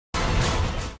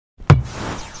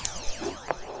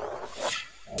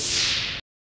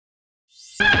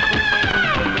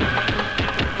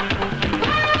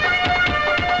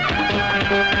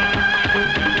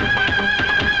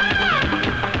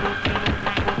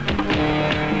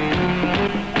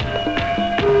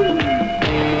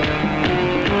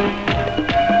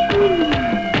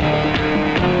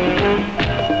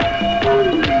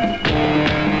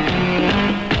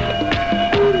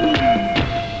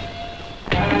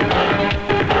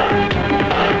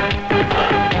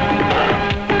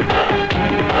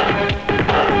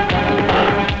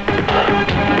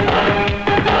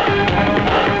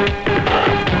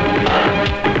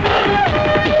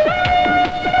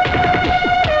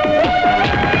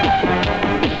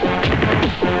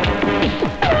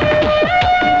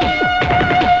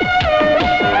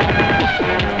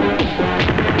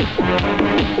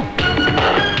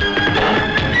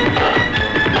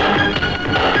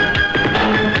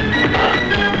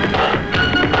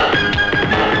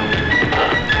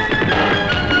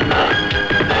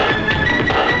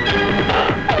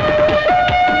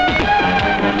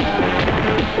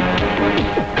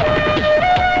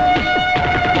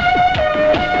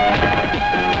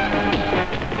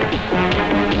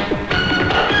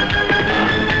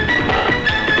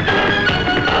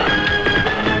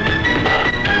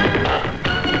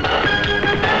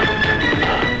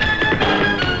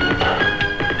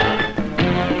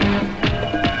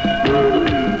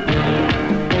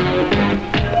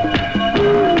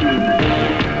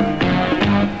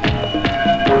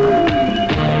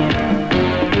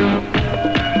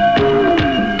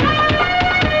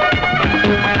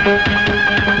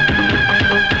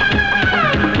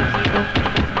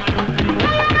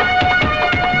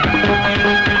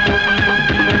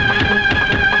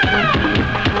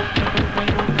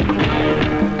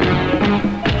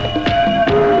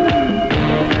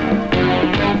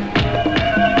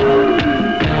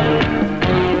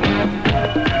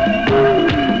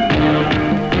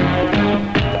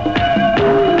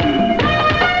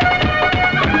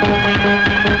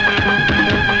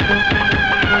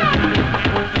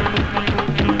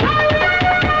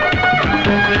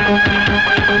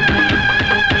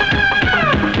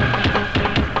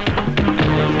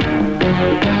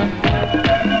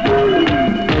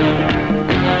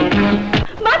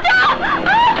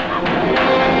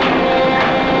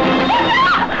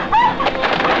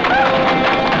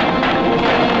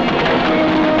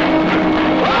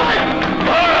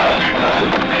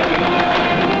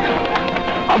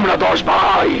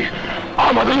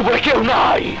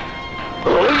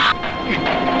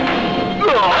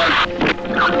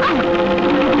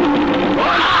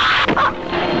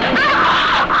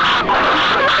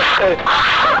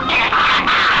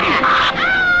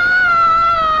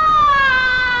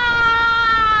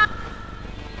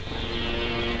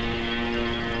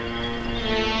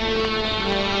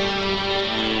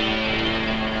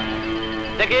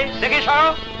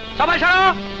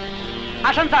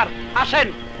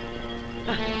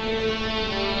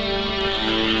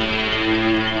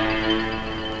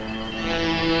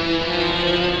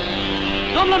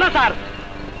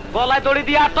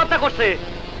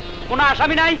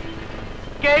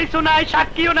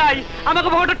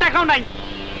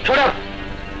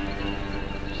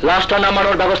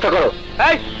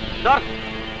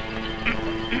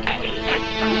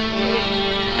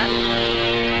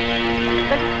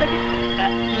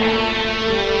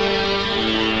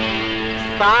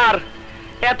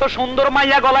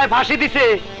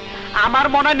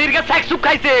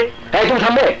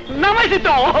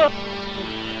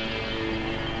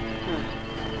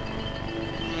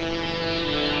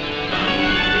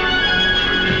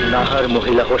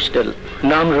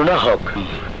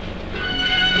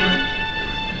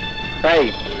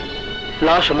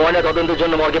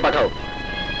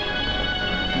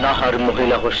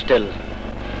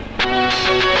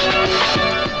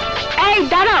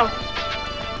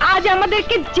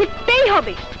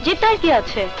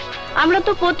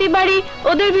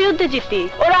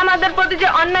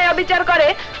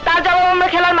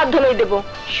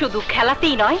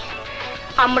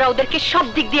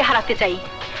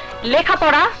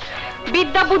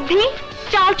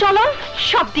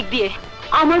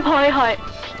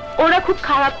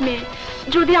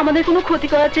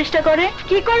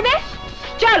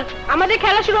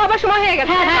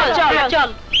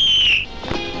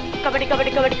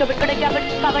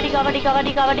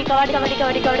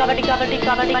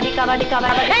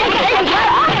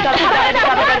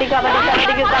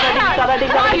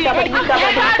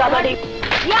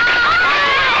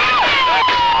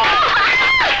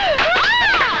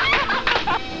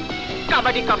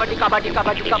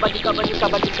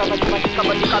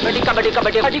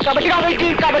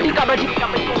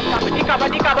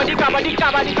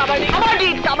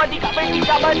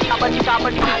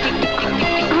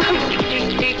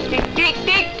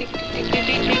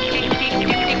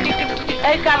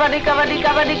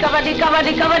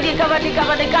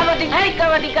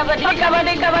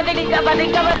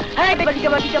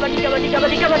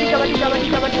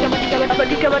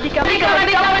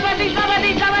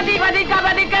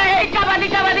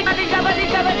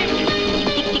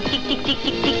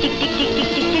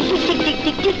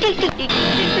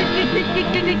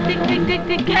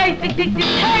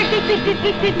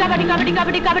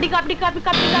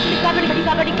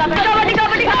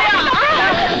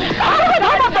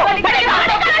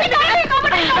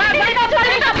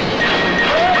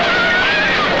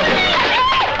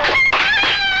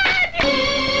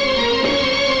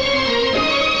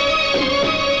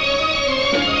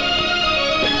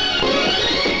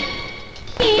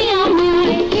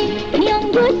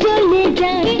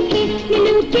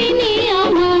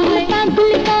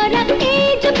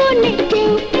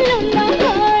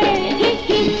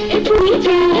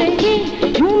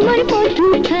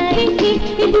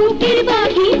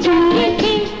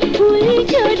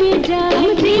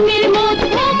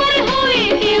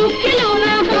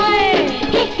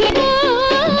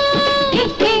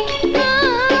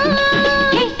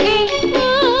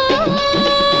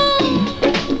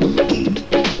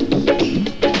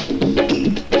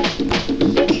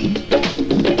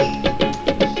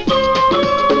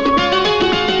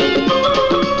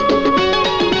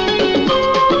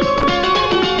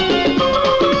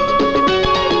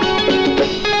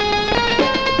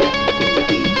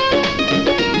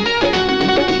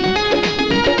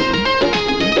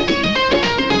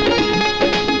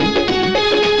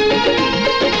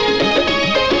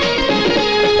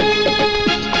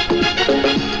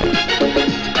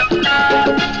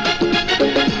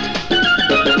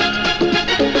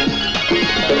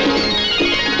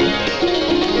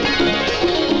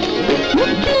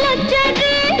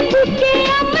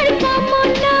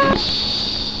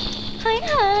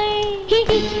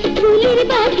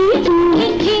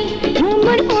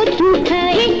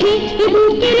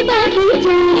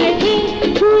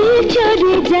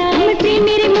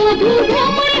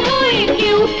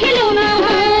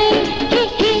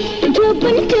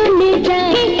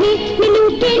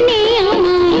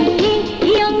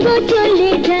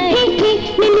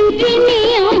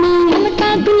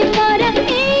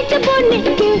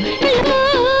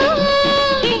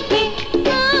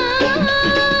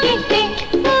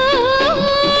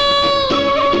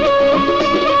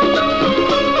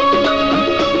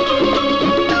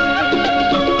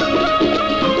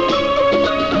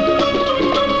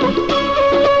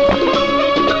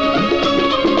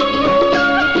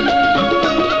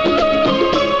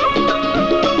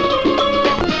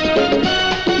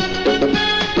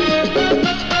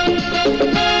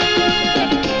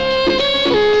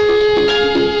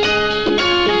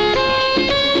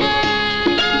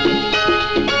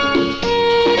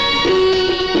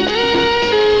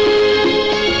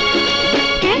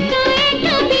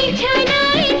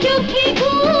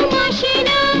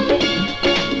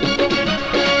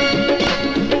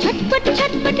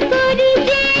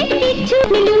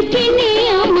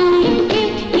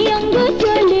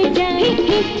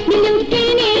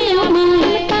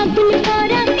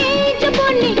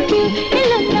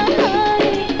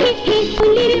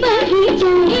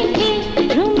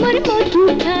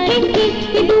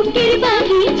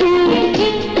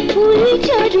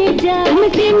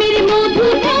প্রেমের মধু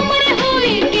আমার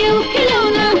হয়ে কেউ খেলো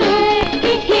না হয়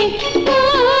হে হে ও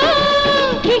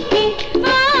হে হে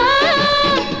আ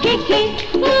হে হে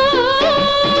ও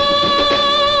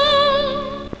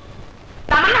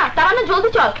তামান্না জলদি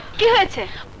চল। কি হয়েছে?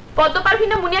 পদ্ম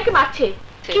পারভিনা মুনিয়াকে মারছে।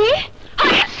 কি?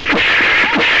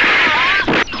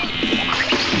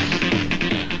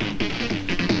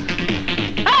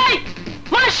 এই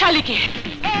মার শালিকে।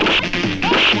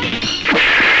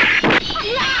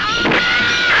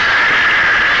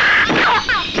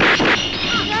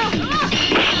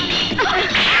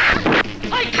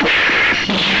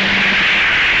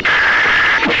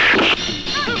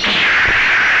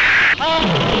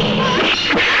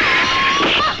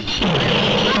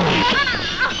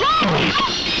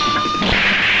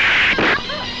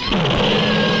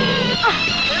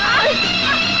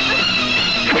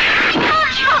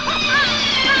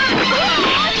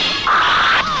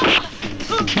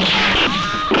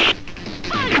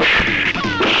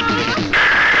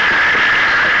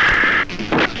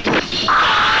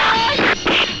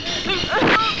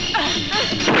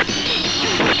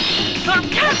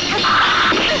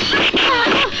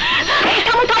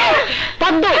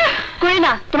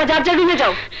 তোমরা যার যার রুমে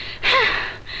যাও।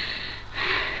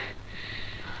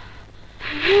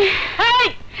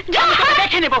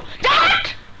 দেখে নেবো।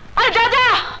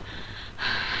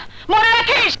 মনে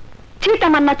রাখিস। ছি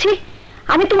তামান্না, ছি,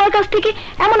 আমি তোমার কাছ থেকে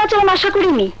এমন আচরণ আশা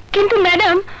করিনি। কিন্তু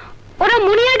ম্যাডাম, ওরা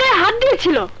মুনিয়ার গায়ে হাত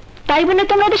দিয়েছিল, তাই বলে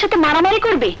তোমরা ওদের সাথে মারামারি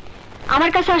করবে?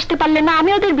 আমার কাছে আসতে পারলে না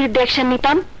আমি ওদের বিরুদ্ধে অ্যাকশন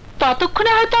নিতাম।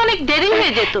 ততক্ষণে হয়তো অনেক দেরি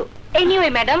হয়ে যেত। এনিওয়ে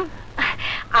ম্যাডাম,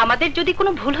 আমাদের যদি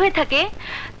কোনো ভুল হয়ে থাকে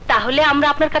তাহলে আমরা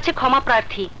আপনার কাছে ক্ষমা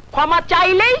প্রার্থী। ক্ষমা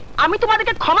চাইলেই আমি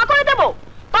তোমাদেরকে ক্ষমা করে দেব?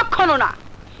 কখনো না।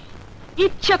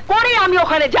 ইচ্ছে করে আমি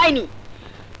ওখানে যাইনি।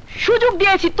 সুযোগ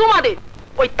দিয়েছি তোমাদের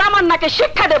ওই তামান্নাকে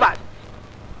শিক্ষা দেবার,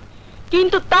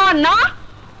 কিন্তু তা না,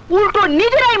 উল্টো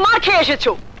নিজেরাই মার খেয়ে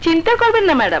এসেছো। চিন্তা করবেন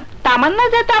না ম্যাডাম, তামান্না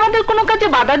যাতে আমাদের কোনো কাজে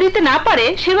বাধা দিতে না পারে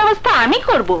সে ব্যবস্থা আমি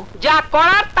করব। যা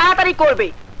করার তাড়াতাড়ি করবে।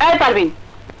 এই পারবেন,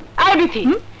 এই বিথি,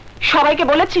 সবাইকে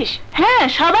বলেছিস? হ্যাঁ,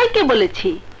 সবাইকে বলেছি।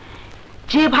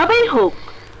 যেভাবেই হোক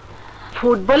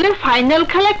ফুটবলের ফাইনাল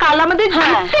খেলায় কাল আমাদের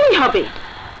জিততেই হবে।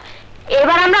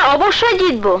 এবার আমরা অবশ্যই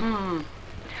জিতবো।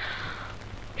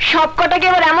 সবকটাকে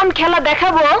এবার এমন খেলা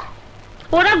দেখাবো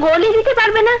ওরা গোলই দিতে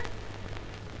পারবে না।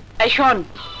 এই শোন,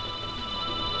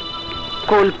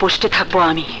 গোল পোস্টে থাকবো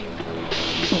আমি।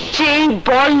 যেই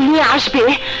বল নিয়ে আসবে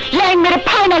লাইন মেরে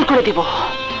ফাইনাল করে দেব।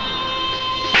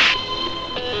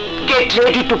 Get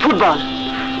ready to football.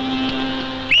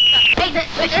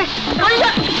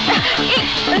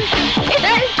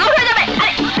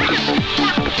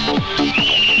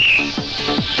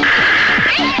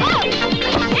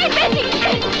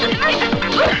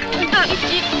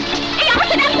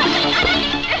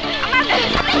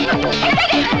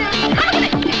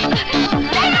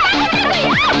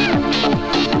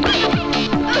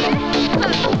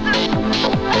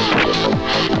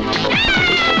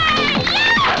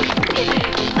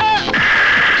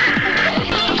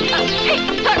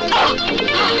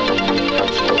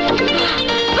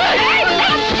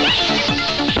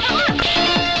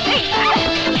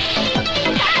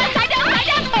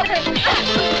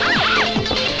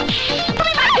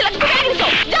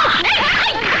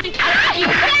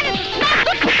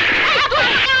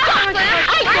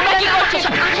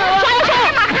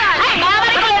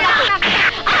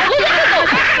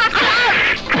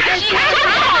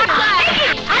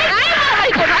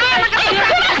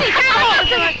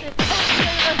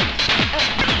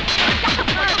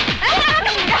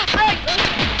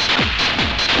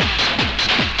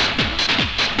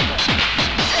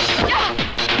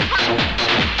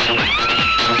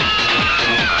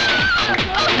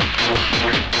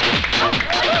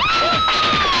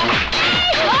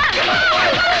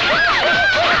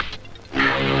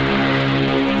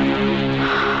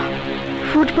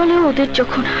 ফুটবলে ওদের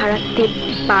যখন হারাতে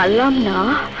পারলাম না,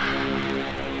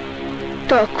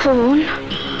 তখন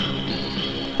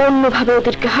অন্যভাবে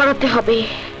ওদেরকে হারাতে হবে।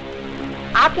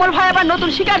 আকমল ভাই আবার নতুন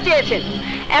শিকার চেয়েছেন।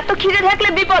 এত খিদে থাকলে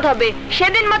বিপদ হবে।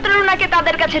 সেদিন মাত্র রুনাকে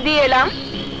তাদের কাছে দিয়ে এলাম।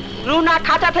 রুনা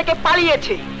খাঁচা থেকে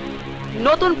পালিয়েছে।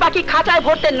 নতুন পাখি খাঁচায়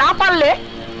ভরতে না পারলে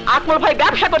আকমল ভাই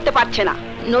ব্যবসা করতে পারছে না।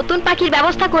 নতুন পাখির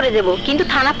ব্যবস্থা করে দেব, কিন্তু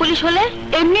থানা পুলিশ হলে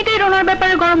এমনিতেই রুনার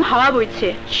ব্যাপারে গরম হাওয়া বইছে।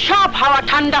 সব হাওয়া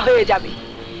ঠান্ডা হয়ে যাবে।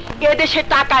 এদেশে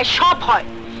টাকায় সব হয়।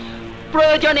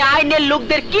 প্রয়োজনে আইনের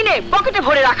লোকদের কিনে পকেটে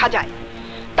ভরে রাখা যায়।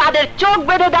 তাদের চোখ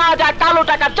বেঁধে দেওয়া যায় কালো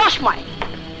টাকার চশমায়।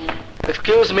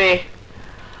 এক্সকিউজ মি,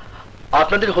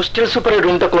 আপনাদের হোস্টেল সুপারের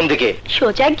রুমটা কোন দিকে?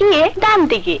 সোজা গিয়ে ডান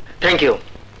দিকে। Thank you.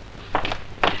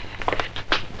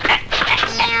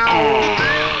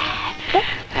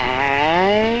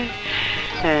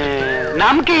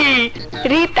 নাম কি?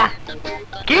 রীতা।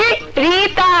 কি?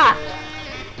 রীতা।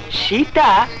 সীতা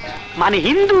মানে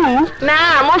হিন্দু? না,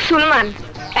 মুসলমান।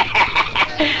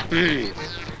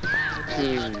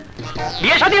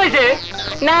 বিয়ে শাদী হয়েছে?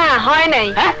 না, হয় নাই।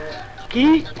 হ্যাঁ? কি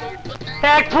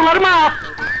এক ফুলার মা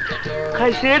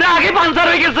খাইছে? এটা আগে পাঞ্চার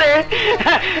হয়ে গেছে।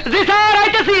 জি স্যার,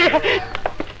 আইতেছি।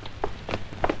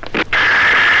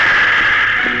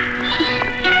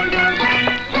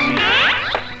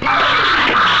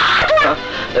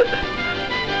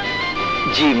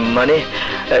 জি মানে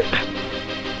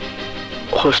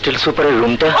হোস্টেল সুপারের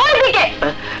রুমটা ওইদিকে।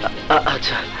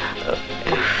 আচ্ছা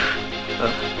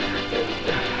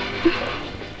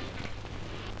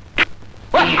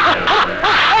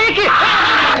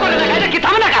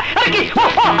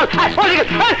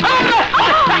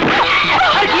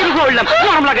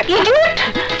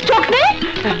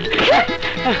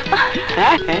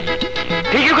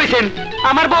ঠিকই কইছেন,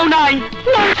 আমার বউ নাই।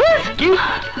 কি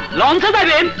লঞ্চে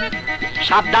যাবেন?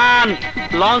 সাবধান,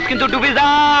 লঞ্চ কিন্তু ডুবে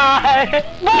যায়।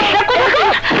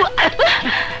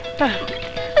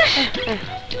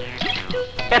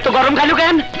 এত গরম খালু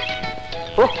কেন?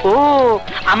 ওহো,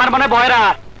 আমার মনে বয়রা।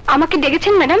 আমাকে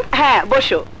ডেকেছেন ম্যাডাম? হ্যাঁ,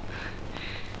 বসো।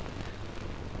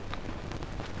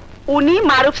 উনি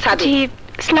মারুফ সাদি। জি,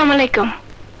 আসসালামু আলাইকুম।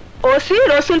 ওসি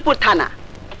রসুলপুর থানা।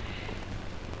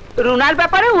 রুনার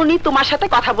ব্যাপারে উনি তোমার সাথে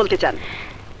কথা বলতে চান।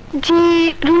 জি,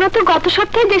 রুনা তো গত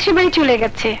সপ্তাহে দেশের বাড়ি চলে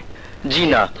গেছে। জি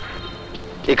না,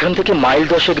 এখান থেকে মাইল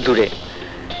 10 দূরে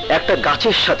একটা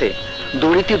গাছের সাথে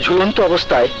দড়িতে ঝুলন্ত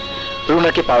অবস্থায়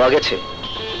রুনাকে পাওয়া গেছে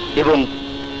এবং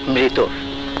মৃত।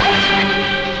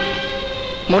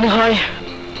 মনে হয়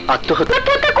আত্মহত্যা।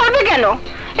 আত্মহত্যা করবে কেন?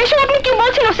 এসব আপনি কি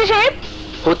বলছেন ওসি সাহেব?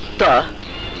 হত্যা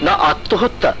না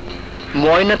আত্মহত্যা,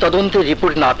 ময়না তদন্তের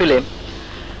রিপোর্ট না পেলে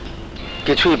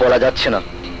কিছুই বলা যাচ্ছে না।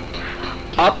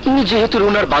 আপনি যেহেতু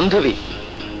রুনার বান্ধবী,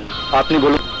 আপনি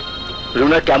বলুন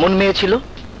রুনা কেমন মেয়ে ছিল?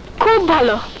 খুব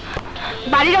ভালো,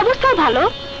 বাড়ির অবস্থাও ভালো,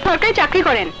 সরকারি চাকরি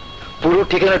করেন। পুরো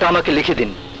ঠিকানাটা আমাকে লিখে দিন।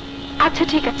 আচ্ছা,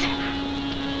 ঠিক আছে।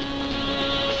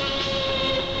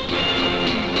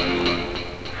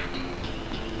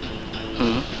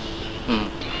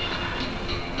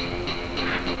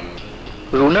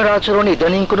 রুনার আচরণে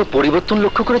ইদানিং কোনো পরিবর্তন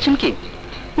লক্ষ্য করেছেন কি?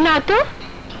 না তো,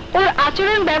 ওর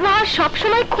আচরণ ব্যবহার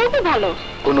সবসময় খুবই ভালো।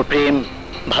 কোনো প্রেম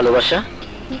ভালোবাসা?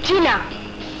 জি না,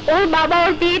 ওর বাবা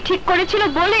ওর বিয়ে ঠিক করেছিল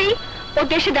বলেই ও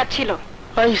দেশে যাচ্ছিল।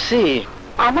 I C.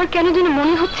 আমার কেন যেন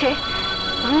মনে হচ্ছে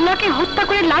রুনাকে হত্যা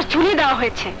করে লাশ ঝুলিয়ে দেওয়া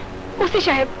হয়েছে। ওসি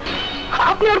সাহেব,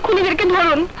 আপনি ওর খুনিদেরকে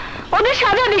ধরুন, ওদের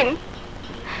সাজা দিন।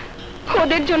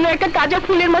 ওদের জন্য একটা তাজা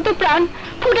ফুলের মতো প্রাণ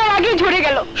ফুটার আগেই ঝরে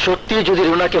গেল। সত্যি যদি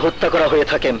রুনাকে হত্যা করা হয়ে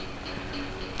থাকেন,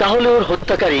 তাহলে ওর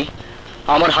হত্যাকারী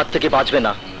আমার হাত থেকে বাঁচবে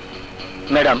না।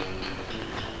 ম্যাডাম,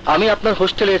 আমি আপনার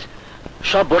হোস্টেলের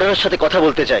সব বোর্ডারের সাথে কথা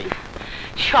বলতে চাই।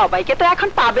 সবাইকে তো এখন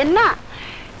পাবেন না।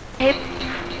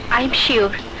 আই এম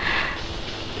শিওর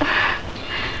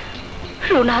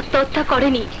রুনা আত্মহত্যা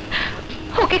করেনি,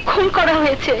 ওকে খুন করা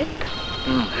হয়েছে।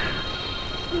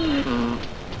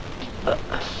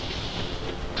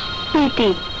 প্রীতি,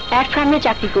 এক ফার্মে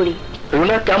চাকরি করি।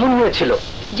 রুনা কেমন হয়েছিল?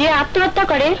 যে আত্মহত্যা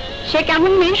করে সে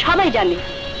কেমন মেয়ে সবাই জানে।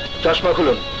 চশমা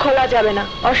খুলুন। খোলা যাবে না,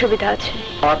 অসুবিধা আছে।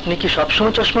 আপনি কি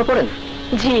সবসময় চশমা পরেন?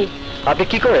 জি। আপনি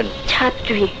কি করেন?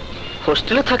 ছাত্রী।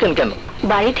 হোস্টেলে থাকেন কেন?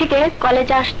 বাড়ি থেকে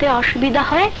কলেজে আসতে অসুবিধা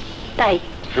হয় তাই।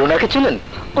 রুনাকে চিনেন?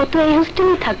 ও তো এই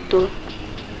হোস্টেলেই থাকতো।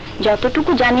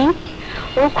 যতটুকু জানি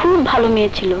ও খুব ভালো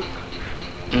মেয়ে ছিল।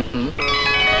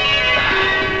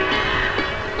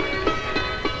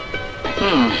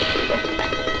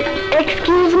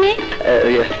 এক্সকিউজ মি,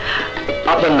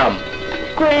 আপনার নাম?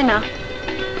 কোয়েনা।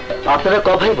 আপনারা ক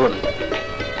ভাই বোন?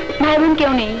 ভাই বোন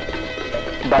কেউ নেই,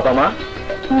 বাবা মা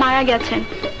মারা গেছেন।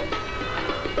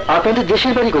 আপনাদের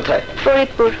দেশের বাড়ি কোথায়?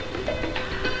 ফরিদপুর।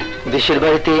 দেশের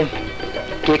বাড়িতে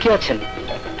কে কে আছেন?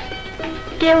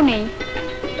 কেউ নেই।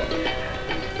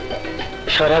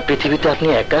 সারা পৃথিবীতে আপনি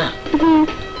একা?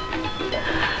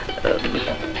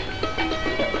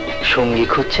 সঙ্গী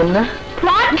খুঁজছেন না?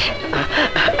 What?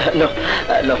 No,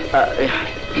 no.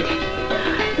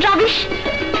 Rubbish.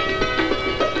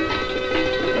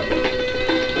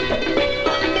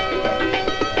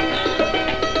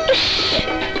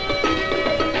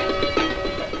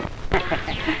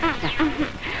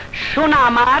 শোনা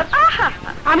আমার,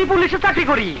 আমি পুলিশে চাকরি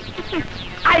করি।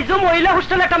 আইজো মহিলা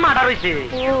হোস্টেলে একটা মার্ডার হয়েছে,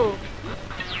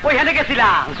 ওইখানে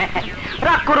গেছিলাম।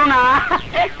 রাগ করো না,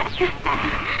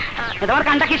 তোমার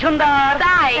কানটা কি সুন্দর।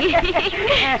 তাই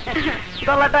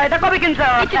গলাটা এটা কবে কিনছো?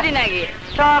 কিছুদিন আগে।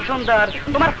 সব সুন্দর,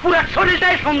 তোমার পুরো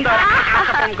শরীরটাই সুন্দর।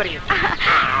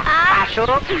 আসো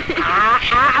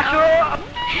আসো।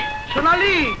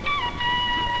 সোনালি,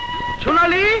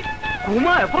 সোনালি,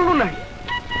 ঘুমায় পড়লো নাই।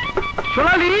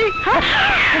 সোনালি,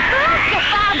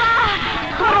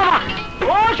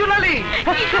 ও সোনালি,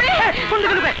 কোন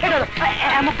দিকে ঢুকে?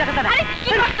 মুখ দেখা যায় না।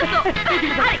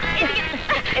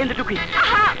 টুকি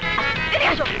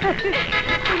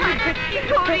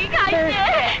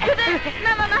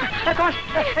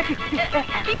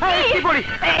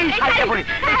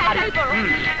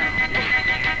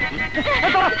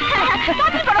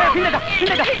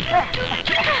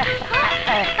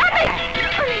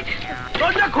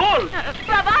দরজা খোল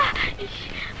বাবা,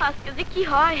 আজকে যে কি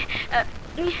হয়।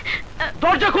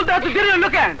 দরজা খুলতে এত দেরি হলো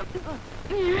কেন?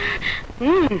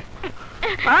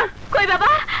 কই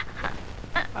বাবা?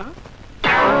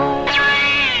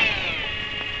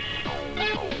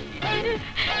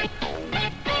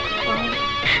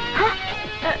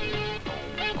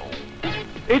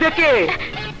 এইটা কে?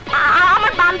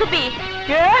 আমার বান্ধবী।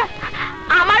 কে?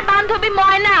 আমার বান্ধবী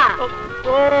ময়না।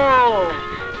 ও,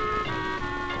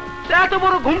 এত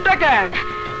বড় ঘুমটা কেন?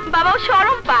 বাবা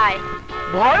শরম পায়।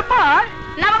 ভয় পায়?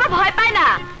 না বাবা, ভয় পায় না,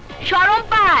 শরম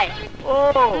পায়। ও,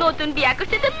 নতুন বিয়া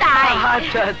করছে তো তাই।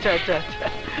 আচ্ছা আচ্ছা আচ্ছা।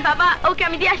 বাবা, ওকে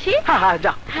আমি দিয়ে আসি। হ্যাঁ হ্যাঁ,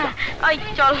 যা। ওই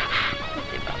চল।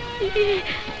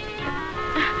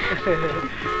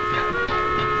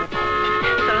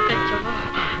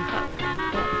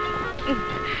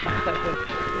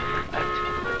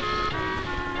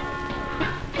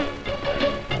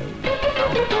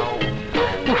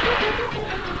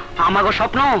 আমাগো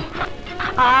স্বপ্ন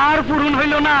আর পূরণ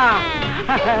হইল না।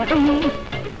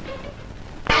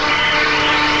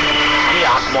 আমি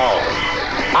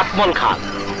আকমল খান।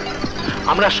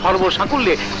 আমরা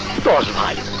সর্বসাকুল্যে 10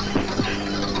 ভাই,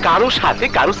 কারো সাথে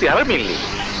কারো চেহারা মিললে।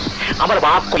 আমার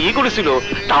বাপ বিয়ে করেছিল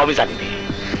তাও আমি জানি না।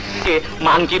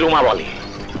 মানকি রুমা বলে,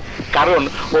 কারণ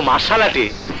ও মাসালাতে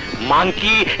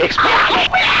মানকি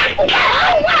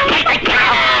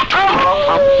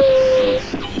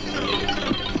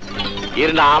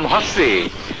এর নাম হচ্ছে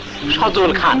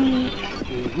সজল খান।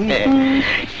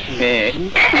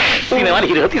 সিনেমার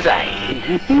হিরো হতে চায়।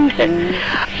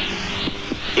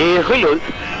 এ হইল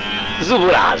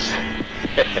যুবরাজ।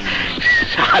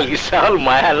 শালি সাল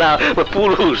মায়ালা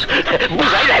পুরুষ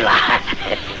বুঝাই যায় না।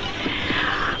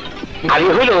 আর এ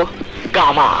হইল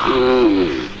গামা,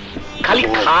 খালি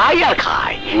খাই আর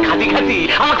খাই, খাতি খাতি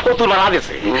আমার কত বানা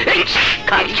দিয়েছে।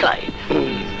 খাই খাই।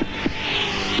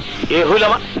 এ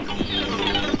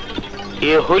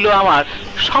হইল আমার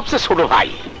সবচেয়ে ছোট ভাই।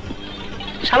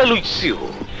 সারা লুচিও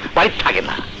বাড়ির থাকে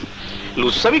না,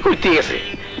 লুচামি করতে গেছে।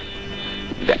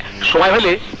 সময়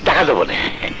হলে দেখা যাবো না।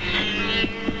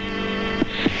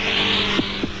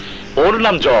 ওর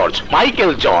নাম জর্জ,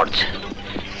 মাইকেল জর্জ।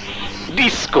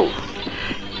 ডিস্কো,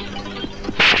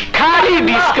 খালি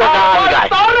ডিস্কো গান গায়।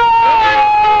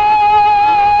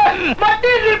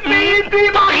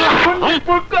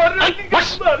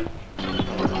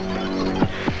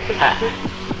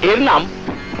 এর নাম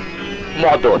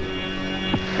মদন।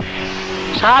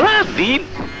 সারা দিন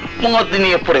মদ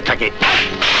নিয়ে পড়ে থাকে।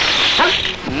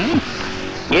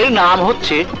 এর নাম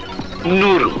হচ্ছে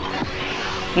নুরু।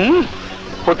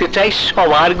 হতে চাই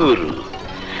সবার গুরু,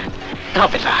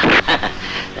 হবে না।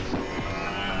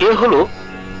 এ হলো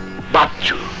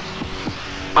বাচ্চু,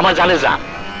 আমার জানে যান,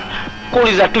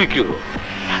 কলিজা টুইকো,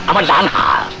 আমার ডান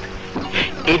হাত।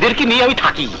 এদেরকে নিয়ে আমি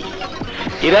থাকি।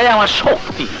 এরাই আমার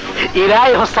শক্তি,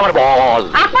 এরাই হচ্ছে আমার বল।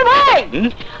 আপনার ভাই,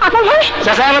 আপনার ভাই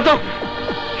চাচা না তো,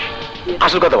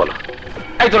 আসল কথা বলো।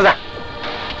 এই তোর যা,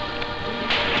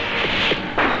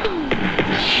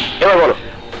 এবার বলো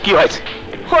কি হয়েছে?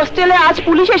 হোস্টেলে আজ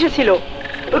পুলিশ এসেছিল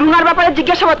রুনার ব্যাপারে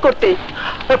জিজ্ঞাসাবাদ করতে।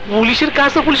 পুলিশের কাজ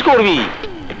তো পুলিশ করবি,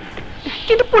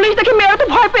 কিন্তু পুলিশ দেখে মেয়েরা তো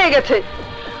ভয় পেয়ে গেছে।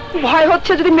 ভয়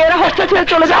হচ্ছে যদি মেয়েরা হোস্টেল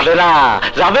ছেড়ে চলে যায়। যাবে না,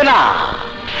 যাবে না।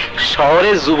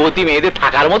 শহরে যুবতী মেয়েদের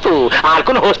থাকার মতো আর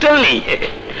কোন হোস্টেল নেই।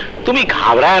 তুমি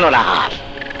ঘাবড়ায় না।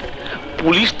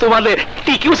 পুলিশ তোমাদের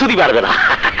টিকেও ছুটি পারবে না।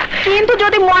 কিন্তু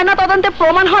যদি ময়না তদন্তে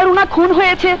প্রমাণ হয় রুনা খুন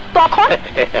হয়েছে তখন?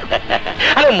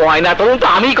 আরে ময়না তদন্ত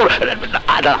আমি করব,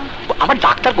 আমার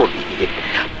ডাক্তার করবি।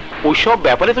 ওইসব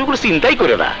ব্যাপারে তুমি কোনো চিন্তাই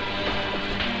করো না।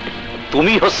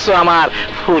 তুমি হচ্ছ আমার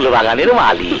ফুল বাগানের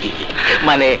মালি,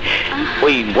 মানে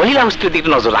ওই মহিলা হোস্টেলের দিকে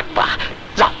নজর রাখবা।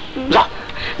 যাও যাও।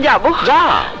 যাবো? যাও।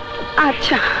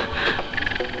 আচ্ছা।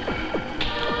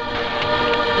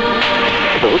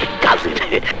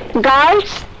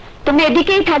 গার্লস, তুমি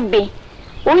এদিকেই থাকবে।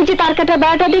 ওই যে তার কাটা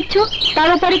বেড়াটা দেখছো, তার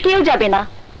ওপারে কেউ যাবে না।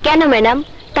 কেন ম্যাডাম?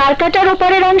 তার কাটার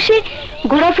ওপারের অংশে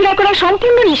ঘোরাফেরা করা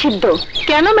সম্পূর্ণ নিষিদ্ধ।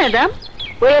 কেন ম্যাডাম?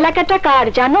 ওই এলাকাটা কার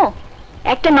জানো?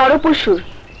 একটা নরপশুর।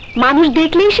 মানুষ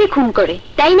দেখলেই সে খুন করে।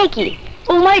 তাই নাকি?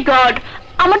 ও মাই গড,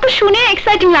 আমার তো শুনে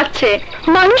এক্সাইটিং লাগছে।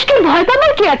 মানুষকে ভয়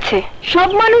পাবার কি আছে? সব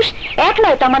মানুষ এক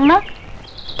নয় তামান্না।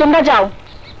 তোমরা যাও,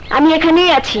 আমি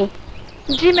এখানেই আছি।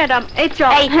 জি ম্যাডাম, এই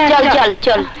চল। চল চল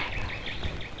চল।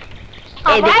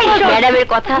 এই ম্যাডামের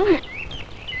কথা।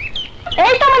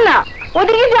 এই তামান্না,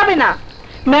 ওদিকে যাবে না।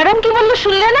 ম্যাডাম কি বললো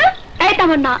শুনলে না? এই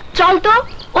তামান্না, চল তো,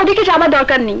 ওদিকে যাবার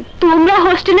দরকার নেই। তোমরা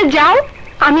হোস্টেলে যাও,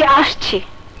 আমি আসছি।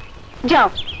 যাও।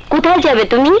 কোথায় যাবে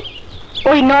তুমি?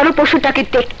 ওই নরপশুটাকে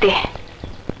দেখতে।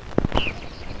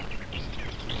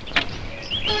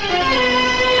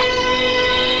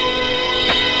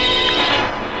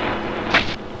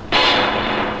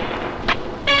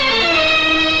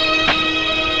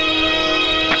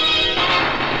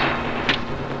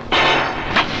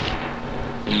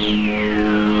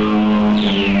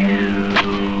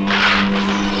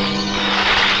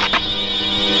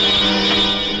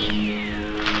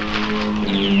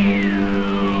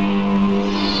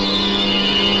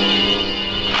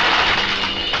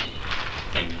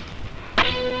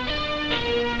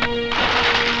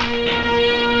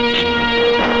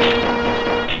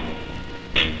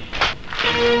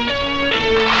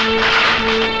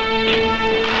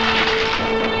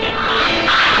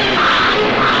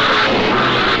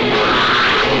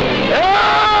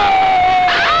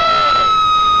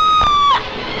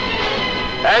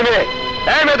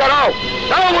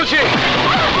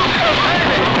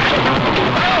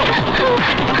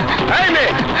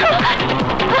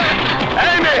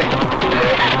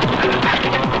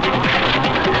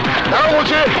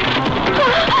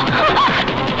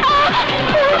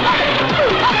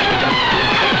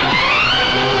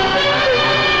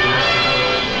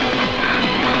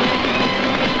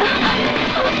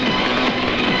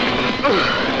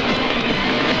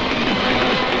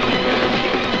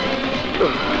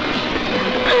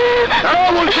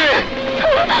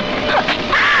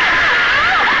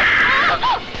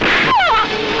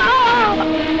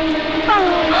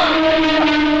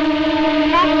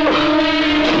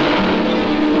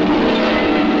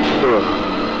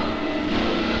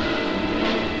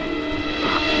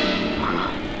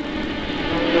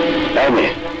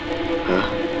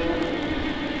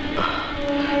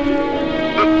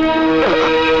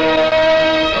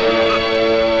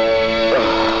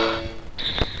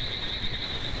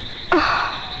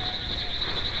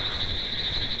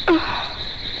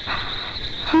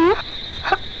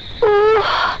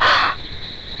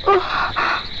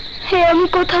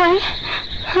 কোথায়?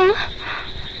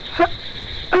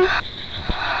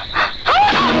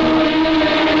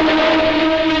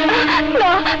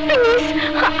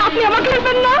 আপনি আমাকে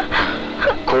নেবেন না?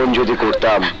 খুন যদি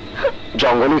করতাম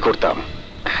জঙ্গলই করতাম,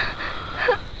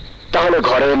 তাহলে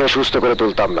ঘরে এনে সুস্থ করে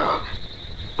তুলতাম না।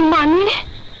 মানে?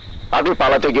 আপনি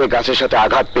পালাতে গিয়ে গাছের সাথে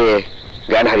আঘাত পেয়ে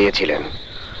জ্ঞান হারিয়েছিলেন।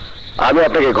 আমি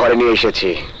আপনাকে ঘরে নিয়ে এসেছি।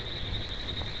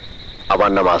 আমার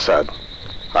নাম আসাদ।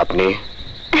 আপনি?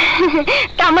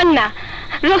 তামান্না,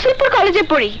 রসুলপুর কলেজে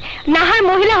পড়ি, নাহার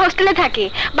মহিলা হোস্টেলে থাকে।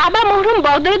 বাবা মরহুম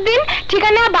বদরুদ্দিন,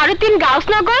 ঠিকানা 12-3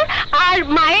 গাউসনগর, আর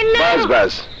মায়ের নাম। বাস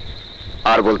বাস,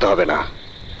 আর বলতে হবে না।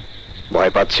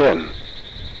 ভয় পাচ্ছেন?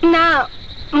 না,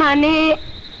 মানে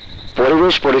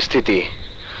পরিবেশ পরিস্থিতি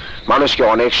মানুষকে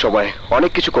অনেক সময়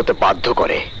অনেক কিছু করতে বাধ্য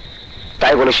করে,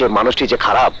 তাই বলে সে মানুষটি যে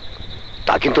খারাপ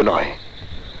তা কিন্তু নয়।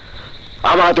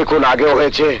 আমার হাতে খুন আগেও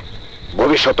হয়েছে,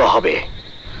 ভবিষ্যৎও হবে,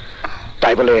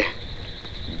 তাই বলে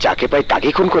যাকে পাই তাকে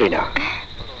খুন করি না।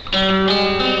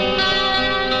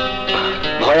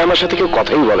 ভয় আমার সাথে কেউ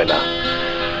কথাই বলে না,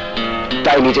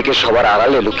 তাই নিজেকে সবার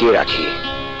আড়ালে লুকিয়ে রাখি।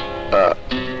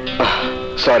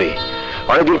 সরি,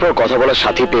 অনেকদিন পর কথা বলার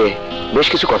সাথী পেয়ে বেশ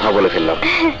কিছু কথা বলে ফেললাম,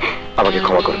 আমাকে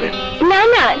ক্ষমা করবেন। না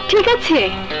না, ঠিক আছে।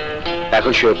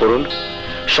 এখন শুয়ে পড়ুন,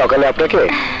 সকালে আপনাকে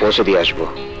পৌঁছে দিয়ে আসবো।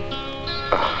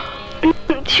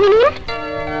 শুনুন,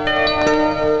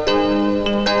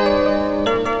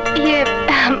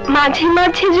 মাঝে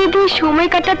মাঝে যদি সময়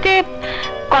কাটাতে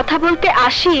কথা বলতে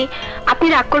আসি, আপনি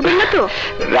রাগ করবেন না তো?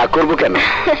 রাগ করবো কেন?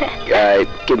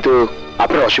 কিন্তু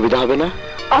আপনার অসুবিধা হবে না?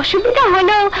 অসুবিধা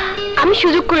হলেও আমি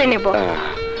সুযোগ করে নেব।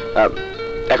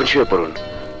 এখন শুয়ে পড়ুন।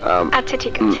 আচ্ছা,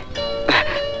 ঠিক আছে,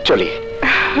 চলি।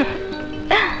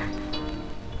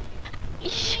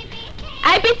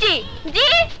 আই পিচি জি,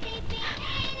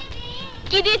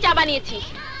 কি দিয়ে চা বানিয়েছিস?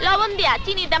 লবণ দিয়া,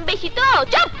 চিনির দাম বেশি তো।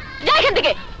 চুপ, যা এখান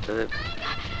থেকে।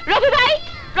 রবি ভাই,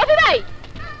 রবি ভাই,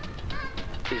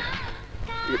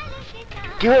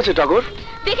 কি হয়েছে টগর?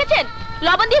 দেখেছেন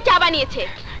লবণ দিয়ে চা বানিয়েছে।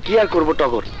 কি আর করবো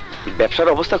টগর,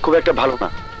 ব্যবসার অবস্থা খুব একটা ভালো না।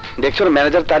 দেখছো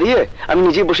ম্যানেজার তাড়িয়ে আমি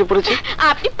নিজেই বসে পড়েছি।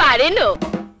 আপনি পারেনও।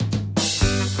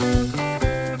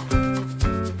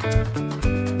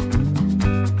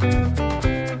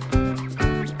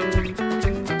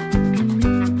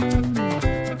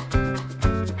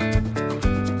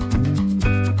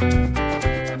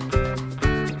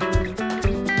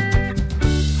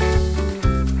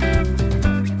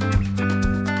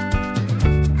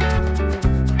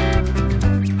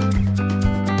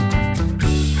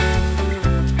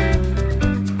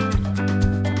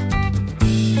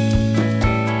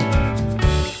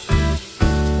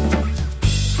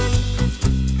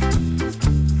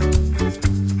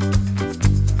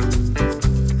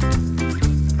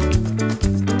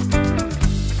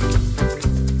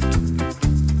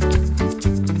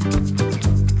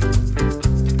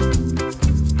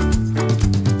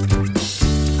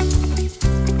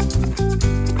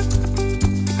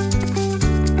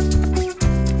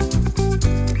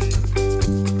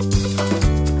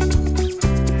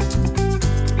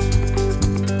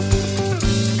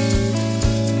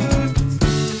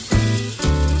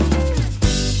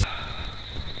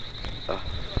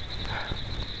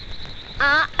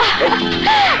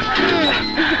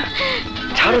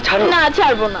 ছাড়ো ছাড়ো। না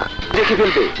ছাড়বো না। দেখে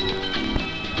ফেলবে।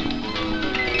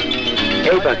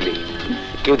 এই পাগলি,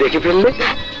 কেউ দেখে ফেললে?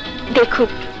 দেখুক,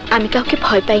 আমি কাউকে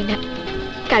ভয় পাই না,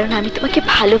 কারণ আমি তোমাকে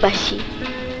ভালোবাসি।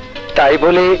 তাই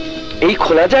বলে এই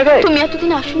খোলা জায়গায়? তুমি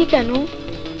এতদিন আসোনি কেন?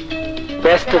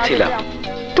 ব্যস্ত ছিলাম।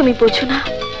 তুমি বোঝো না,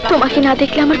 তোমাকে না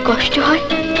দেখলে আমার কষ্ট হয়।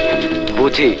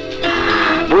 বুঝি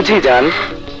বুঝি জান,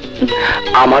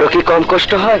 আমারও কি কম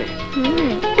কষ্ট হয়?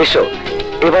 এসো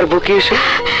এবার বুকে এসো,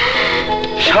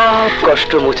 সব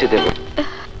কষ্ট মুছে দেব।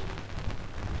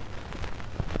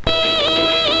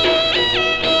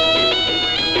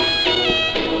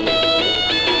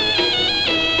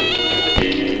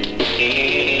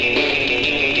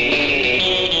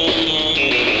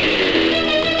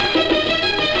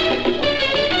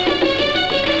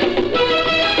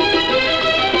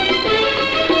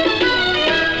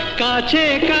 কাছে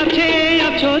কাছে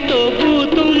আছো তবু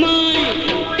তোমায়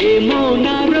এমন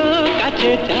আরো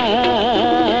কাছে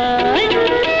চাই।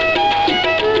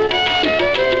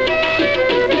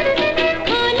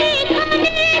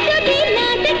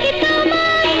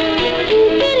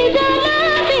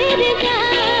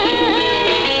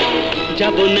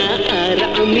 যাব না আর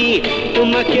আমি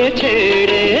তোমাকে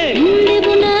ছেড়ে, দেব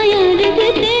না আর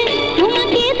যেতে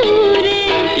তোমাকে দূরে।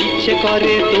 ইচ্ছে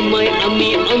করে তোমায় আমি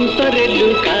অন্তরে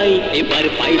লুকাই, এবার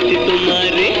পাইছি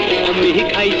তোমারে আমি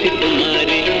খাইছি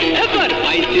তোমারে, এবার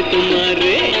পাইছি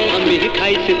তোমারে আমি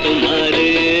খাইছি তোমারে।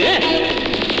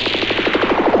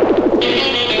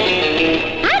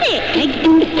 আরে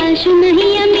একদিন আসো নাহি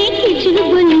আমি কিছু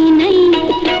বলি নাই,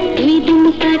 দুই দিন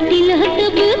কাটিল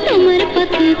তবু তোমার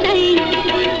পথ চাই।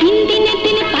 তিন দিনে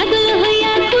দিন পাগল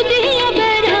হইয়া খুঁজিয়া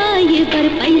বেড়াই, এবার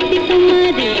পাইছি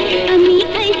তোমারে আমি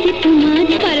খাইছি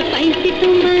তোমারে, এবার পাইছি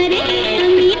তোমারে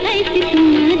আমি খাইছি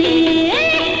তোমারে।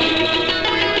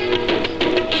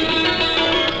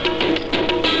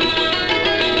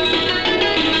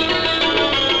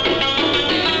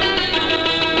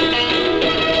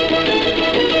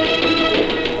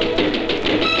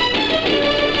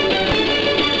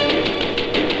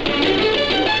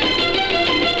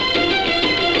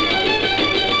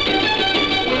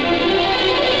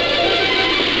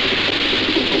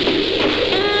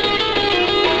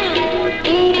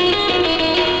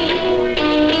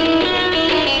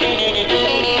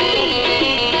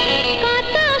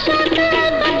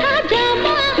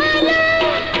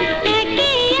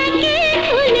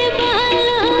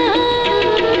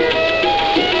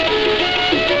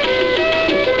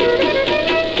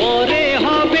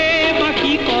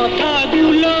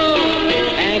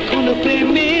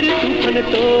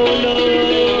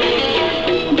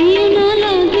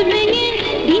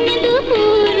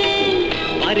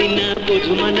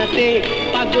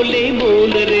 পাগলে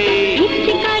মন রে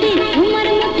তোমার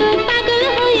মতো পাগল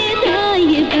হয়ে যায়,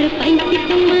 এবার পাইছি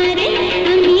তোমারে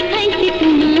আমি খাইছি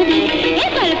তোমারে,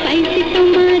 এবার পাইছি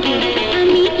তোমারে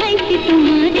আমি খাইছি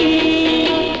তোমারে।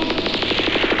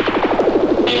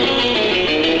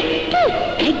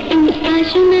 একদম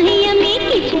আসো নাই আমি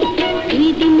কিছু, দুই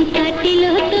দিন কাটিল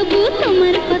তবু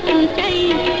তোমার কথা চাই।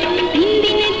 তিন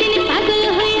দিনে দিন পাগল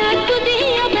হইয়া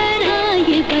খুঁজিয়া বেড়াই,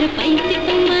 এবার পাইছি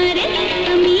তোমারে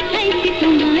আমি খাইছি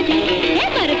তোমারে,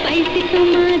 এবার পাইছি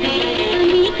তোমারে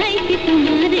আমি খাইছি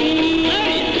তোমারে।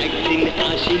 একদিন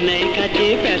আসি নাই কাজে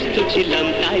ব্যস্ত ছিলাম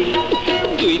তাই,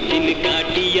 দুই দিন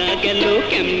কাটিয়া গেল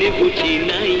কেমনে বুঝি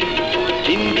নাই।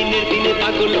 তিন দিনের দিনে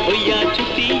পাগল হইয়া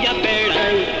ছুটিয়া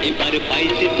বেড়াই, এবার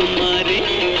পাইছি তোমারে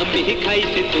আমি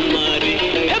খাইছি তোমারে,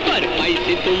 এবার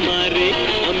পাইছি তোমারে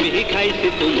আমি খাইছি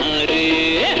তোমারে।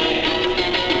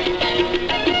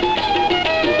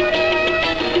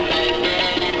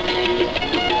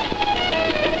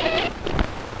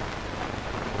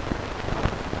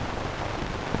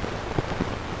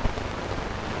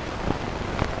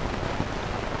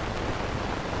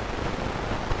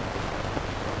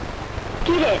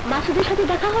 কিরে, মাসুদের সাথে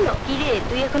দেখা হলো? কিরে,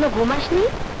 তুই এখনো ঘুমাসনি?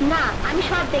 না, আমি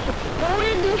সব দেখেছি।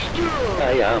 ওরে দুষ্টু,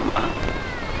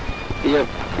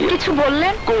 কিছু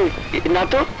বললেন? না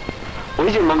তো, ওই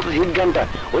যে মাংস হিট গানটা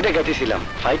ওইটা গাইতেছিলাম,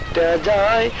 ফাইটটা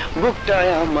যায়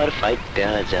বুকটায় আমার ফাইটটা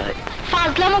যায়।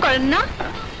 ফাজলামো করেন না?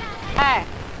 হ্যাঁ,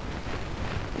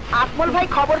 আকমল ভাই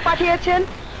খবর পাঠিয়েছেন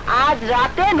আজ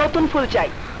রাতে নতুন ফুল চাই।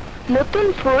 নতুন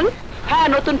ফুল? হ্যাঁ,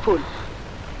 নতুন ফুল।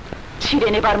 ছিঁড়ে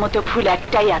নেবার মতো ফুল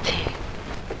একটাই আছে।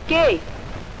 কে?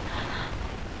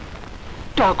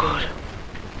 টগর।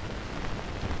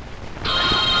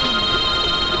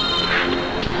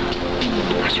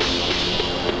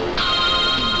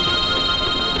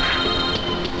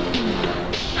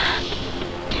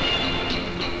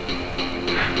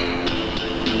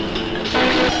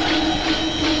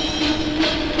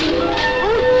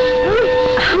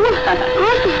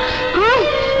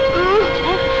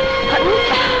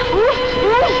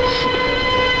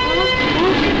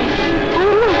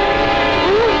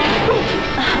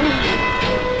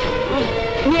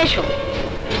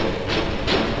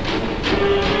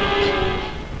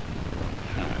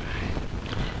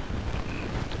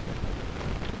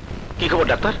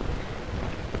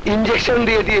 ইনজেকশন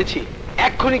দিয়ে দিয়েছি,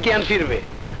 এক্ষুনি জ্ঞান ফিরবে।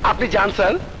 আপনি যান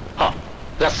স্যার। হ্যাঁ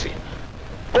যাচ্ছি।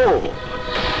 ও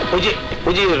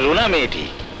ওই যে রুনা মেয়েটি,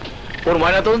 ওর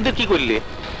ময়নাতদন্তে কি করলে?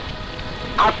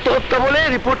 আত্মহত্যা বলে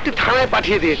রিপোর্টটি থানায়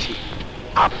পাঠিয়ে দিয়েছি।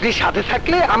 আপনি সাথে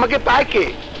থাকলে আমাকে পায় কে?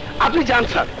 আপনি যান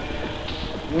স্যার।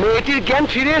 মেয়েটির জ্ঞান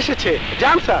ফিরে এসেছে,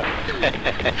 যান স্যার।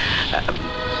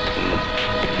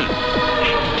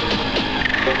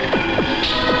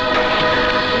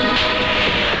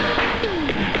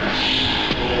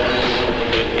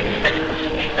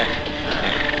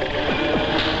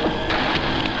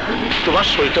 তোমার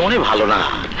শরীরটা মনে ভালো না,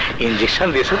 ইনজেকশন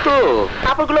দিয়েছো তো।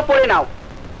 কাপড়গুলো পরে নাও।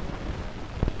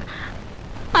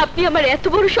 আপনি আমার এত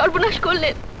বড় সর্বনাশ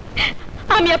করলেন,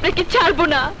 আমি আপনাকে ছাড়বো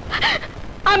না।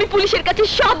 আমি পুলিশের কাছে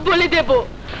সব বলে দেব।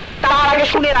 তার আগে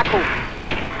শুনে রাখো,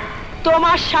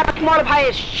 তোমার সাতমল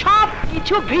ভাইয়ের সব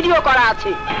কিছু ভিডিও করা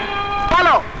আছে।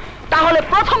 বলো, তাহলে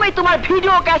প্রথমেই তোমার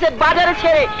ভিডিও ক্যাসেট বাজারে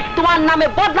ছেড়ে তোমার নামে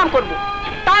বদনাম করব,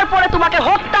 তারপরে তোমাকে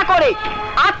হত্যা করে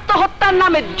আত্মহত্যার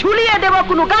নামে ঝুলিয়ে দেব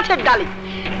কোনো গাছের ডালে।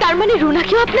 তার মানে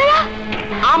রুনাকেও আপনারা?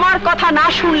 আমার কথা না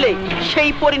শুনলে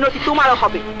সেই পরিণতি তোমারও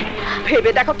হবে।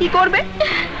 ভেবে দেখো কি করবে।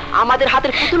 আমাদের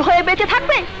হাতের পুতুল হয়ে বেঁচে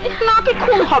থাকবে নাকি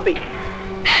খুন হবে?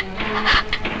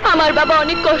 আমার বাবা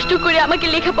অনেক কষ্ট করে আমাকে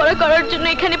লেখাপড়া করার জন্য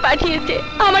এখানে পাঠিয়েছে।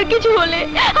 আমার কিছু হলে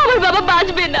আমার বাবা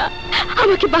বাঁচবে না।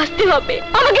 আমাকে বাঁচতে হবে,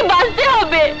 আমাকে বাঁচতে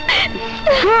হবে।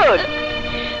 গুড,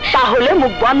 তাহলে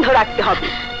মুখ বন্ধ রাখতে হবে।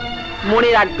 মনে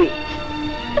রাখবে,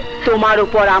 তোমার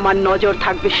উপর আমার নজর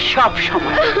থাকবে সব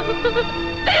সময়।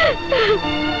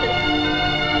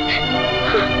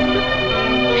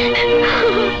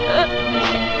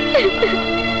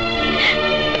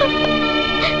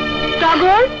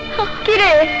 সাগর, কি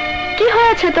রে, কি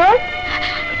হয়েছে তোর?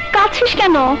 কাঁদছিস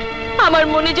কেন? আমার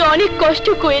মনে যে অনেক কষ্ট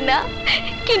কই না,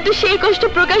 কিন্তু সেই কষ্ট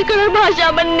প্রকাশ করার ভাষা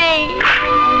আমার নেই।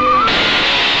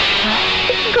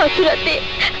 গত রাতে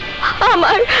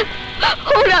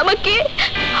ওরা আমাকে।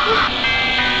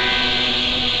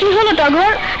 কি হলো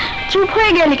টগর, চুপ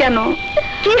হয়ে গেলি কেন?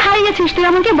 কি হারিয়েছিস তুই,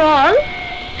 আমাকে বল।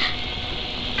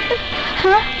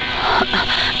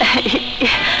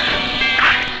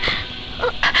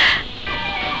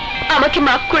 আমাকে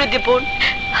মাফ করে দে বোন,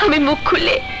 আমি মুখ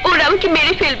খুলে ওরা আমাকে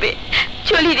মেরে ফেলবে।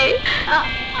 চলি রে।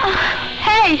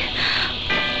 হেই,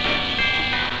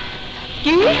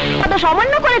 কি এত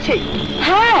সামান্য করেছে?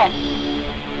 হ্যাঁ,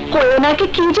 ওনাকে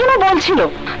কি যেন বলছিল,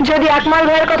 যদি আকমাল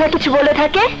ভাইয়ের কথা কিছু বলে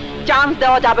থাকে। চান্স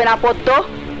দেওয়া যাবে না পদ্ম।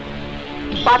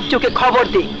 বাচ্চুকে খবর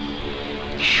দে,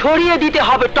 সরিয়ে দিতে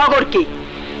হবে টগরকে,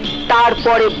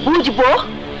 তারপরে বুঝবো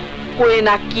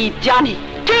কোয়েনা কি জানি।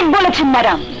 ঠিক বলেছেন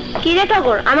ম্যাডাম। কি রে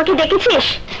টগর, আমাকে দেখেছিস?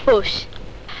 বস,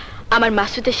 আমার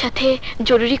মাসুদের সাথে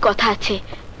জরুরি কথা আছে।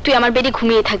 তুই আমার বেডে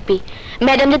ঘুমিয়ে থাকবি।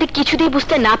 ম্যাডাম যদি কিছুতেই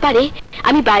বুঝতে না পারে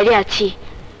আমি বাইরে আছি।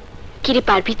 কি রে,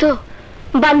 পারবি তো?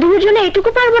 বান্ধবীর জন্য এটুকু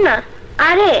পারবো না?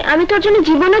 আরে আমি তোর জন্য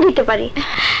জীবনও দিতে পারি।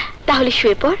 তাহলে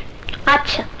শুয়ে পড়।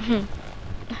 আচ্ছা।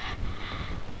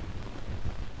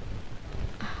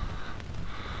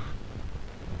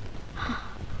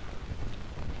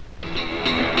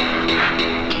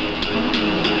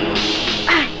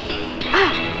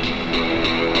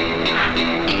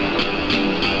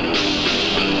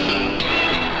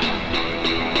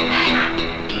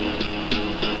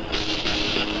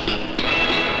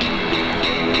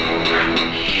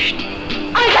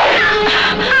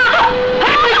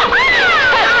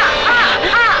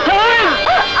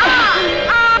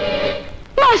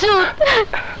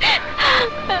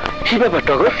 কি ব্যাপার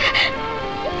টগর,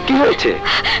 কি হয়েছে?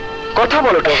 কথা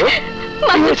বলো টগর।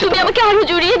 তুমি আমাকে আরো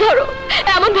জড়িয়ে ধরো,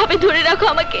 এমন ভাবে ধরে রাখো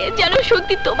আমাকে যেন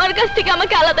সত্যি তোমার কাছ থেকে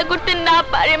আমাকে আলাদা করতে না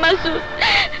পারে মাসুদ,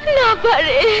 না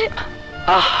পারে।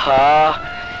 আহা,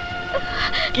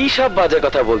 কি সব বাজে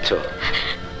কথা বলছো?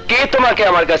 কে তোমাকে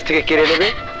আমার কাছ থেকে কেড়ে নেবে?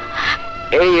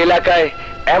 এই এলাকায়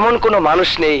এমন কোনো মানুষ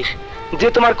নেই যে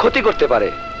তোমার ক্ষতি করতে পারে,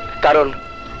 কারণ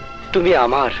তুমি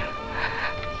আমার।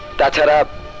 তাছাড়া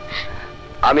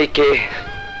আমি কে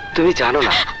তুমি জানো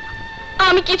না।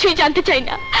 আমি কিছুই জানতে চাই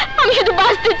না, আমি শুধু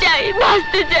বাঁচতে চাই,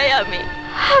 বাঁচতে চাই। আমি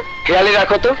খেয়ালি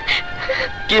রাখো তো,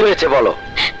 কি হয়েছে বলো?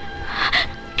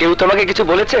 কেউ তোমাকে কিছু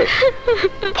বলেছে?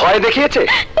 ভয় দেখিয়েছে?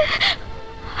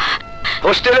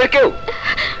 হোস্টেলের কেউ?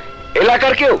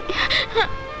 এলাকার কেউ?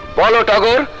 বলো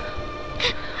টগর,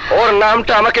 ওর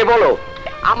নামটা আমাকে বলো।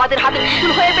 আমাদের হাতে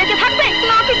পুতুল হয়ে বেঁচে থাকবে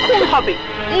নাকি খুন হবে?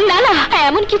 না না,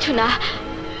 এমন কিছু না।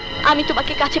 আমি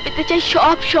তোমাকে কাছে পেতে চাই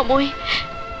সব সময়,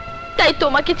 তাই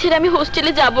তোমাকে ছেড়ে আমি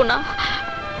হোস্টেলে যাব না।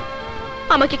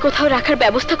 আমাকে কোথাও রাখার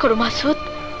ব্যবস্থা করো মাসুদ।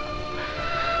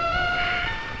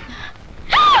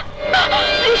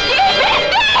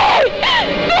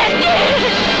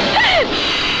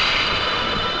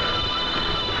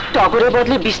 টগরের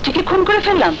বদলে বৃষ্টিকে খুন করে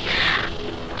ফেললাম?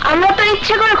 আমরা তো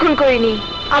ইচ্ছে করে খুন করিনি,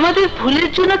 আমাদের ভুলের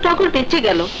জন্য টগর বেঁচে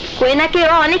গেল। কোয়েনাকে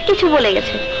ও অনেক কিছু বলে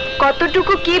গেছে।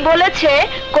 কতটুকু কি বলেছে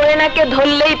কোয়েনাকে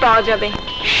ধরলেই পাওয়া যাবে।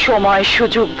 সময়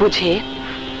সুযোগ বুঝে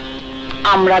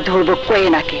আমরা ধরবো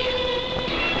কোয়েনাকে।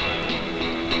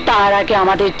 তার আগে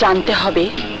আমাদের জানতে হবে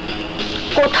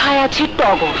কোথায় আছে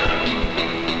টগর।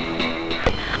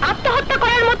 আত্মহত্যা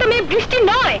করার মতো মেয়ে বৃষ্টি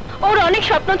নয়। ওর অনেক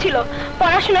স্বপ্ন ছিল,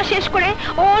 পড়াশোনা শেষ করে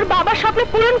ওর বাবার স্বপ্ন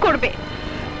পূরণ করবে।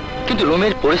 কিন্তু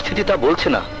রুমের পরিস্থিতি তা বলছে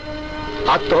না।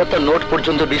 আত্মহত্যার নোট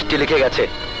পর্যন্ত বৃষ্টি লিখে গেছে।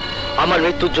 আমার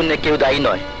মৃত্যুর জন্য কেউ দায়ী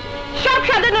নয়। সব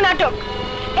সাজানো নাটক।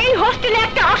 এই হোস্টেলে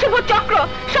একটা অশুভ চক্র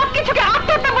সবকিছুকে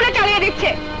আত্মহত্যা বলে চালিয়ে দিচ্ছে।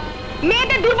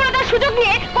 মেয়েদের দুর্বলতার সুযোগ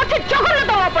নিয়ে করছে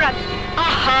জঘন্যতম অপরাধ।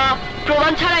 আহা,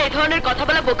 প্রমাণ ছাড়া এ ধরনের কথা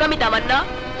বলা বোকামি তামার না।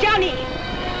 জানি,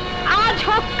 আজ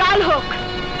হোক কাল হোক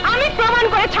আমি প্রমাণ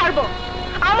করে ছাড়বো।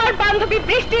 আমার বান্ধবী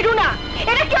বৃষ্টি রুনা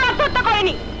এটা কেউ আত্মহত্যা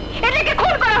করেনি, এটাকে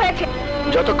খুন করা হয়েছে।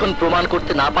 যতক্ষণ প্রমাণ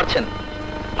করতে না পারছেন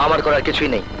আমার করার কিছুই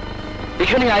নেই।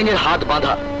 এখানে আইনের হাত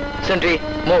বাঁধা। Sentry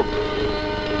move.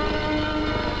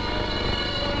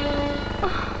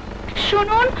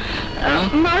 শুনুন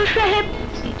মারু সাহেব,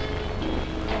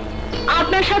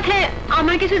 আপনার সাথে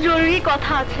আমার কিছু জরুরি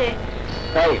কথা আছে।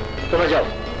 এই তোমরা যাও।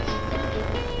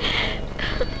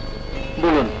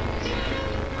 বলুন।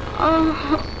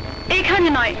 এখানে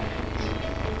নয়,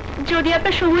 যদি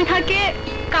আপনার সময় থাকে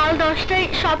কাল 10টায়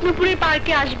স্বপ্নপুরীর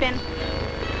পার্কে আসবেন।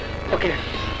 ওকে।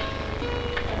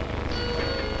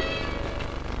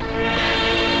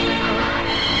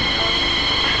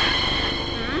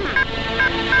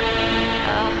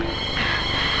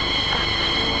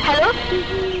 হ্যালো,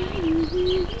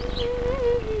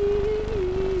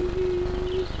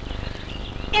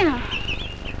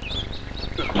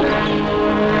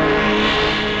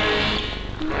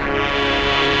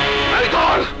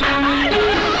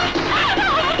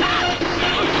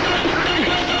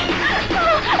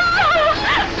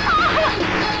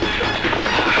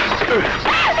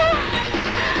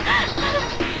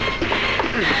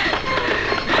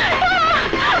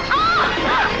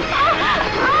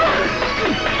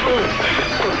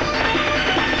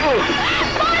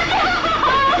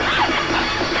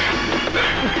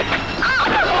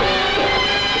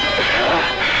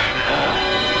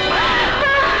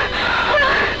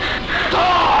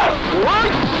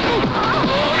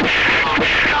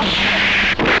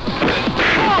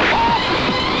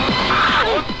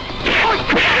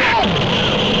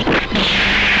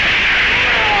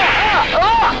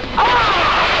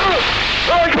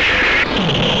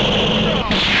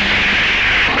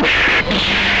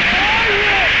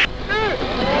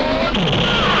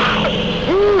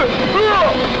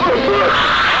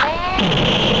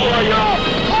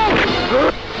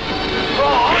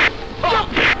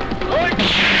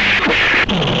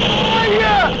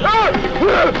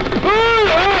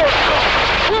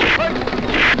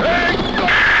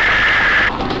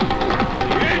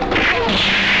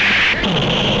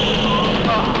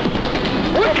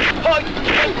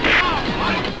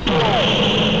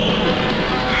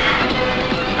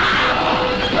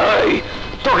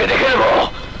 তোকে দেখে নেবো।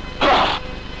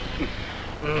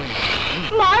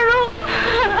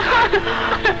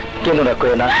 কেন না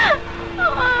করে না,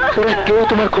 তোরা কেউ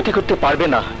তোমার ক্ষতি করতে পারবে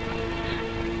না।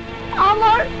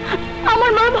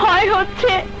 আমার মা ভয়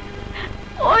হচ্ছে,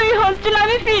 ওই হোস্টেলে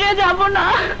আমি ফিরে যাব না।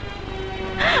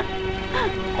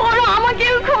 ওরা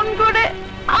আমাকেও খুন করে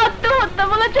আত্মহত্যা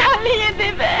বলে চালিয়ে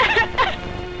দেবে।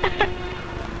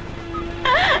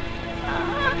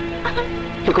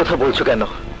 এ কথা বলছো কেন?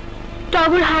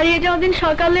 টগর হারিয়ে যাওয়া দিন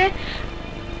সকালে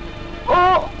ও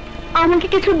আমাকে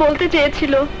কিছু বলতে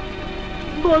চেয়েছিল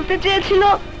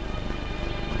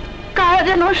কারা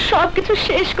যেন সবকিছু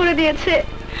শেষ করে দিয়েছে।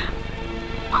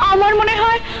 আমার মনে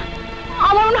হয়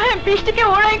বৃষ্টিকে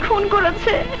ওরাই খুন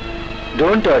করেছে।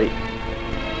 ডোন্ট ওয়ারি,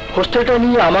 হোস্টেলটা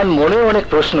নিয়ে আমার মনেও অনেক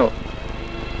প্রশ্ন,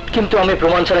 কিন্তু আমি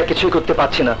প্রমাণ ছাড়া কিছুই করতে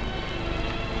পারছি না।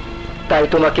 তাই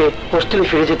তোমাকে হোস্টেলে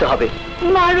ফিরে যেতে হবে।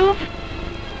 মারুফ,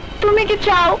 তুমি কি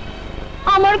চাও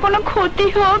আমার কোনো ক্ষতি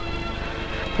হোক?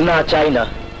 না, চাই না।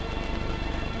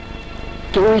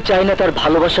 কেউই চাই না তার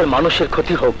ভালোবাসার মানুষের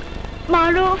ক্ষতি হোক।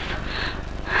 মারুফ।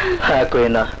 হ্যাঁ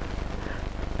কোয়েনা,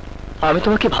 আমি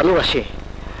তোমাকে ভালোবাসি।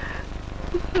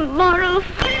 মারুফ।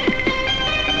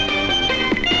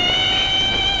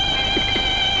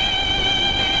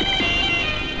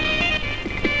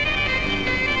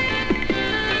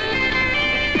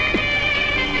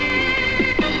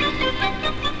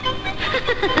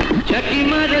 ঝাঁকি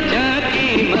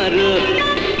মারো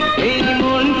এই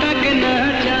মনটাকে না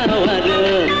যাওয়ার,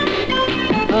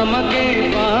 আমাকে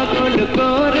পাগল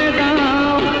করে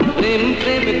দাও, প্রেম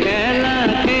প্রেম খেলা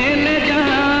খেলে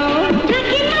যাও।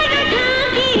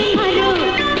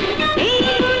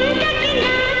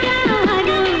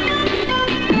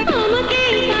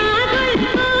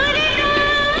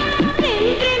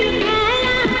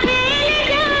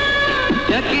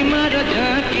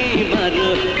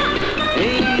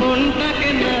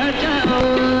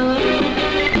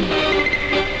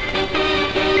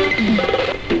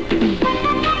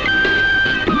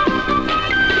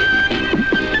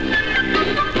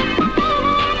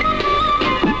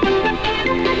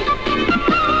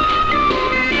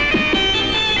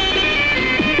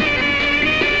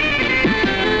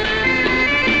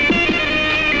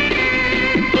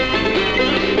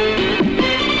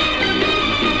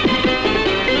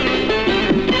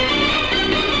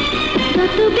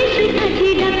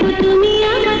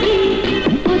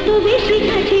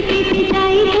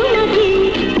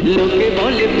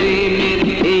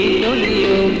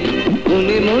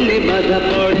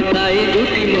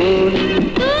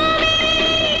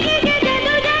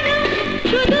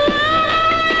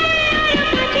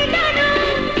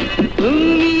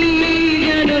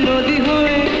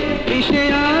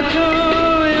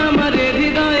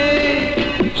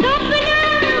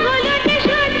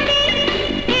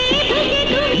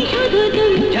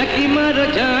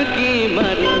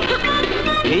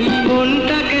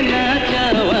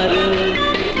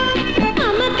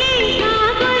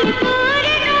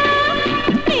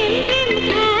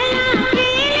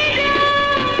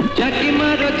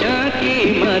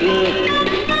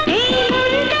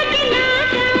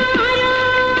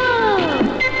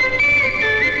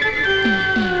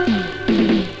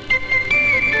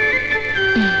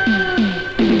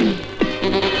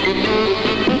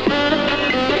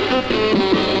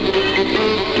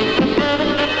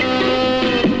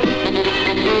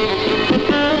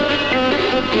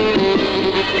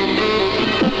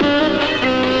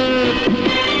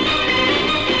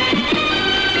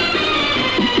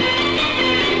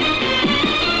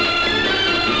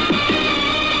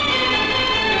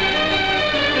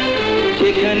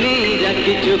 এখানেই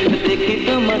রাখি চোখ দেখি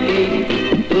তোমাকে,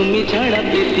 তুমি ছাড়া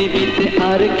পৃথিবীতে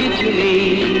আর কিছু নেই।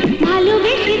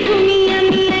 ভালোবেসে তুমি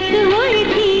আমি এক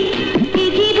হয়েছি, এই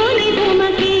জীবনে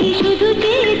তোমাকে শুধু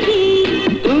চেয়েছি।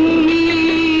 তুমি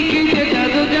কি যে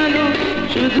জাদু জানো,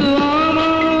 শুধু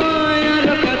আমায়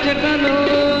আরো কাছে কানো।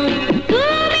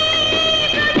 তুমি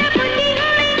প্রজাপতি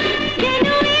হয়ে যেন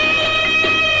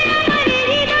আমার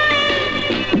হৃদয়ে।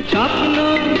 স্বপ্ন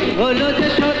হলো যে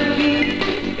সত্যি,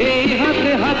 এই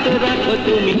হাতে হাত রাখো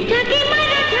তুমি। ঝাঁকি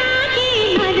মারো ঝাঁকি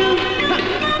মারো,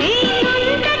 এই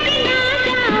মনটাকে না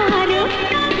যাওয়ারো।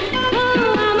 ও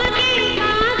আমাকে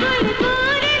পাগল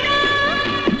করে দাও,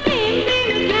 প্রেম প্রেম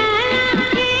খেলা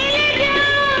খেলে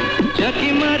যাও। ঝাঁকি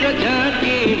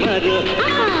মারো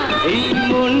এই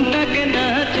মনটাকে না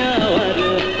চাওয়ারো।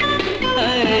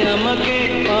 আমাকে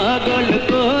পাগল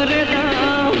করে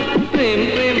দাও, প্রেম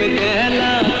প্রেম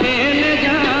খেলা খেলে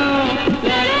যাও।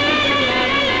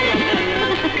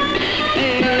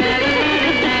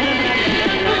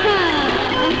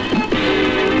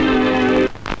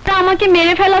 আমাকে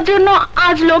মেরে ফেলার জন্য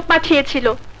আজ লোক পাঠিয়েছিল।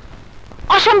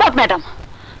 অসম্ভব ম্যাডাম,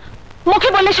 মুখে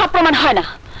বললে সব প্রমাণ হয় না।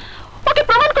 ওকে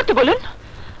প্রমাণ করতে বলুন।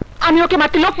 আমি ওকে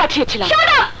মারতে লোক পাঠিয়েছিলাম।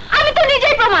 আমি তো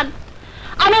নিজেই প্রমাণ।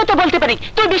 আমিও তো বলতে পারি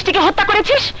তুই বৃষ্টিকে হত্যা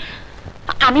করেছিস।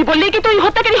 আমি বললেই কি তুই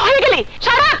হত্যাকারী হয়ে গেলি?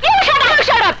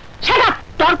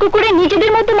 তর্ক করে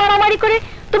নিজেদের মধ্যে মারামারি করে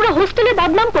তোমরা হোস্টেলে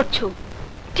বদনাম করছো।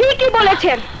 ঠিকই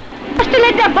বলেছেন,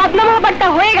 হোস্টেলের যা বদনাম হবারটা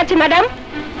হয়ে গেছে ম্যাডাম।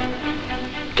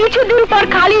 কিছুদিন পর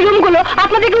খালি রুমগুলো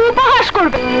আপনাদেরকে উপহাস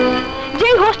করবে। যে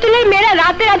হোস্টেলের মেয়েরা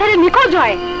রাতের আধারে নিখোঁজ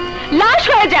হয়, লাশ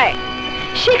হয়ে যায়,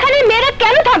 সেখানে মেয়েরা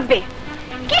কেন থাকবে?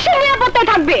 কিসের নিরাপত্তায়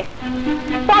থাকবে?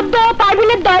 পদ্ম ও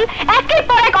পারভিনের দল একের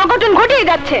পর এক অঘটন ঘটিয়ে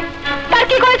যাচ্ছে। তার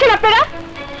কি করেছেন আপনারা?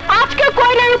 আজকে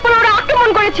কোয়েলের উপর ওরা আক্রমণ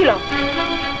করেছিল,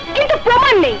 কিন্তু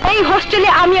প্রমাণ নেই। এই হোস্টেলে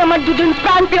আমি আমার দুজন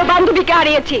প্রাণপ্রিয় বান্ধবীকে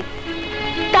হারিয়েছি।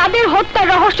 তাদের হত্যার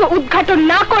রহস্য উদ্ঘাটন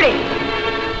না করে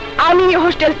আমি এই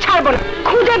হোস্টেল ছাড়ব না।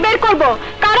 খুঁজে বের করব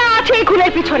কারা আছে এই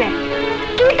খুনের পিছনে,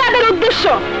 কি তাদের উদ্দেশ্য।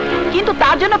 কিন্তু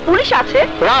তার জন্য পুলিশ আছে।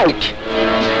 রাইট,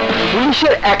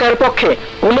 পুলিশের একার পক্ষে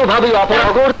কোনোভাবেই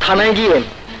অপরাগর থানায় গিয়ে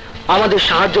আমাদের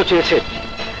সাহায্য চেয়েছে।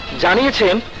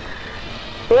 জানিয়েছেন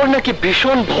ওর নাকি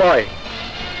ভীষণ ভয়,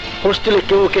 হোস্টেলে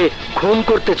কেউ ওকে খুন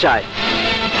করতে চায়।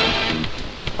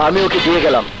 আমি ওকে দিয়ে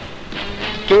গেলাম।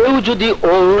 কেউ যদি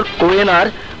ওর কোয়েনার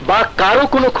বা কারো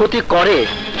কোনো ক্ষতি করে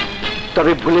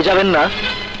তবে ভুলে যাবেন না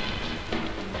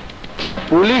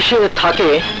পুলিশে থাকে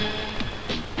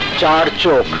 4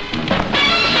 চোখ।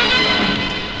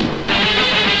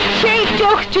 সেই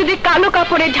চোখ যদি কালো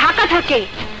কাপড়ে ঢাকা থাকে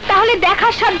তাহলে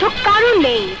দেখার সাধ্য কারণ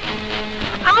নেই।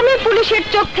 আমি পুলিশের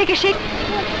চোখ থেকে সে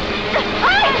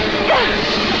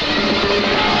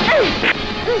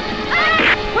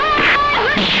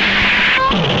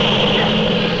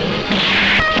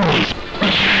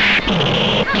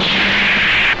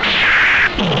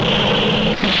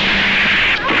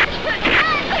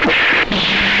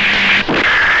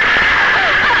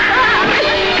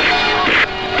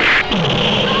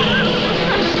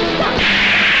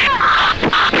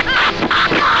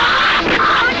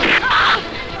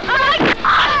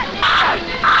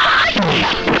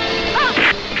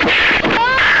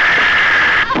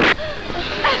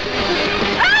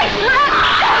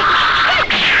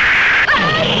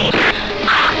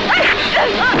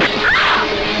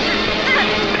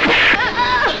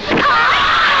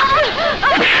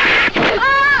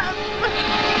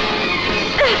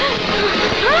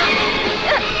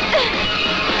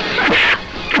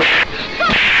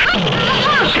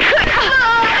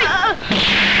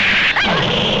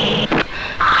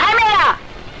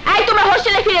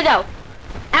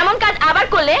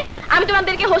আমি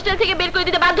তোমাদেরকে হোস্টেল থেকে বের করে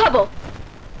দিতে বাধ্য হব।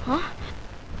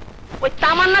 ওই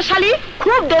তামান্না শালি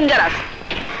খুব ডেঞ্জারাস।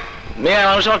 মেয়ে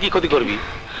মানুষ আমার কি ক্ষতি করবি?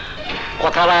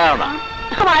 কথা বাড়াও না।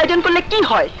 আয়োজন করলে কি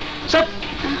হয়? সব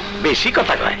বেশি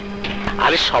কথা কয়।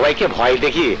 আরে সবাইকে ভয়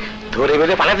দেখিয়ে ধরে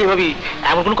বেঁধে পাঠাতে ভাবি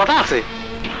এমন কোন কথা আছে?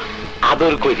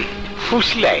 আদর করি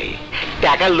ফুসলাই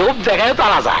টাকার লোভ জায়গায় তো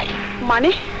আনা যায়। মানে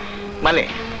মানে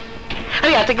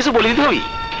আরে এত কিছু বলে দিতে হবি?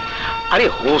 আরে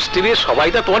হোস্টেলে সবাই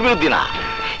তো তোমার বিরুদ্ধে না,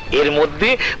 এর মধ্যে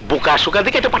বোকা শোকা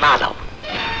দিকে একটা পাঠা দাও।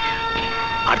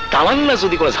 আর তামান্না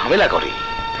যদি কোনো ঝামেলা করে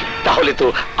তাহলে তো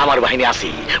আমার বাহিনী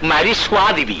আসি মারি সোয়া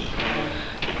দিবি।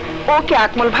 ওকে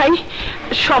আকমল ভাই,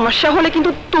 সমস্যা হলে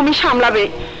কিন্তু তুমি সামলাবে।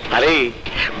 আরে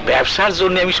ব্যবসার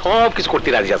জন্য আমি সব কিছু করতে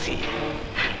রাজি আছি,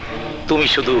 তুমি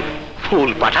শুধু ফুল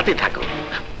পাঠাতে থাকো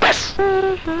ব্যাস।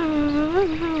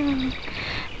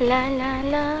 লা লা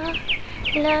লা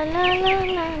লা লা লা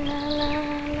লা লা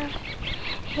লা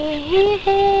হে হে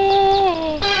হে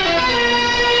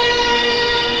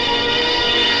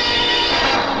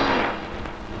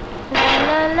লা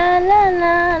লা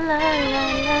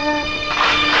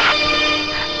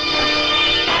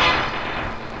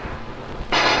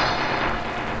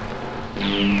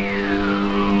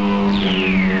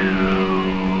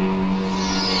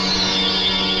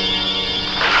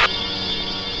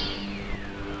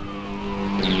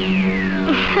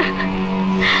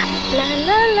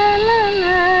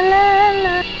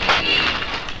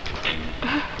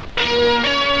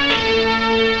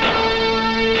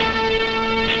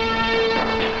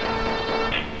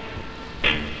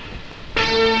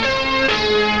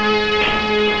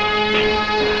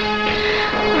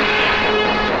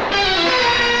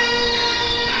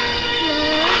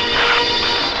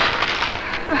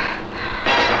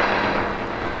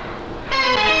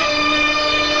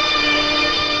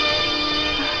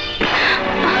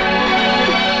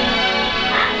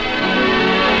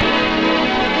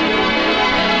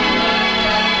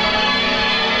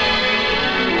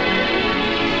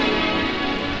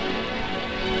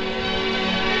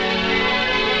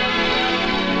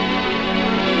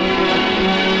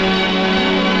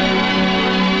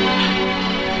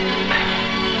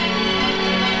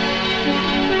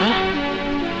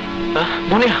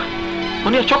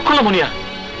চোখ খোলো মুনিয়া,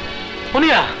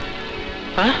 মুনিয়া।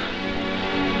 হ্যাঁ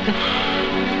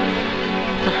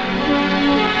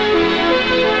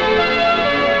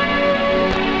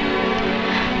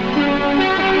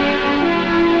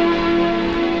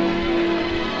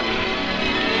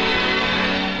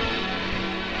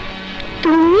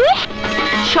তুমি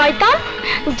শয়তান,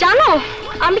 জানো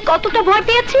আমি কতটা ভয়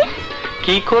পেয়েছি?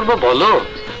 কি করব বলো,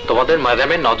 তোমাদের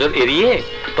ম্যাডামের নজর এড়িয়ে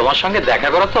তোমার সঙ্গে দেখা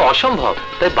করা তো অসম্ভব,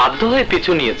 তাই বাধ্য হয়ে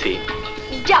পিছু নিয়েছি।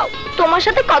 যাও, তোমার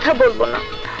সাথে কথা বলবো না।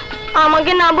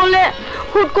 আমাকে না বলে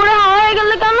হুট করে হাওয়া হয়ে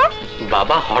গেলে কেন?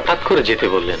 বাবা হঠাৎ করে যেতে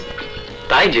বললেন,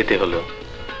 তাই যেতে হলো।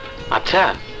 আচ্ছা,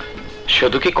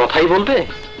 শুধু কি কথাই বলবে?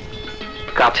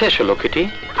 কাছে এসো লক্ষ্মীটি।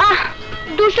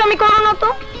 দুষ্টামি করো না তো।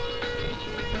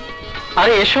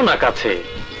 আরে এসো না কাছে।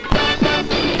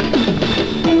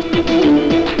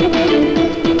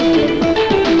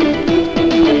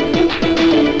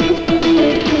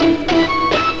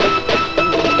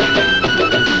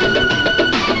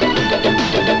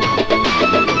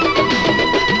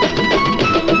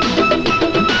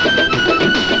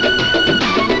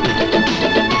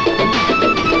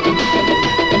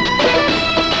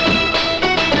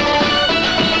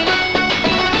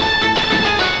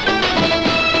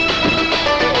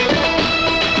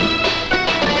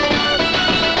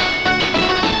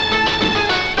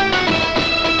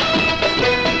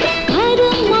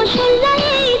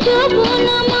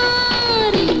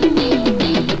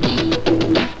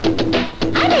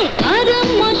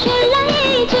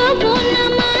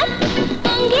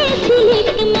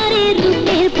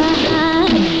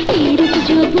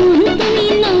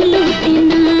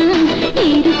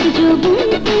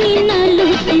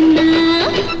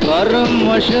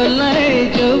 মশলায়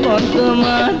যে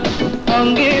বর্তমান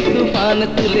অঙ্গে তুফান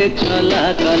তুলে চলা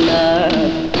কলা,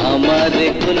 আমারে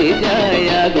কলি যায়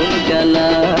আগুন জ্বালা,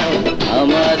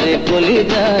 আমারে কলি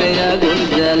যায় আগুন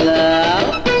জ্বালা।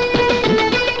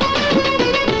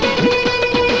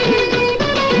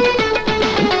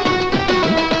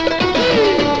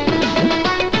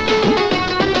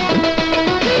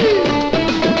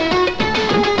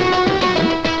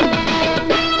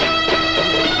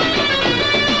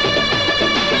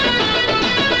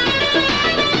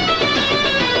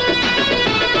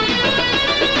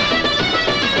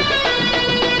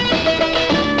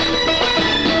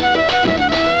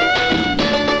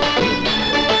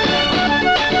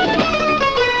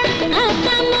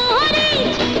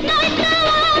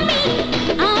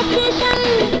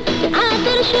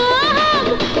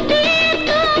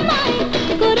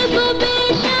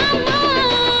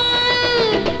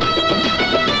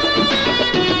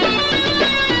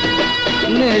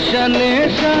 নেশা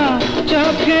নেশা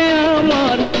চোখে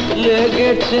আমার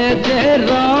লেগেছে যে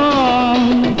রং,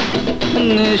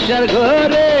 নেশার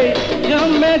ঘরে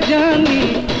জমে জানি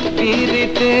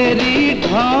পিরিতেরি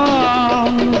ঢং।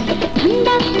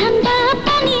 ঠান্ডা ঠান্ডা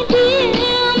পানি দিয়ে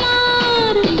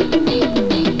আমার,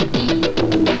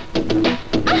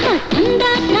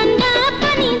 ঠান্ডা ঠান্ডা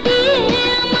পানি দিয়ে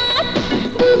আমার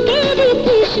বুকের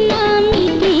তৃষ্ণা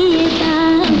মিটিয়ে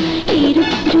দাও।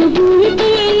 এরূপ যৌবন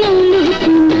তুমি নলুক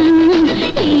না,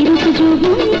 এরূপ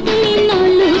যৌবন তুমি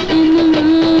নলুক না।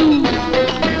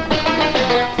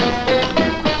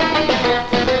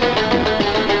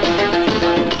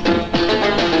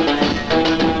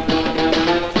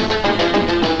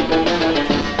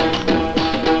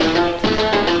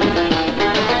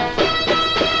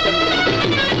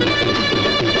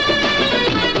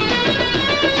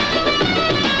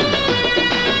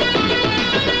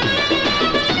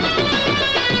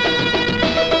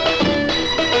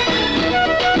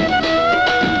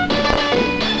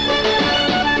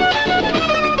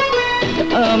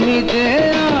 যে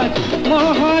আজ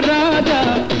মহারাজা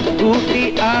গুটি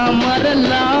আমার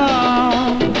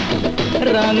লাল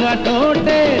রাঙা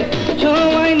ঠোঁটে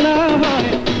ছোঁয়াই না হয়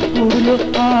পুরো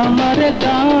আমার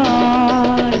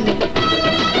গাল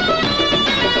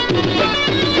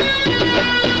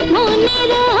মনে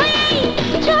রয়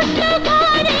ছোট্ট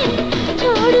ঘরে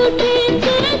ঝড়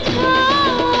উঠেছে ঝড়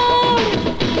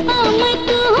আমায়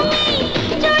তুমি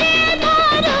জড়িয়ে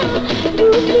ধরো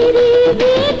বুকের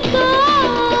ভিতর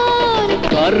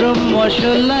গরম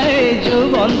মশলায়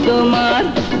যৌবন তোমার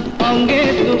অঙ্গে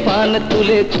তুফান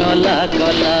তুলে চলা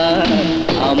কলা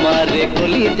আমারে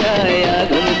কলি যায়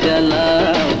আগুন জ্বালা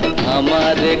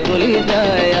আমারে কলি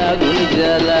যায় আগুন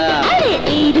জ্বালা আরে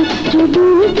এই রূপ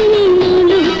যুবতী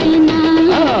লোচনা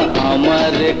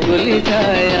আমারে কলি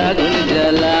যায় আগুন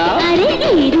জ্বালা আরে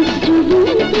এই রূপ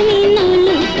যুবতী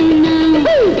লোচনা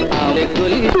আমারে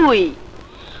কলি তুই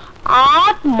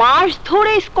 8 মাস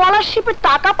ধরে স্কলারশিপের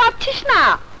টাকা পাচ্ছিস না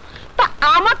তা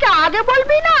আমাকে আগে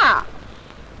বলবি না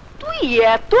তুই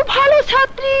এত ভালো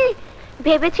ছাত্রী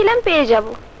ভেবেছিলাম পেয়ে যাব।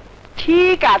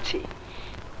 ঠিক আছে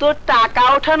তোর টাকা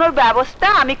ওঠানোর ব্যবস্থা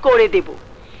আমি করে দেব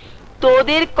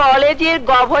তোদের কলেজের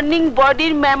গভর্নিং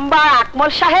বডির মেম্বার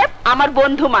আকমল সাহেব আমার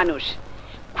বন্ধু মানুষ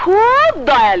খুব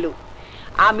দয়ালু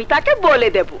আমি তাকে বলে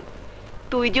দেব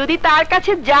তুই যদি তার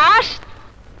কাছে যাস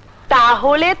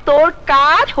তাহলে তোর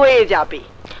কাজ হয়ে যাবে।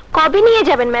 কবে নিয়ে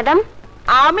যাবেন ম্যাডাম?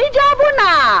 আমি যাব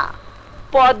না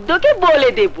পদ্মকে বলে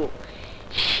দেব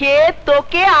সে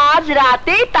তোকে আজ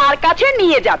রাতেই তার কাছে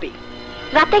নিয়ে যাবে।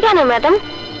 রাতে কেন ম্যাডাম?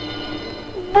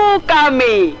 বোকা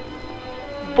মেয়ে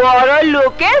বড়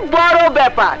লোকের বড়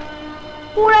ব্যাপার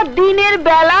ওরা দিনের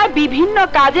বেলা বিভিন্ন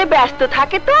কাজে ব্যস্ত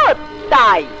থাকে তো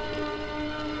তাই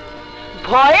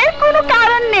ভয়ের কোনো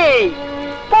কারণ নেই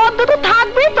পদ্ম তো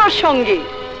থাকবেই তোর সঙ্গে।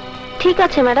 ঠিক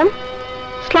আছে ম্যাডাম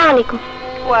আসসালামু আলাইকুম।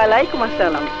 ওয়ালাইকুম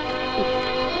আসসালাম।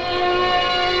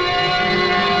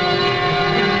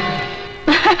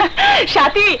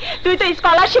 সাথী তুই তো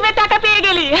স্কলারশিপের টাকা পেয়ে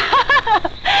গেলি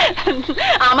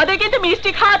আমাদের কিন্তু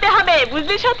মিষ্টি খাওয়াতে হবে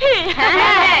বুঝলি সাথী?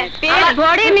 হ্যাঁ পেট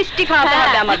ভরে মিষ্টি খাওয়াতে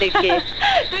হবে আমাদেরকে।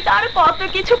 তুই তো আরো কত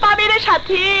কিছু পাবি রে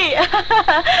সাথী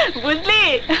বুঝলি?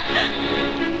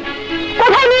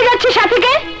 কোথায় নিয়ে যাচ্ছিস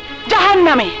সাথীকে?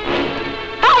 জাহান্নামে।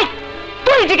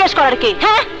 তুই জিজ্ঞেস করার কি?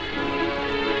 হ্যাঁ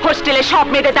হোস্টেলে সব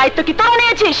মেয়েদের দায়িত্ব কি তোরা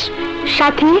নিয়েছিস?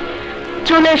 সাথী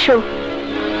চলে এসো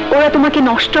ওরা তোমাকে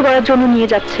নষ্ট করার জন্য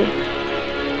নিয়ে যাচ্ছে।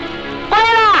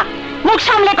 মুখ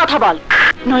সামলে কথা বল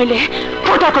নইলে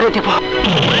ফোটা করে দেব।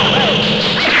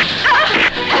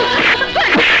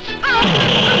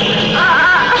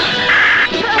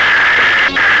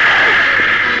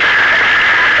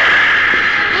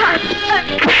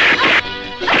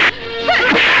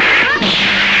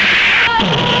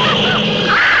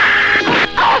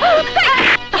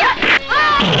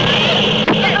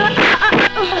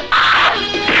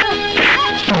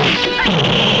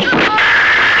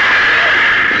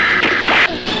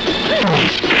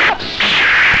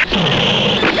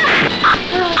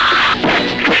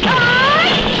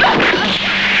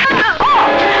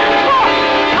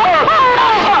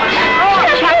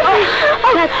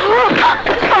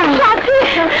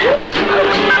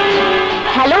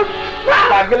 হ্যালো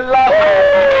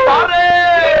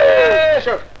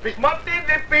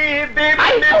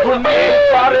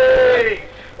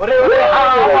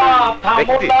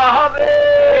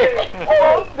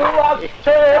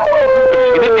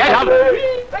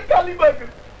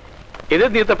এদের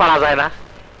দিয়ে তো পারা যায় না।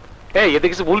 এই এদের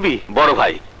কিছু বলবি? বড়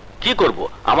ভাই কি করব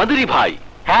আমাদেরই ভাই।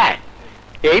 হ্যাঁ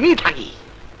এই নিয়ে থাকি।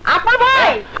 আপন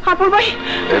ভাই আপন ভাই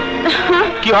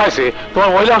কি হয়েছে তোমার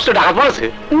মহিলা হোস্টেলে ডাকা পড়েছে?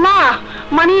 না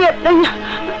মানে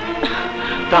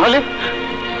তাহলে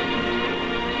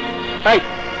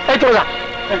এই চলে যা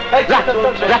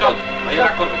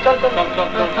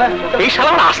এই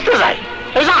শালা আসতে যায়।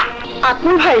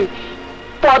 আপন ভাই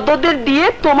পদ্মদের দিয়ে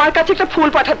তোমার কাছে একটা ফুল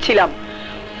পাঠাচ্ছিলাম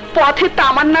পথে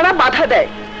তামান্নারা বাধা দেয়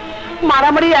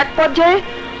মারামারির এক পর্যায়ে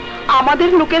আমাদের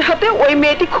লোকের হাতে ওই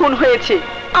মেয়েটি খুন হয়েছে।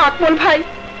 আকমল ভাই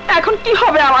এখন কি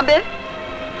হবে আমাদের?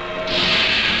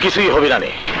 কিছুই হবে না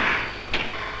নে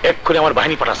এক্ষুনি আমার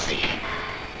বাহিনী পাঠাচ্ছি।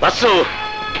 বাচ্চু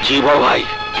জি বড় ভাই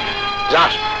যা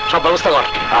সব ব্যবস্থা কর।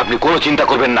 আপনি কোনো চিন্তা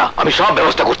করবেন না আমি সব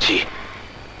ব্যবস্থা করছি।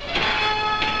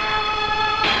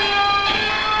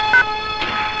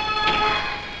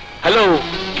 Hello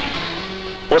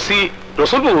OC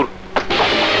Rasulpur.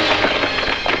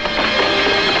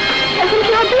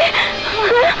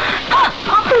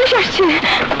 পুলিশ আসছে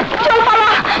চল পালা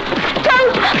চল।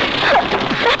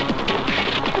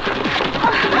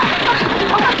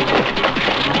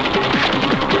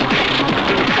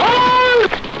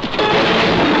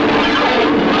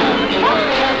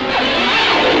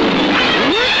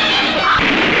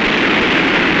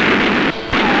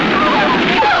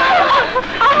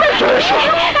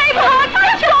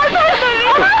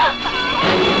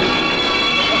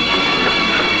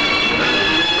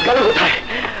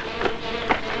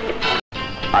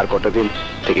 আর কটা দিন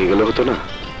থেকে গেলে হতো না?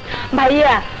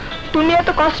 ভাইয়া, তুমি এত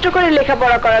কষ্ট করে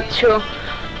লেখাপড়া করাচ্ছ,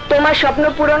 তোমার স্বপ্ন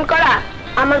পূরণ করা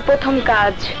আমার প্রথম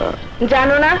কাজ।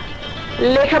 জানো না,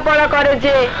 লেখাপড়া করে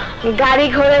যে গাড়ি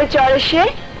ঘোড়ায় চড়ে সে,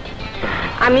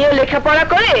 আমিও লেখাপড়া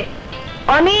করে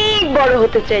অনেক বড়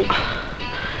হতে চাই।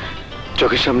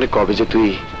 চোখের সামনে কবে যে তুই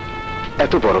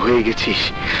এত বড় হয়ে গেছিস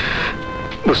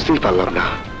বুঝতেই পারলাম না।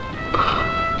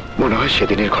 মনে হয়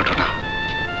সেদিনের ঘটনা,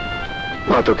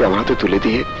 মা তোকে আমার হাতে তুলে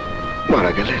দিয়ে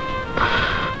মারা গেলেন।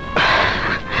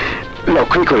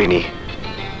 লক্ষ্যই করিনি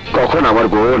কখন আমার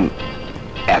বোন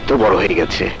এত বড় হয়ে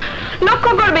গেছে।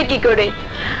 লক্ষ্য করবে কি করে?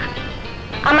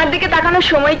 আমার দিকে তাকানোর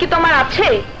সময় কি তোমার আছে?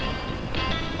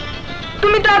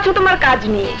 তুমি তো আছো তোমার কাজ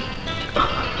নিয়ে।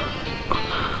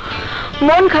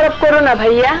 মন খারাপ করো না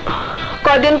ভাইয়া,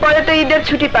 কদিন পরে তো ঈদের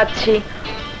ছুটি পাচ্ছি,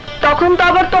 তখন তো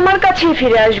আবার তোমার কাছেই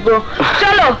ফিরে আসবো।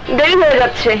 চলো, দেরি হয়ে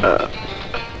যাচ্ছে।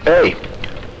 এই,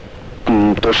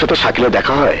 তোর সাথে শাকিলের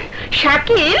দেখা হয়?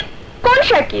 শাকিল? কোন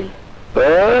শাকিল?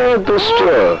 দুষ্ট,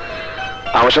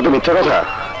 আমার সাথে মিথ্যা কথা।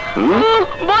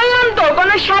 বললাম তো কোন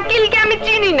শাকিলকে আমি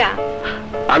চিনি না।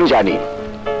 আমি জানি,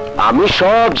 আমি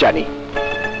সব জানি,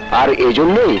 আর এই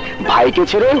জন্যই ভাইকে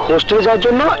ছেড়ে হোস্টেলে যাওয়ার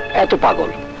জন্য এত পাগল।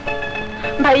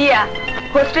 ভাইয়া,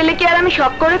 হোস্টেলে কি আর আমি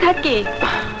শখ করে থাকি?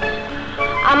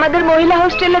 আমাদের মহিলা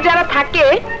হোস্টেলে যারা থাকে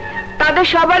তাদের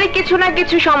সবারই কিছু না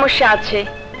কিছু সমস্যা আছে।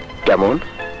 কেমন?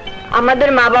 আমাদের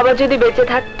মা বাবা যদি বেঁচে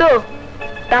থাকতো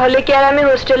তাহলে কি আর আমি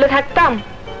হোস্টেলে থাকতাম?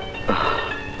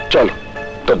 চল,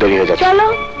 তোর দেরি হয়ে যাচ্ছে। চলো।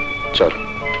 চল।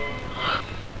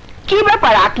 কি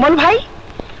ব্যাপার আকমল ভাই,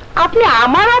 আপনি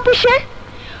আমার অফিসে?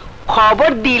 খবর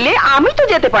দিলে আমি তো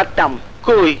যেতে পারতাম।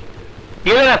 কই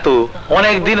গেলে না তো,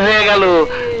 অনেক দিন হয়ে গেল,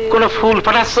 কোনো ফুল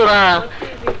পাঠাচ্ছ না।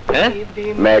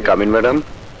 মে কামিন ম্যাডাম?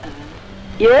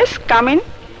 Yes, come in.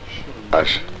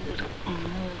 আস।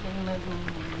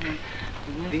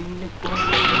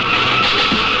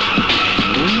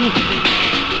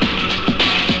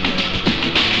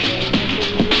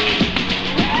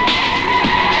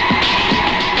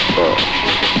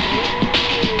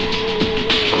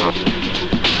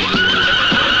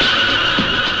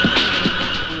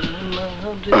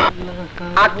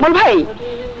 আকমল ভাই,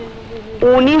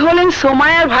 উনি হলেন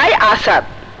সোমায়ার ভাই আসাদ,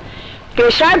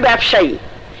 পেশার ব্যবসায়ী,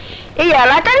 এই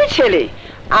এলাকারই ছেলে।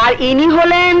 আর ইনি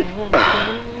হলেন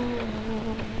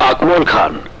আকমল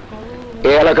খান,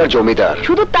 এই এলাকার জমিদার।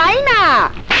 শুধু তাই না,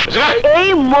 এই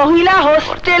মহিলা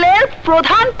হোস্টেলের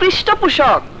প্রধান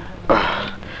পৃষ্ঠপোষক।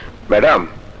 ম্যাডাম,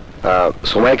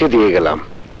 সোমাইকে দিয়ে গেলাম।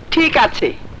 ঠিক আছে,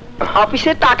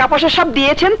 অফিসের টাকা পয়সা সব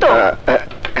দিয়েছেন তো?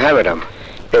 হ্যাঁ ম্যাডাম,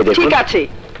 এই দেখুন। ঠিক আছে,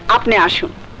 আপনি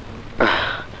আসুন।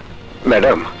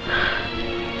 ম্যাডাম,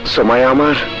 সোমাই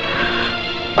আমার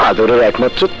আদরের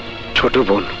একমাত্র ছোট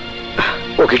বোন,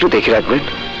 ওকে একটু দেখে রাখবেন।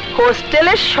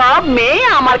 হোস্টেলের সব মেয়ে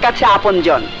আমার কাছে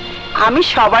আপনজন, আমি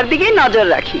সবার দিকেই নজর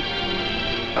রাখি।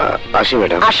 আসি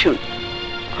ম্যাডাম। আসুন।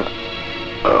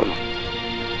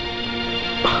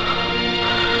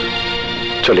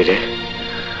 চলি রে।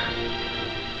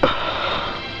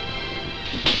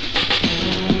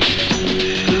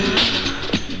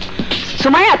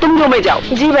 সুমাইয়া, তুমি রুমে যাও।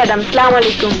 জি ম্যাডাম, আসসালামু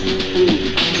আলাইকুম।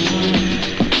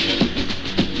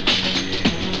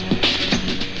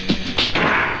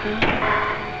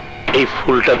 এই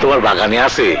ফুলটা তোমার বাগানে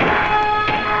আছে,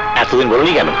 এতদিন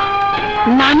বলনি কেন?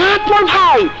 না না আকমল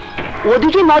ভাই,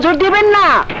 ওদিকে নজর দেবেন না।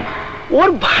 ওর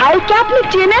ভাইকে আপনি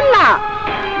চেনেন না,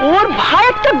 ওর ভাই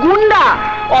একটা গুন্ডা,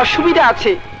 অসুবিধা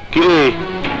আছে। কি রে,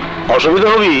 অসুবিধা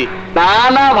হবি? না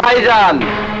না ভাইজান,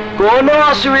 কোনো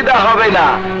অসুবিধা হবে না,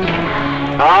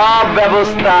 সব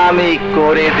ব্যবস্থা আমি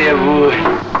করে দেব।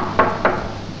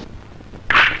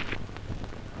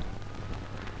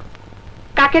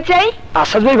 কাকে চাই?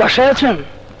 আসাদ ভাই বাসায় আছেন?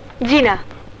 জি না।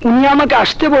 উনি আমাকে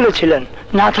আসতে বলেছিলেন,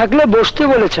 না থাকলে বসতে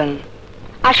বলেছেন।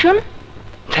 আসুন।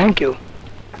 Thank you.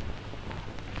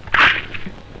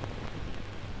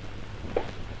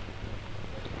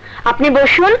 আপনি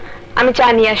বসুন, আমি চা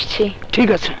নিয়ে আসছি। ঠিক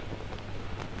আছে।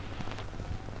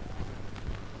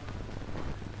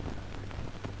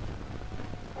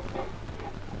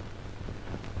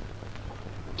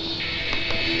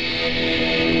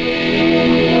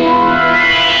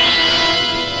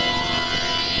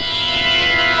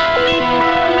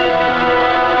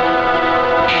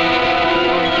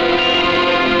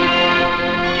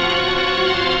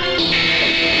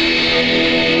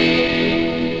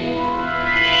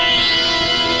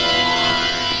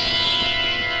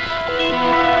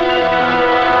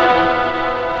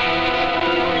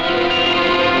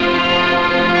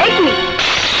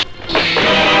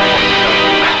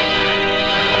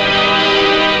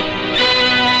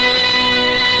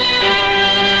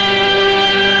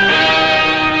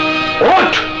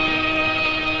 ওঠ।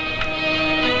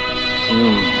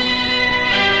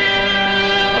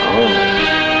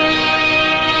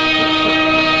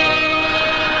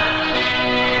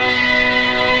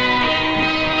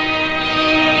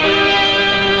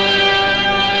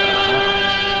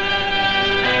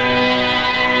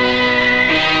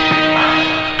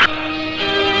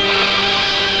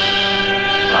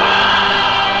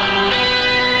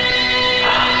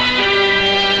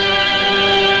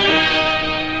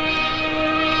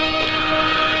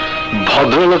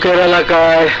 ভদ্রলোকের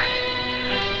এলাকায়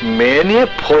মেয়ে নিয়ে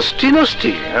ফষ্টি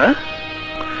নষ্টি, হ্যাঁ?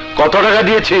 কত টাকা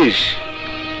দিয়েছিস?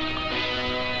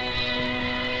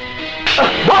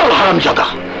 বল হারামজাদা।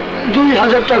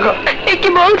 2000 টাকা। এ কি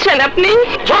বলছেন আপনি?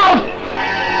 চল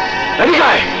এদিকে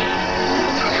আয়।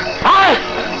 আয়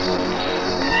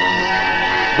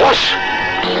বস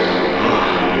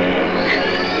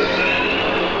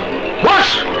বস।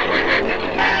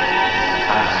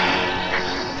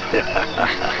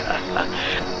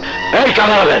 এই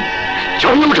ক্যামেরাম্যান,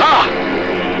 ছবি উঠা।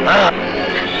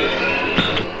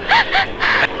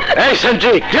 এই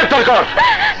সেন্ট্রি, গ্রেপ্তার কর।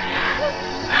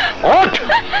 ওঠ।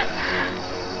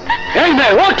 এই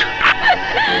মেয়ে ওঠ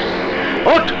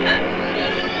ওঠ।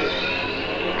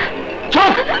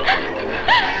 চুপ।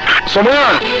 সময়া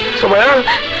সময়া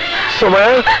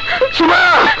সময়া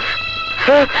সময়া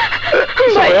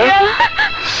সময়া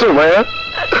সময়া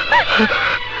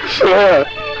সময়া।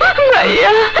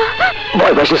 ভাইয়া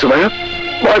ভয় পাস নি সময়া,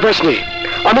 ভয় পাস নি।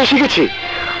 আমি শিখেছি,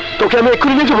 তোকে আমি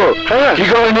এক্ষুনি নিয়ে যাবো। হ্যাঁ, কি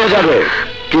করে নিয়ে যাবে?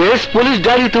 কেস পুলিশ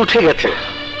ডায়েরিতে উঠে গেছে।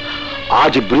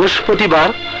 আজ বৃহস্পতিবার,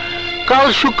 কাল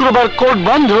শুক্রবার কোর্ট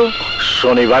বন্ধ।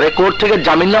 শনিবারে কোর্ট থেকে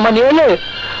জামিননামা নিয়ে এলে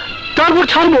তারপর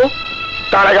ছাড়বো।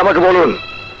 তার আগে আমাকে বলুন,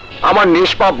 আমার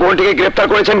নিষ্পাপ বোনটিকে গ্রেপ্তার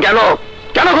করেছেন কেন?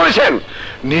 কেন করেছেন?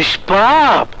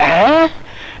 নিষ্পাপ?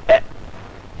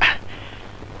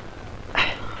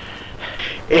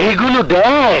 এইগুলো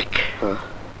দেখ।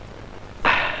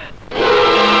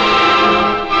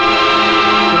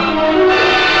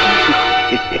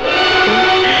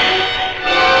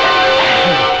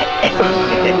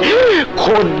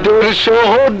 খদ্দের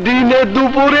সহ দিনে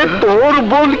দুপুরে তোর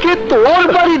বোনকে তোর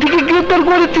বাড়ি থেকে গ্রেপ্তার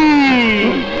করেছি।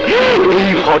 এই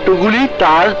ফটোগুলি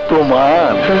তার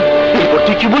প্রমাণ। এরপর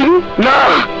তুই কি বলবি? না,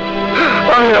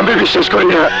 আমি বিশ্বাস করি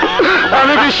না,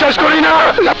 আমি বিশ্বাস করি না।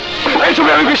 এই ছবি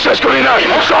আমি বিশ্বাস করি না।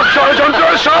 সব ষড়যন্ত্র,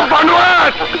 সব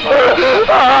বানোয়াট।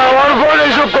 আমার বোন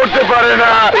এসব করতে পারে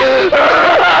না।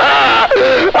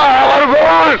 আমার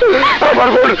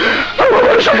বোন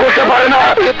এসব করতে পারে না।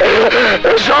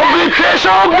 সব মিথ্যে,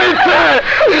 সব মিথ্যে।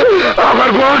 আমার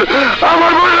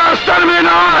বোন রাস্তার মেয়ে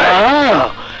নয়।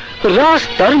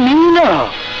 রাস্তার মেয়ে না,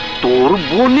 তোর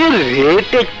বোনের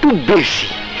রেট একটু বেশি,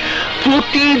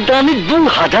 প্রতিদানে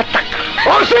 2000 টাকা।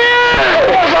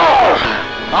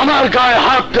 আমার গায়ে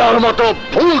হাত দেওয়ার মতো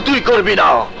ভুল তুই করবি না,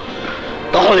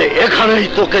 তাহলে এখানেই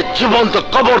তোকে জীবন্ত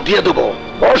কবর দিয়ে দেবো।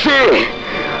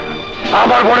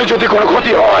 আমার বোনের যদি কোনো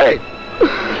ক্ষতি হয়,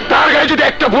 তার গায়ে যদি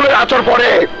একটা ভুলের আঁচড়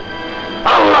পড়ে,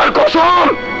 আল্লাহর কসম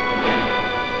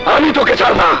আমি তোকে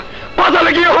ছাড় না।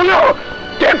 পাতালে গিয়ে হলেও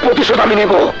এর প্রতিশোধ আমি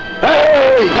নেব।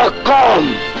 এই কম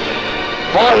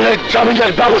পারলে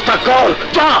জামিনের ব্যবস্থা কর।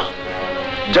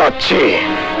 যাচ্ছি।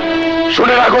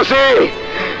 শুনে রাখো,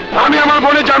 আমি আমার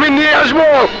বোনের জামিন নিয়ে আসবো।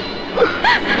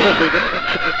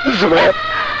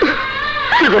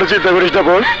 তুই কোনো চিন্তা করিস না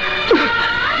বোন,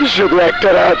 শুধু একটা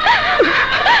রাত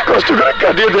কষ্ট করে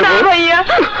কাটিয়ে দেবো। ভাইয়া,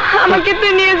 আমাকে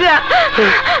তুই নিয়ে যা,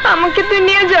 আমাকে তুই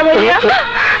নিয়ে যা ভাইয়া।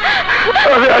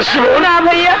 আমি আসবো না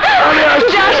ভাইয়া, আমি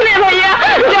আসছি। যাস নে ভাইয়া,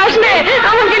 যাস নে,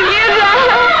 আমাকে নিয়ে যা।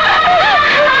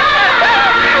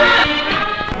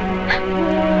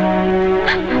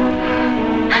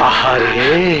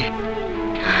 আহারে,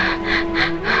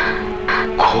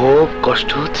 খুব কষ্ট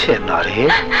হচ্ছে না রে?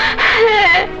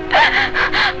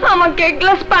 আমাকে এক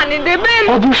গ্লাস পানি দেবেন?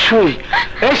 অবশ্যই।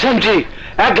 এই সেন্ট্রি,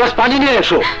 এক গ্লাস পানি নিয়ে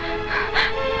এসো।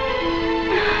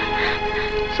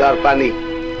 স্যার, পানি।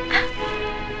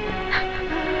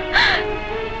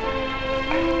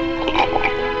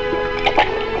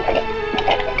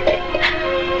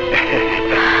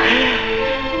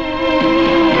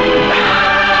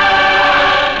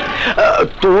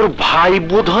 তোর ভাই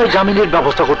বোধ হয় জামিনের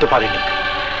ব্যবস্থা করতে পারেনি,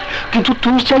 কিন্তু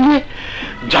তুই চাইলে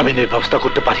জামিনের ব্যবস্থা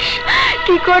করতে পারিস।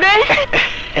 কি করে?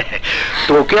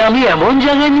 তোকে আমি এমন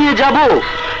জায়গায় নিয়ে যাব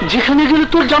যেখানে গেলে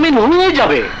তোর জামিন হয়ে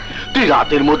যাবে। তুই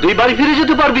রাতের মধ্যেই বাড়ি ফিরে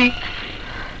যেতে পারবি।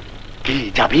 কি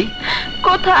যাবি?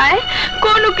 কোথায়?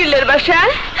 কোন উকিলের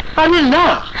বাসায়? আরে না,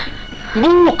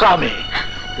 কামে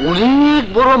অনেক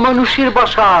বড় মানুষের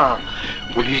বাসা।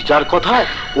 পুলিশ যার কথায়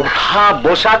ওঠা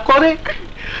বসা করে,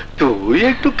 তুই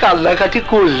একটু কান্নাকাটি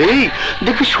করলেই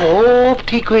দেখবি সব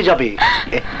ঠিক হয়ে যাবে।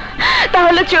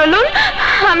 তাহলে চলুন,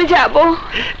 আমি যাব।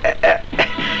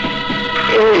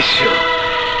 এসো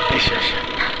এসো এসো।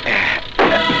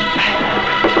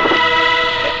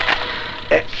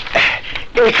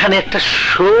 এখানে একটা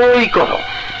সই করো।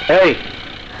 এই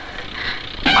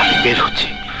আমি বের হচ্ছি,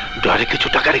 ডরে কিছু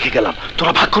টাকা রেখে গেলাম,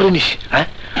 তোরা ভাগ করে নিস। হ্যাঁ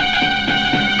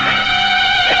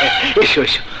এসো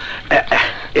এসো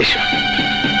এসো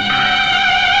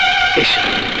এসো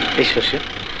এসো এসো।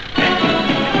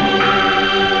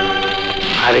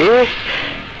 আরে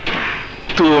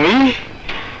তুমি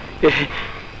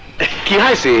কি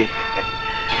হয়েছে?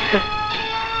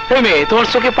 মেয়ে তোমার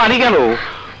চোখে পানি কেন?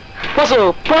 বসো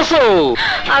বসো।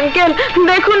 আঙ্কেল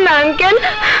দেখুন না আঙ্কেল,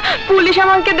 পুলিশ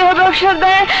আমাকে দেহ ব্যবসার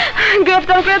দায়ে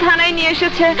গ্রেফতার করে থানায় নিয়ে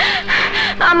এসেছে।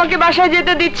 আমাকে বাসায়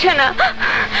যেতে দিচ্ছে না।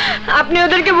 আপনি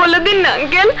ওদেরকে বলে দিন না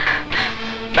আঙ্কেল।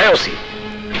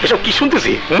 এসব কি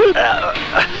শুনতেছি?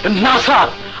 না স্যার,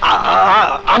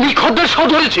 আমি খদ্দের সহ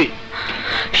ধরেছি।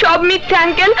 সব মিথ্যে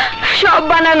আঙ্কেল, সব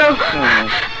বানানো।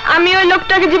 আমি ওই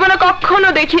লোকটাকে জীবনে কখনো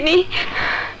দেখিনি।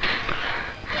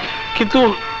 কিন্তু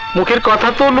মুখের কথা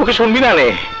তো লোকে শুনবি না রে।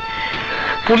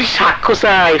 পুলিশ সাক্ষ্য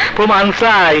চাই, প্রমাণ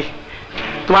চাই।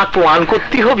 তোমার প্রমাণ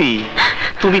করতে হবি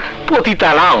তুমি পতিতা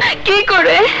নাও। কি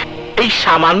করে? এই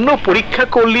সামান্য পরীক্ষা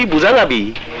করলেই বোঝা যাবি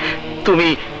তুমি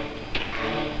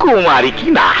কুমারী কি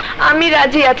না। আমি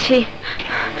রাজি আছি।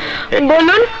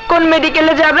 বলুন কোন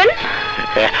মেডিকেলে যাবেন?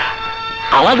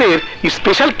 আমাদের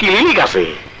স্পেশাল ক্লিনিক আছে,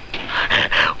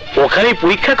 ওখানে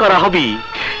পরীক্ষা করা হবে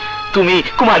তুমি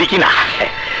কুমারী কি না।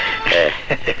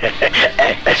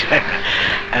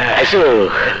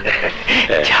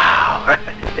 যাও।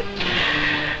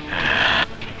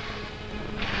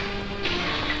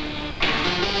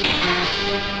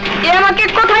 আমাকে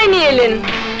কোথায় নিয়ে এলেন?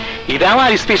 এটা আমার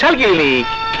স্পেশাল ক্লিনিক।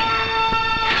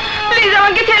 প্লিজ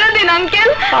আমাকে ছেড়ে দিন আঙ্কেল।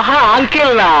 হ্যাঁ আঙ্কেল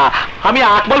না, আমি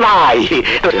আকবর ভাই।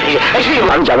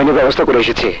 আমি জামিনের ব্যবস্থা করে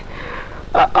এসেছি।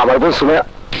 আমার বোন সুমাইয়া।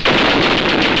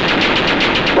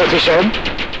 বলছি সাহেব,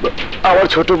 আমার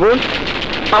ছোট বোন,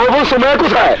 আমার বোন সুমাইয়া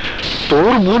কোথায়?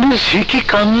 তোর বোনের সে কি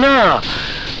কান্না,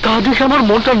 তা দেখে আমার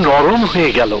মনটা নরম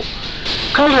হয়ে গেল।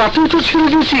 কাল রাতেও তো ছেড়ে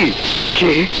দিয়েছি।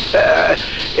 কে?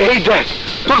 এই দেখ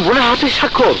তোর বোনের হাতে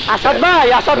স্বাক্ষর। আসাদ ভাই,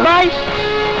 আসাদ ভাই।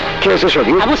 কে আছে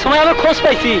সবই? এমন সময় আমার খোঁজ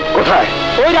পাইছি। কোথায়?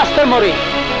 ওই রাস্তার মোড়ে।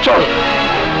 চল।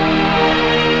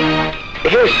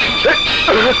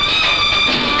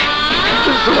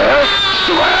 সুমাইয়া,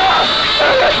 সুমাইয়া,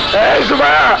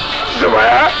 সুমাইয়া,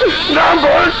 সুমাইয়া, নাম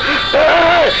বল।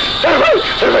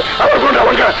 আমার বোন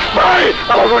আমার ভাই,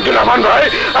 আমার বোনকে নামান ভাই।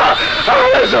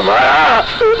 সুমাইয়া,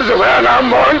 সুমাইয়া নাম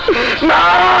বল,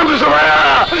 নাম সুমাইয়া।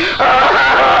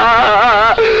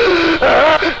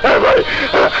 ভাই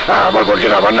আমার বোনকে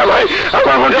নামান না ভাই,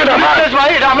 আমার বোনকে নামান ভাই।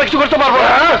 এটা আমরা কিছু করতে পারবো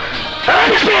না।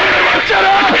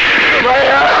 বাচ্চারা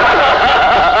সুমাইয়া,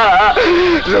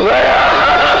 সুমাইয়া,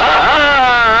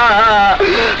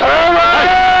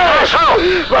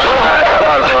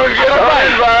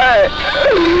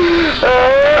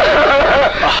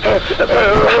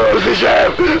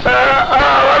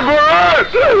 আমার বোন,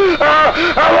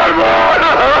 আমার বোন।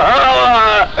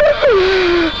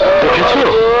 দেখেছো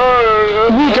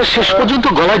মেয়েটা শেষ পর্যন্ত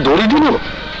গলায় দড়ি দিল।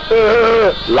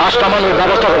 লাস্ট আমার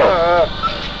ব্যবস্থা করো।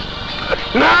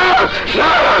 না না,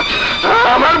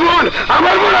 আমার বোন,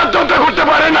 আমার বোন আত্মহত্যা করতে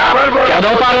পারে না। আমার বোন কেন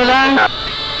পারে না?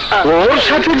 ওর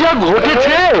সাথে যা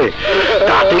ঘটেছে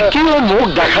তাতে কি ও মুখ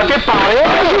দেখাতে পারে?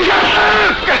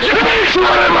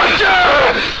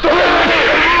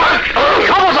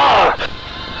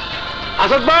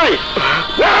 আসাদ ভাই,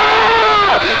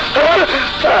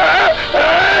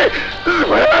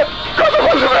 কথা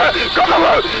বল, কথা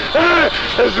বল।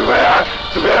 সুমাইয়া,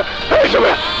 সুমাইয়া,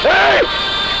 সুমাইয়া,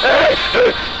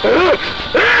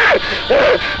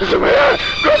 সুমাইয়া,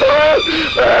 কথা বল।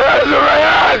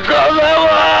 সুমাইয়া, কথা বল।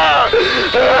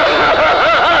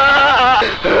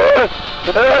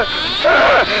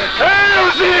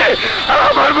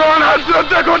 আমার বোন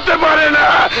আত্মহত্যা করতে পারে না,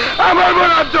 আমার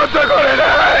বোন আত্মহত্যা করে না।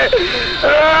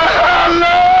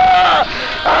 আল্লাহ,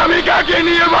 আমি কাকে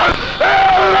নিয়ে বল?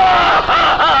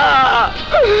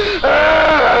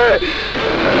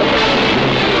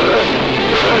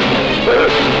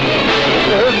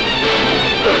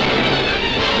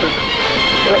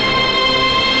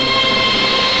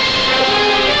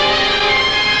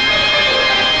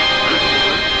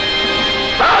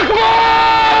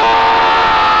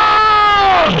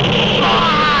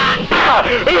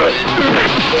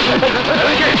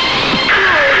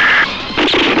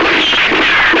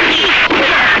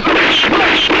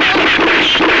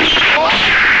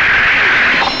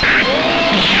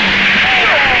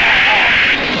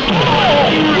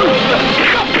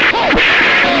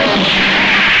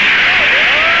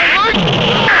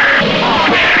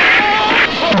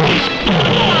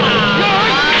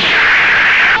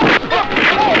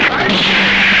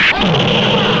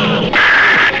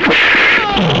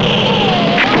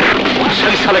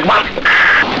 Alek, mark!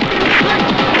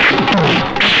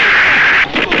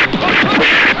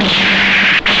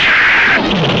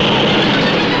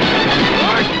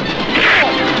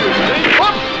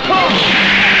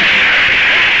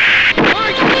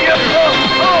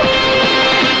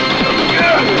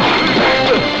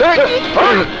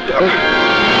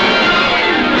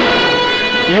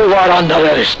 You are under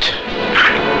arrest.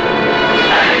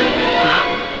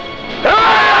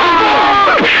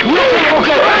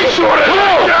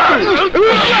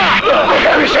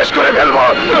 আমি শেষ করে ফেলবো।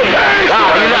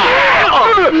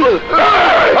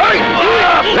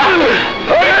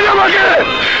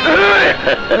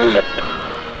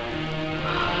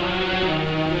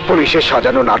 পুলিশের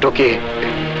সাজানো নাটকে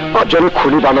আজকে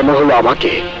খুনি বানানো হলো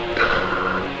আমাকে,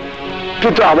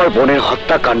 কিন্তু আমার বোনের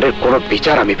হত্যাকাণ্ডের কোনো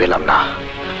বিচার আমি পেলাম না।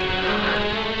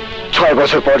 6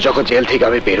 বছর পর যখন জেল থেকে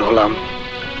আমি বের হলাম,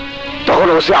 তখন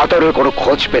ওসি আতরের কোনো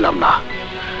খোঁজ পেলাম না।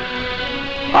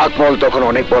 আকমল তখন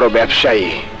অনেক বড় ব্যবসায়ী,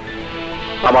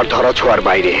 আমার ধরা ছোঁয়ার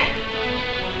বাইরে।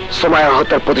 সোমায়ার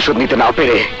হত্যার প্রতিশোধ নিতে না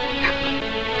পেরে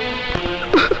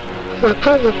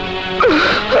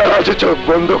আজ চোখ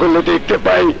বন্ধ করলে দেখতে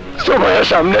পাই সোমায়ার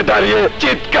সামনে দাঁড়িয়ে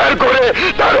চিৎকার করে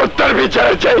তার হত্যার বিচার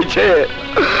চাইছে।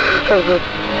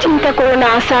 চিন্তা করো না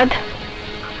আসাদ,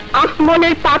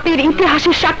 আকমলের পাপের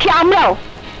ইতিহাসের সাক্ষী আমরাও।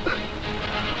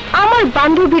 আমার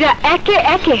বান্ধবীরা একে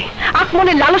একে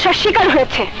আকমলের লালসার শিকার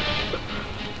হয়েছে,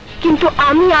 কিন্তু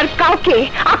আমি আর কাউকে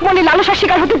আকমলের লালসার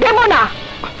শিকার হতে দেব না।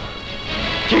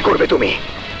 কি করবে তুমি?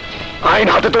 আইন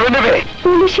হাতে তুলে নেবে?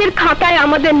 পুলিশের খাতায়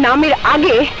আমাদের নামের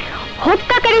আগে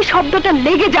হত্যাকারী শব্দটা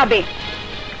লেগে যাবে,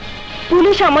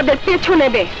 পুলিশ আমাদের পেছু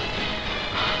নেবে,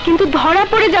 কিন্তু ধরা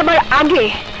পড়ে যাবার আগে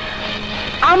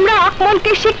আমরা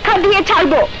আকমলকে শিক্ষা দিয়ে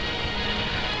ছাড়ব,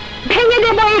 ভেঙে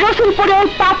দেব এই রসুলপুরের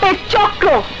পাপের চক্র।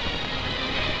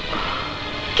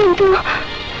 কিন্তু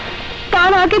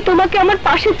তার আগে তোমাকে আমার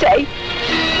পাশে চাই।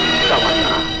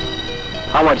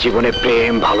 আমার জীবনে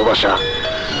প্রেম ভালোবাসা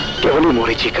কেবলই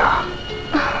মরীচিকা।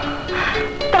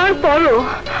 তারপরও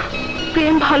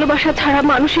প্রেম ভালোবাসা ছাড়া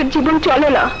মানুষের জীবন চলে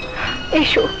না।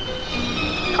 এসো,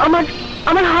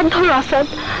 আমার হাত ধরো আসাদ।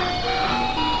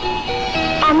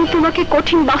 আমি তোমাকে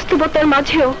কঠিন বাস্তবতার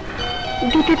মাঝেও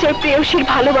দিতে চাই প্রেয়সীর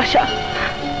ভালোবাসা,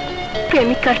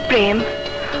 প্রেমিকার প্রেম।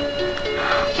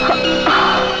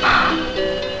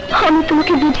 আমি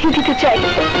তোমাকে বুঝিয়ে দিতে চাই।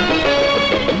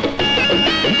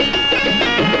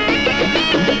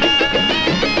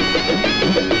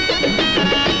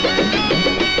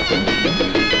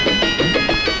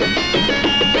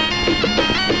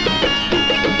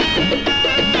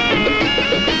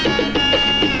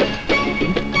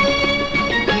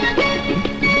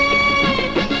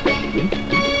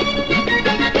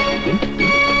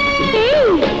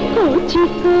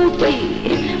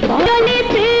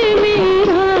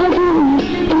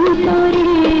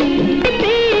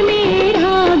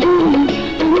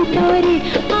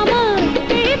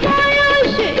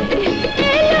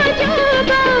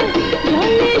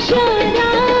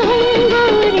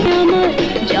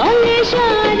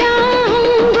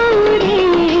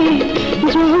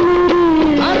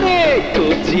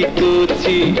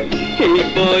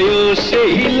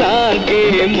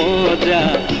 মজা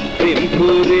প্রেম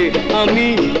করে আমি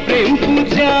প্রেম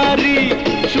পূজারি,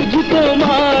 শুধু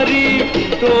তোমারই,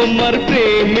 তোমার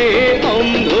প্রেমে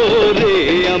অন্ধ রে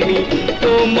আমি,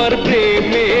 তোমার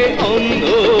প্রেমে অন্ধ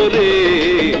রে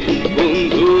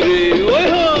বন্ধু রে। ওই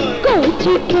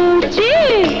কচি কচি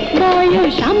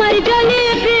বয়স আমার জলে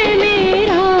প্রেমের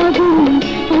আগুন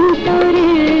অন্তরে।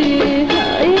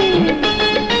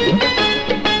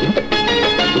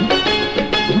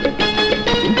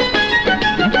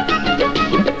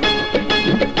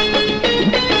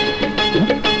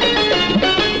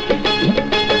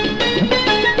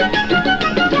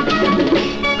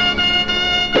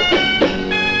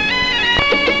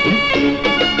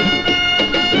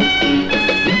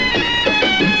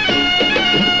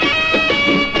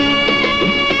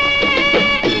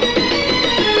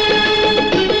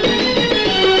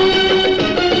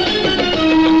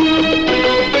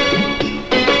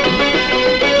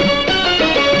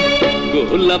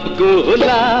 গোলাপ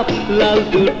গোলাপ লাল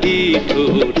দুটি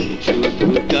ঠোঁট শুধু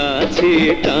কাছে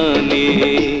টানে,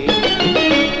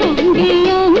 অঙ্গে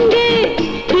অঙ্গে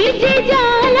ভিজে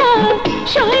জ্বালা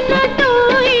সৈন্য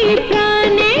তুই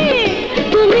প্রাণে,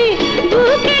 তুমি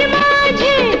বুকের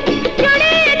মাঝে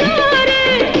জড়িয়ে ধরে,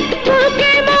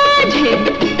 বুকের মাঝে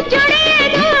জড়িয়ে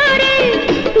ধরে,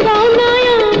 গলায়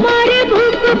আমার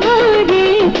বুক ভরে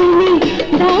তুমি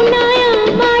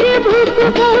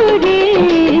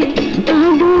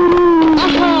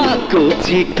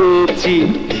কচি কচি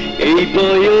এই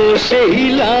বয়সেই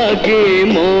লাগে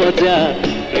মজা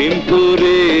প্রেম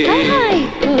করে।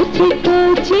 কচি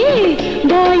কচি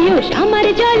বয়স আমার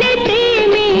জলে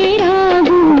প্রেমের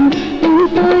আগুন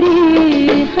অন্তরে।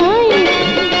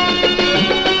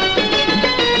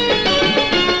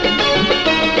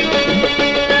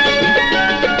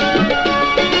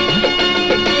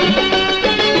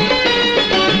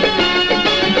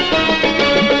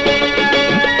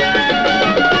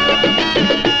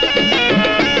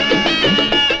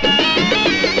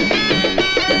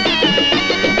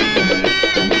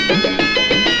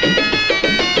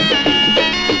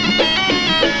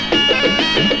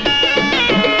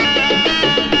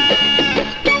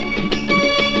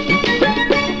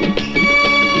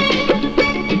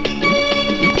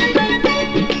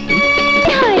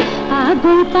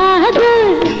 পাগল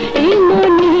এই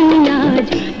মনে আজ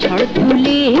ঝড়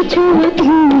তুলেছ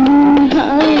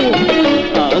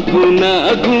আগুন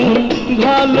আগুন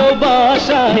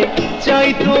ভালোবাসায় চাই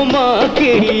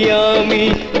তোমাকে আমি।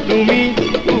 তুমি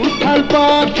উথাল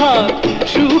পাথাল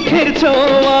সুখের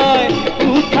ছোঁয়ায়,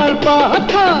 উথাল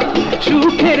পাথাল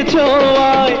সুখের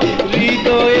ছোঁয়ায়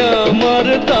হৃদয় আমার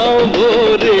দাও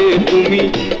ভরে। তুমি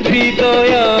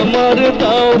হৃদয় আমার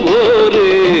দাও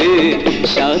ভরে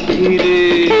সাথী রে।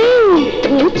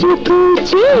 কচি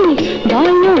কচি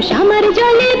বয়স আমার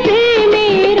জলে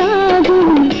প্রেমের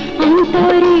আগুন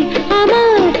অন্তরে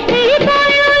আমার। এই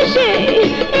বয়সে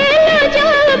এলো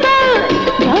যাবা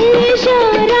জলে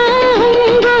সারা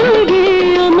অঙ্গরে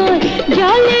আমার,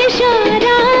 জলে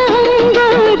সারা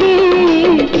অঙ্গরে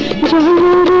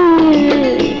জলে।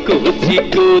 কচি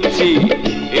কচি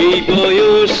এই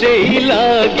বয়সেই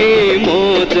লাগে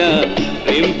মজা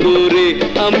প্রেম করে।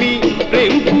 আমি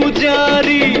প্রেম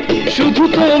পূজারি শুধু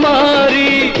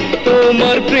তোমারই,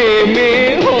 তোমার প্রেমে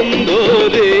অন্ধ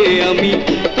রে। আমি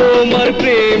তোমার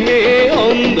প্রেমে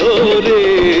অন্ধ রে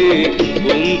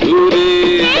বন্ধু রে।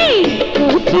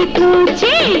 কচি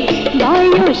কচি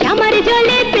বয়স আমার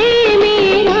জলে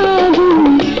প্রেমের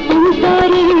আগুন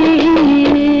অন্তরে।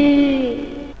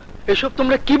 এসব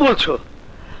তোমরা কি বলছো?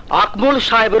 আকমল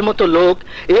সাহেবের মতো লোক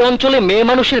এই অঞ্চলে মেয়ে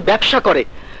মানুষের ব্যবসা করে,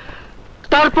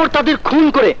 তারপর তাদের খুন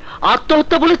করে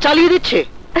আত্মহত্যা বলে চালিয়ে দিচ্ছে।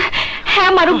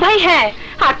 হ্যাঁ মারুফ ভাই, হ্যাঁ।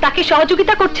 আর তাকে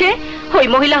সহযোগিতা করছে ওই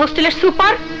মহিলা হোস্টেলের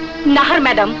সুপার নাহার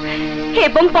ম্যাডাম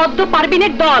এবং পদ্ম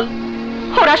পারবিনের দল।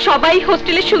 ওরা সবাই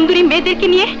হোস্টেলের সুন্দরী মেয়েদেরকে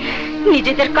নিয়ে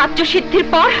নিজেদের কার্যসিদ্ধির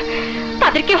পর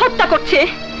তাদেরকে হত্যা করছে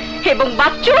এবং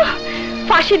বাচ্চু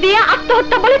ফাঁসি দিয়ে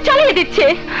আত্মহত্যা বলে চালিয়ে দিচ্ছে।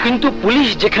 কিন্তু পুলিশ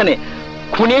যেখানে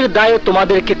খুনের দায়ে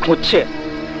তোমাদেরকে খুঁজছে,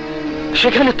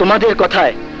 সেখানে তোমাদের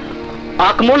কথায়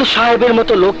আকমল সাহেবের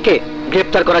মতো লোককে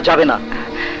গ্রেফতার করা যাবে না।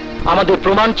 আমাদের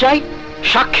প্রমাণ চাই,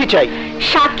 সাক্ষী চাই।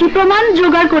 সাক্ষী প্রমাণ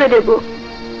জোগাড় করে দেব।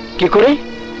 কি করে?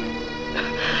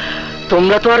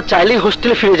 তোমরা তো আর চাইলেই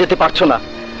হোস্টেলে ফিরে যেতে পারছো না।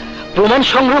 প্রমাণ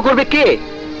সংগ্রহ করবে কে?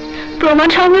 প্রমাণ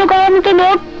সংগ্রহ করার মতো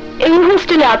লোক এই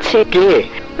হোস্টেলে আছে। কে?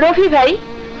 রফি ভাই।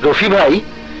 রফি ভাই?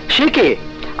 সে কে?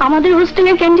 আমাদের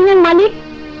হোস্টেলের ক্যান্টিনের মালিক,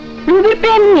 রুবির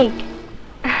প্রেমিক।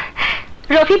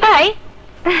 রফি ভাই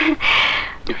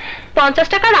 50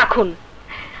 টাকা রাখুন,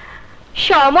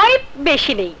 সময়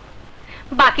বেশি নেই,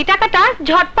 বাকি টাকাটা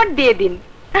ঝটপট দিয়ে দিন।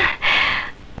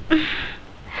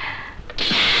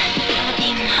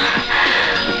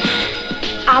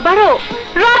 আবারও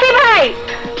রফি ভাই।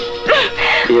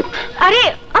 আরে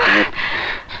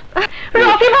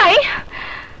রফি ভাই,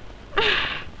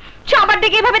 সবার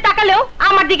দিকে এভাবে তাকালেও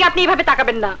আমার দিকে আপনি এভাবে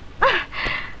তাকাবেন না।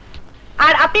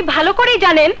 আর আপনি ভালো করেই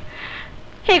জানেন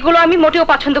এগুলো আমি মোটেও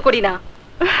পছন্দ করি না।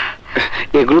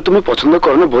 এগুলো তুমি পছন্দ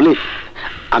করো না বলি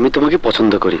আমি তোমাকে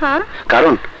পছন্দ করি।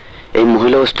 কারণ এই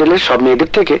মহিলা হোস্টেলের সব মেয়েদের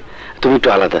থেকে তুমি একটু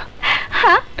আলাদা।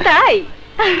 তাই?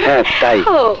 হ্যাঁ তাই।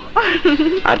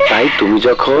 আর তাই তুমি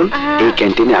যখন এই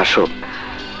ক্যান্টিনে আসো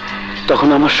তখন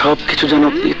আমার সবকিছু যেন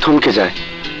থমকে যায়।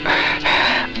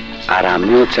 আর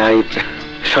আমিও চাই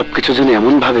সবকিছু যেন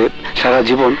এমন ভাবে সারা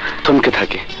জীবন থমকে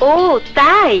থাকে। ও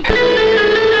তাই?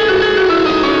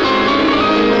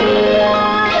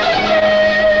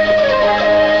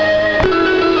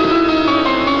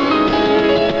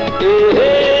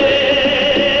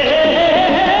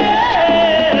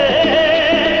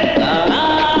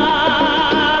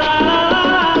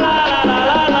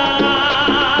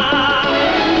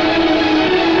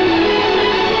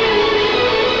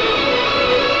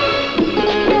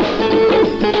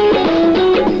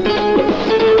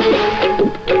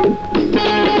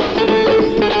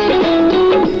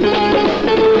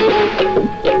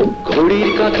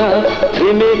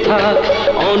 থেমে থাক,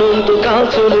 অনন্তকাল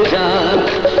চলে যাক,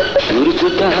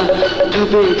 সূর্যটা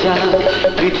ডুবে যাক,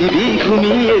 পৃথিবী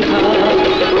ঘুমিয়ে থাক।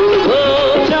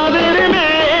 চাঁদের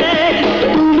মেঘ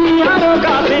তুমি আরো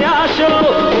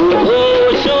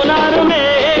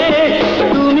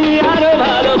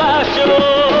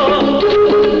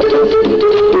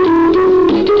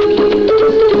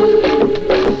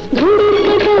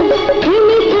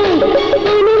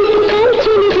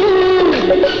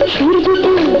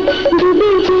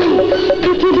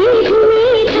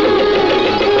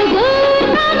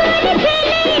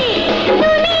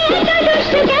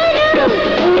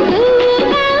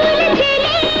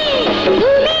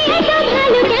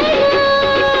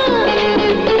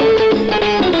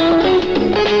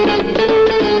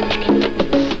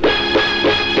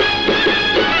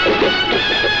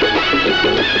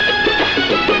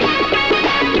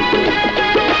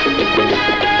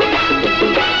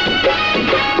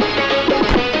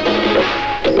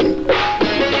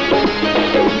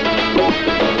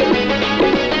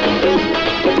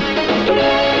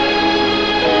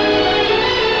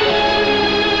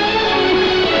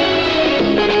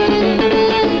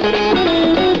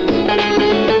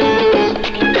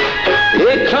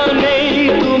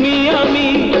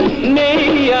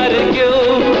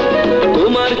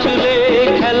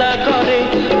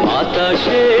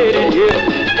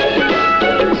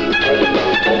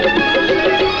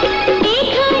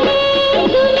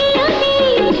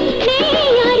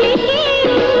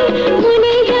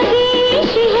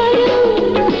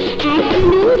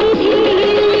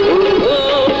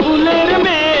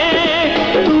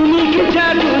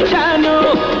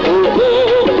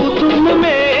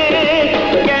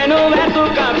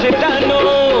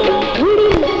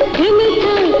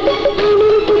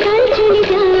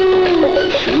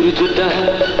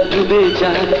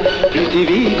যাক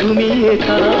পৃথিবী ঘুমিয়ে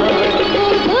থাক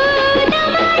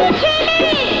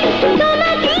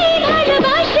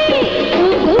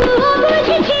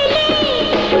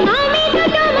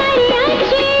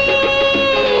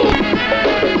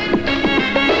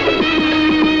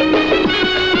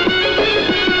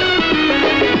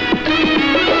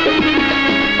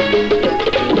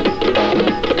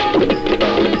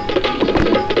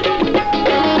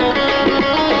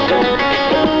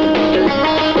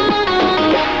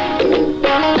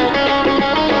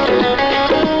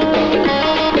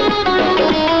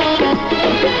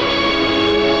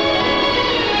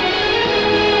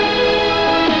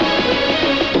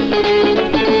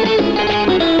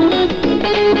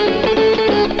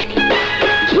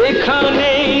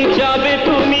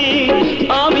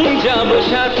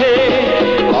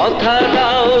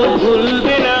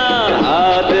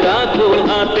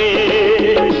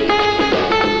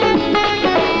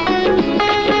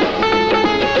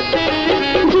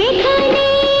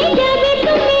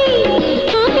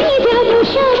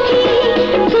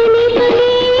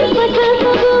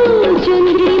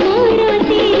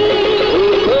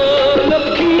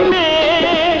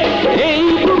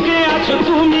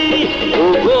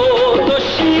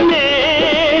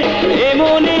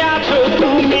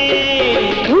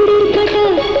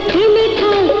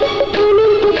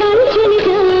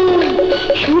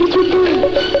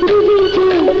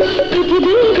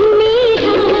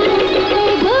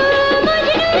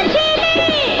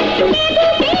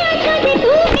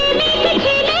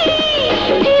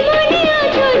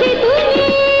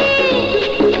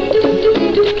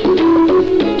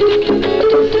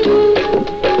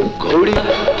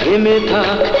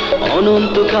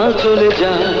অনন্তকাল চলে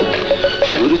যায়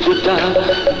সূর্যটা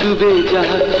ডুবে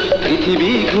যায়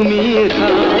পৃথিবী ঘুমিয়ে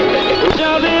থাক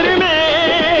যাদের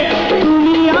মেয়ে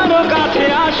তুমি আরো কাছে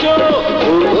আসো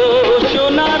ও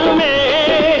সোনার মেয়ে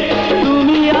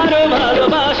তুমি আরো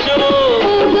ভালোবাসো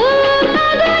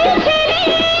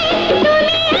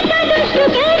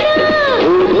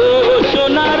ও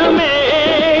সোনার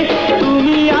মেয়ে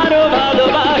তুমি আরো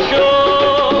ভালোবাসো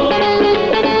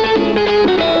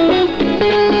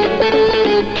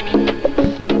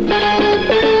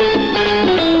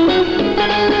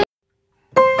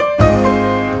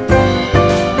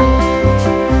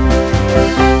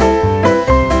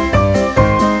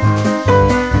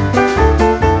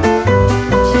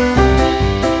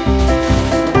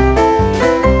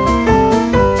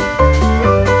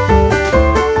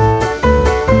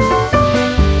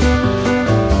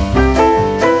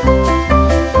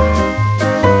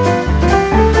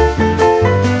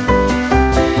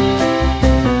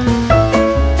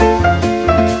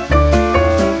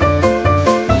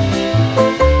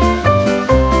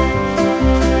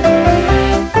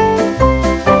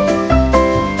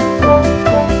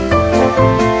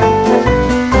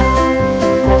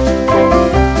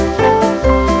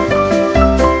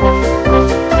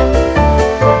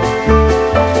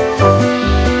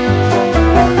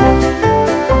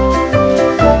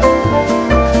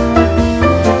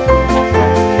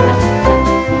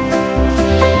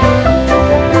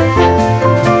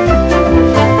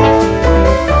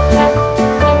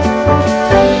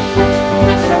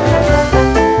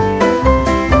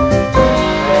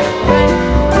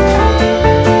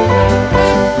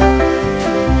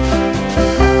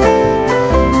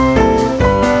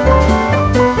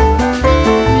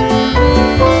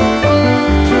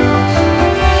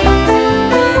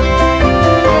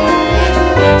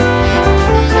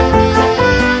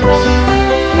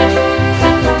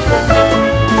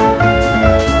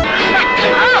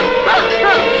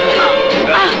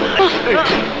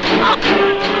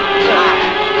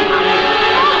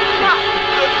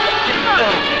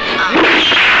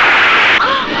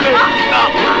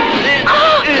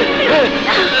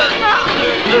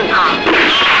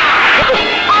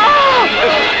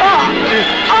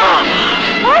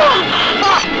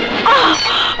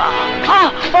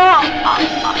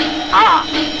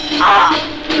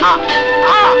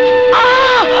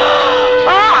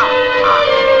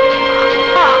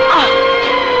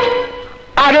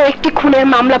আরো একটি খুনের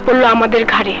মামলা পড়লো আমাদের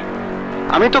ঘাড়ে।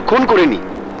 আমি তো খুন করিনি,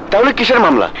 তাহলে কিসের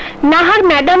মামলা? নাহার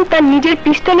ম্যাডাম তার নিজের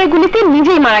পিস্তলের গুলিতে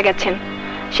নিজেই মারা গেছেন,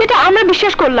 সেটা আমরা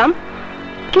বিশ্বাস করলাম,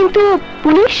 কিন্তু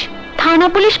পুলিশ, থানা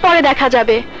পুলিশ পরে দেখা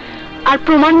যাবে। আর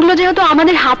প্রমাণগুলো যেহেতু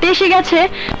আমাদের হাতে এসে গেছে,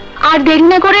 আর দেরি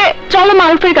না করে চলো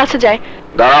মারুফের কাছে যাই।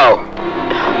 দাঁড়াও,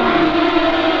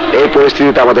 এই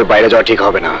পরিস্থিতিতে আমাদের বাইরে যাওয়া ঠিক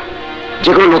হবে না,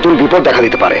 যে কোনো নতুন বিপদ দেখা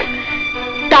দিতে পারে।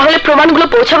 তাহলে প্রমাণগুলো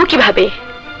পৌঁছাবো কিভাবে?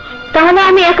 তাহলে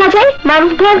আমি একা যাই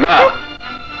মারুফ ভাই?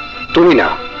 তুমি না,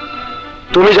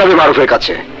 তুমি যাবে মারুফের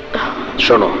কাছে।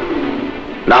 শোনো,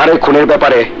 নাহারের খুনের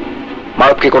ব্যাপারে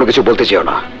মারুফকে কোনো কিছু বলতে চেও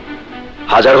না,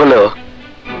 হাজার হলেও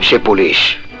সে পুলিশ।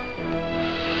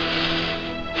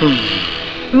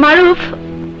 মারুফ,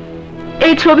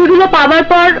 এই ছবিগুলো পাওয়ার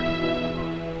পর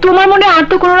তোমার মনে আর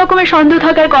তো কোনো রকমের সন্দেহ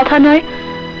থাকার কথা নয়।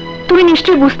 তুমি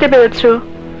নিশ্চয়ই বুঝতে পেরেছো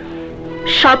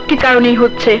সব কি কারণেই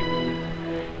হচ্ছে।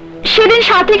 সেদিন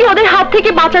সাথীকে ওদের হাত থেকে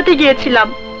বাঁচাতে গিয়েছিলাম,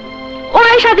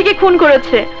 ওরাই সাথীকে খুন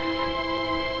করেছে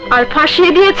আর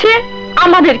ফাঁসিয়ে দিয়েছে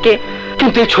আমাদেরকে।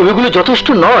 কিন্তু এই ছবিগুলো যথেষ্ট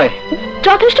নয়।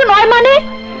 যথেষ্ট নয় মানে?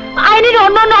 আইনের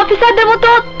অন্যান্য অফিসারদের মতো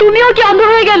তুমিও কি অন্ধ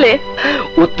হয়ে গেলে?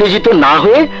 উত্তেজিত না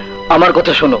হয়ে আমার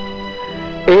কথা শোনো।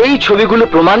 এই ছবিগুলো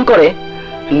প্রমাণ করে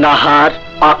নাহার,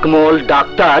 আকমল,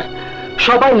 ডাক্তার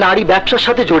সবাই নারী ব্যবসার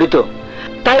সাথে জড়িত।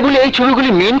 তাই বলে এই ছবিগুলি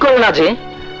মিন করে না যে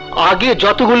আগে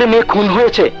যতগুলো মেয়ে খুন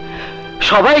হয়েছে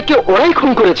সবাইকে ওরাই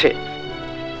খুন করেছে।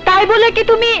 তাই বলে কি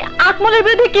তুমি আকমলের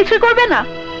বিরুদ্ধে কিছু করবে না?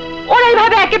 ওরা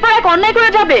এইভাবে একে পর এক অন্যায় করে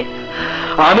যাবে?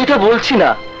 আমি তা বলছি না,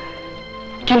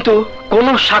 কিন্তু কোন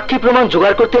সাক্ষী প্রমাণ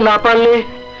জোগাড় করতে না পারলে?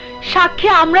 সাক্ষী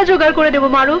আমরা জোগাড় করে দেব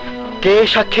মারুফ। কে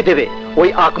সাক্ষী দেবে ওই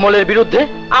আকমলের বিরুদ্ধে?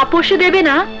 আপোষে দেবে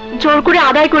না, জোর করে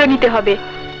আদায় করে নিতে হবে।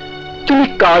 তুমি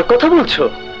কার কথা বলছো?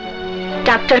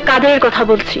 ডাক্তার কাদেরের কথা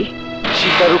বলছি।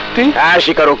 স্বীকারোক্তি? হ্যাঁ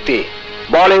স্বীকারোক্তি।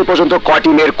 বল এই পর্যন্ত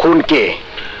কটি মেয়ের খুনকে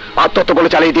আত্মহত্যা বলে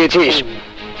চালিয়ে দিয়েছিস?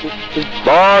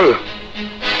 বল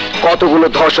কতগুলো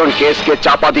ধর্ষণ কেসকে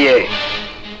চাপা দিয়ে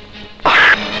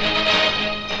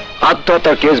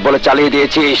আত্মহত্যার কেস বলে চালিয়ে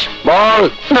দিয়েছিস? বল।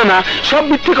 না না, সব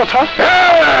মিথ্যে কথা।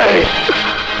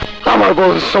 আমার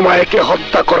বোন সোমাইকে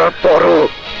হত্যা করার পরও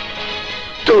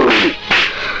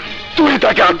তুই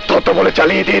তাকে আত্মহত্যা বলে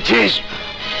চালিয়ে দিয়েছিস।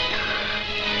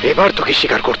 এবার তোকে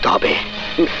স্বীকার করতে হবে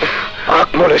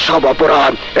আকমলের সব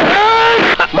অপরাধ,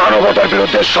 মানবতার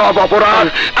বিরুদ্ধে সব অপরাধ।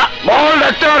 বল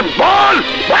ডাক্তার বল।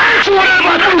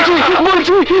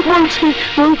 বলছি বলছি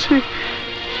বলছি।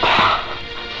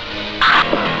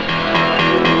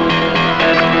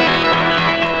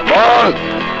 বল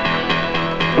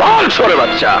বল সরে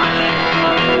বাচ্চা।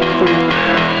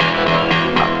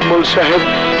 আকমল সাহেব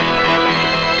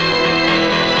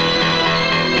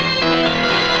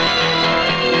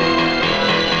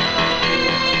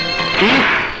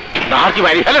নাহার কি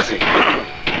বাইরে ফেলেছে?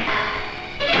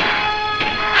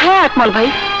 হ্যাঁ আকমল ভাই,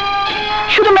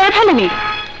 শুধু মেরে ফেলেনি,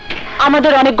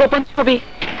 আমাদের অনেক গোপন ছবি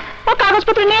ও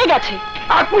কাগজপত্র নিয়ে গেছে।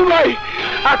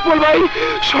 আকমল ভাই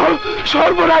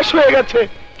সর্বনাশ হয়ে গেছে।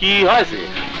 কি হয়েছে?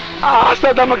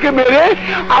 আসাদ আমাকে মেরে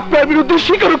আপনার বিরুদ্ধে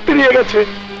স্বীকারোক্তি নিয়ে গেছে।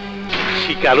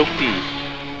 স্বীকারোক্তি?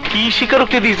 কি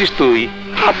স্বীকারোক্তি দিয়েছিস তুই?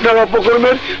 আপনার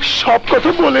অপকর্মের সব কথা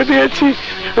বলে দিয়েছি।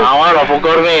 আমার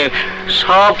অপকর্মের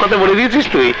সব কথা বলে দিয়েছিস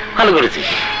তুই? ভালো করেছিস।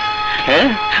 হ্যাঁ,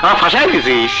 আমার ফাঁসাই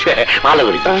দিয়েছিস, ভালো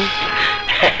করেছিস।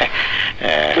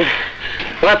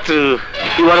 রাত্রু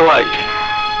কি বড় ভাই,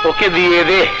 ওকে দিয়ে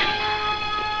দে।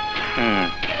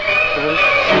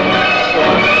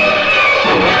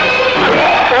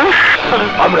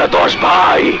 আমরা 10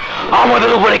 ভাই,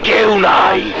 আমাদের উপরে কেউ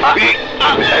নাই।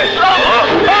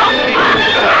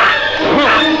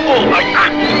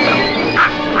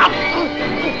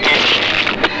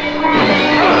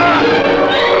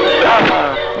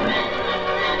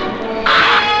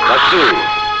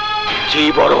 জি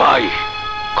বড় ভাই,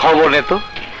 খবর নে তো,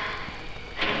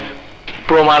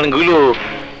 প্রমাণগুলো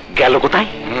গেল কোথায়?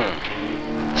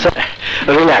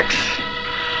 রিল্যাক্স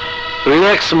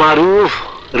রিল্যাক্স মারুফ,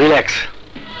 রিল্যাক্স।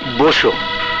 বসো,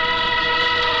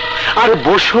 আরে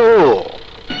বসো।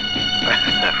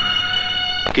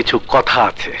 কিছু কথা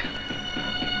আছে।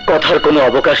 কথার কোনো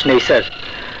অবকাশ নেই স্যার।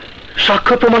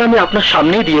 সাক্ষ্য প্রমাণ আমি আপনার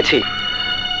সামনেই দিয়েছি।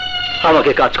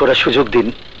 আমাকে কাজ করার সুযোগ দিন।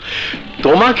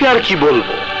 তোমাকে আর কি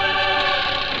বলবো,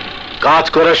 কাজ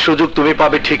করার সুযোগ তুমি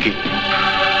পাবে ঠিকই,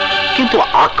 কিন্তু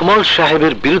আকমল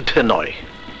সাহেবের বিরুদ্ধে নয়।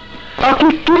 আপনি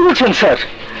কি বলছেন স্যার?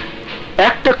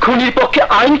 একটা খুনির পক্ষে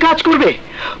আইন কাজ করবে,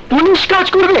 পুলিশ কাজ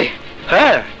করবে?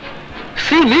 হ্যাঁ,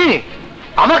 সিমি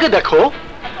আমাকে দেখো,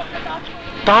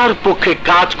 তার পক্ষে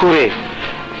কাজ করে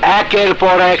একের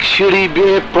পর এক সিঁড়ি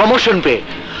বেয়ে প্রমোশন পেয়ে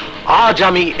আজ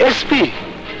আমি এসপি।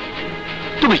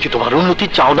 তুমি কি তোমার উন্নতি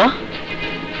চাও না?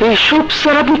 এইসব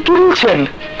স্যার আপনি কি বলছেন?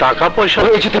 টাকা পয়সা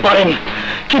হয়ে যেতে পারেন,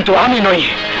 কিন্তু আমি নই।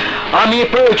 আমি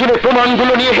প্রয়োজনে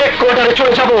প্রমাণগুলো নিয়ে হেডকোয়ার্টারে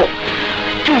চলে যাব,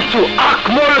 কিন্তু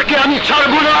আকমলকে আমি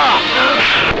ছাড়ব না।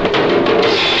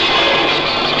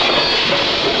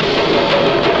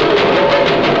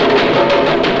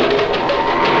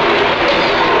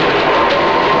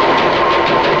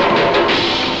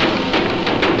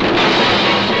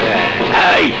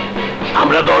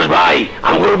 আমরা 10 ভাই,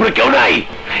 আমার উপরে কেউ নাই।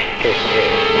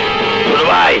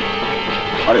 ভাই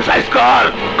আরে সাইজ কর।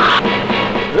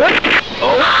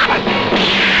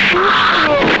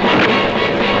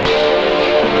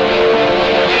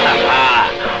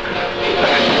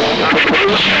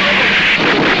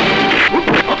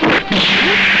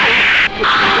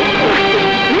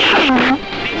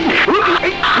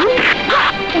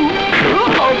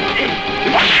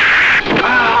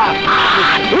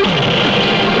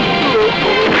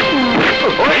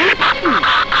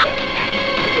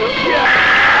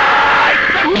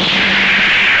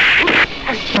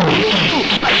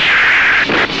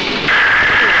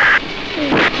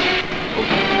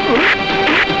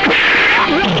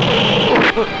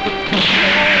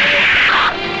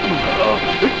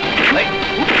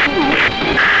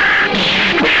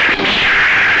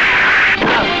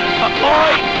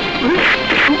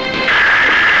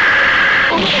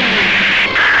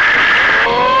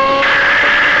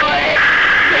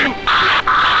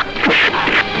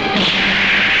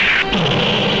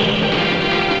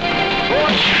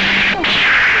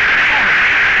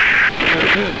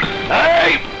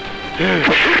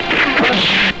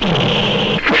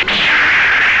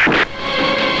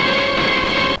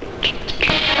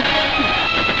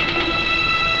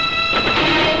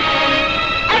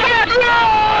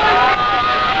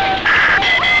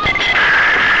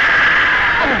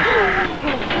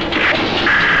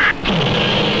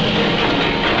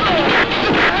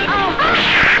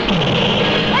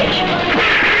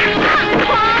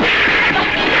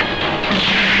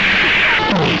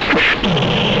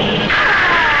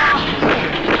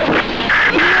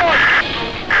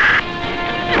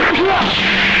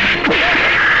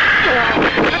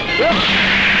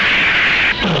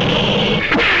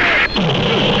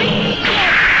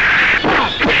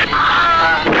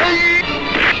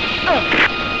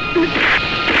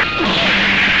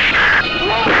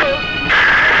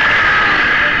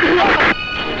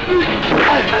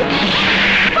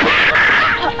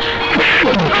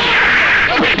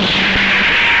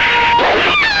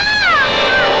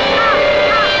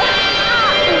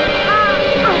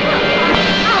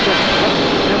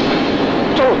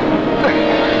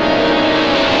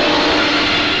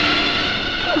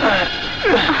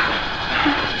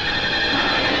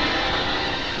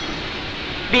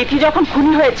 বিথি যখন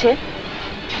খুনি হয়েছে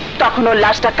তখন ওর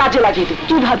লাশটা কাজে লাগিয়ে দিবি।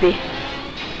 কিভাবে?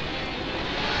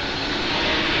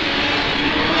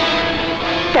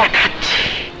 দেখাচ্ছি।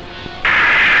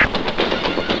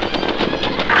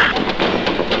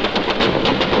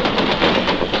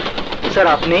 স্যার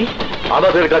আপনি?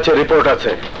 আমাদের কাছে রিপোর্ট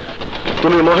আছে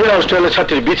তুমি মহিলা হোস্টেলের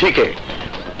ছাত্রী বিথিকে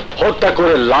হত্যা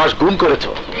করে লাশ গুম করেছ।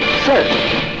 স্যার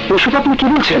এসব আপনি কি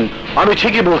বলছেন? আমি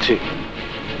ঠিকই বলছি।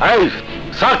 এই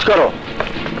সার্চ করো।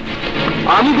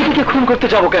 আমি বিথিকে খুন করতে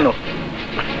যাব কেন?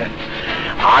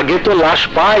 আগে তো লাশ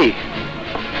পাই,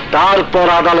 তারপর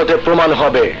আদালতে প্রমাণ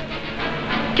হবে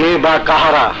কে বা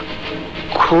কাহারা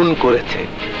খুন করেছে।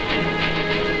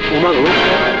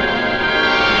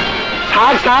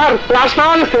 স্যার স্যার লাশ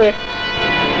পাওয়া গেছে।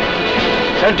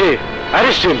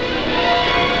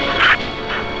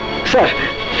 স্যার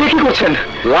কি করছেন?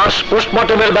 লাশ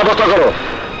পোস্টমর্টমের ব্যবস্থা করো।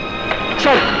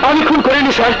 স্যার আমি খুন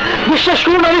করিনি স্যার, বিশ্বাস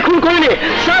করুন আমি খুন করিনি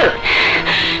স্যার।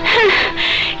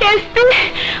 এসপি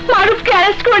মারুফকে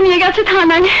অ্যারেস্ট করে নিয়ে গেছে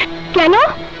থানায়। কেন?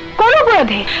 কোন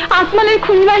অপরাধে? আকমালের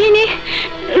খুনি বাহিনী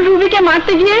রুবিকে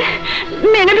মারতে গিয়ে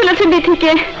মেরে ফেলেছে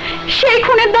বিথিকে, সেই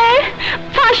খুনের দায়ে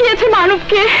ফাঁসিয়েছে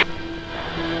মারুফকে।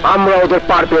 আমরা ওদের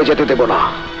পার পেয়ে যেতে দেব না,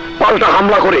 পাল্টা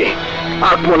হামলা করে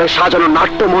আকমলের সাজানো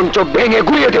নাট্যমঞ্চ ভেঙে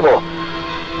গুড়িয়ে দেব।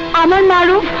 আমার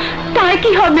মারুফ, তাই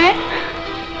কি হবে?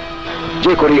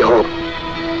 যে করি হোক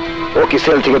ওকে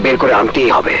সেল থেকে বের করে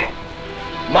আনতেই হবে।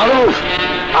 মারুফ,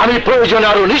 আমি প্রয়োজনে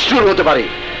আরো নিষ্ঠুর হতে পারি।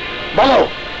 বলো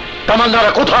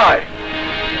তামান্নারা কোথায়?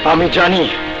 আমি জানি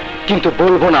কিন্তু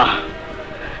বলবো না।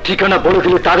 ঠিকানা বলে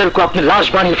দিলে তাদেরকে আপনি লাশ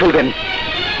বানিয়ে ফেলবেন।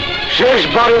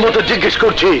 শেষবারের মতো জিজ্ঞেস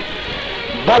করছি,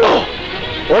 বলো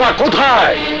ওরা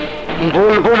কোথায়?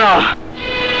 বলবো না।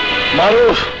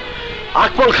 মারুফ,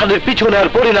 আকমল খানের পিছনে আর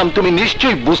পরিণাম তুমি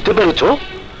নিশ্চয়ই বুঝতে পেরেছো।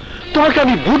 তোমাকে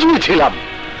আমি বুঝিয়েছিলাম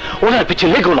ওনার পিছে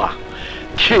লেগো না।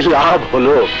 কি লাভ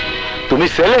হলো? তুমি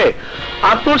ছেলে,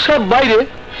 আকমল সাহেব বাইরে,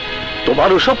 তোমার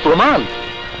ওসব প্রমাণ।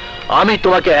 আমি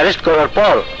তোমাকে অ্যারেস্ট করার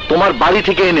পর তোমার বাড়ি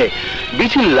থেকে এনে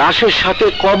বিচির লাশের সাথে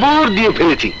কবর দিয়ে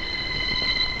ফেলেছি।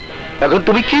 এখন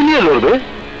তুমি কি নিয়ে লড়বে?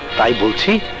 তাই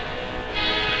বলছি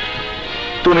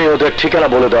তুমি ওদের ঠিকানা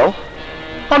বলে দাও,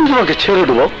 আমি তোমাকে ছেড়ে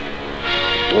দেবো।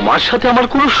 তোমার সাথে আমার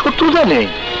কোনো শত্রুতা নেই।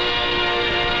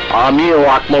 আমি ও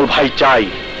আকমল ভাই চাই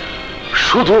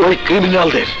শুধু ওই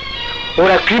ক্রিমিনালদের।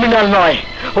 ওরা ক্রিমিনাল নয়,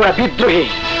 ওরা বিদ্রোহী।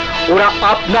 ওরা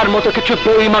আপনার মতো কিছু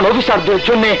বেঈমান অফিসারদের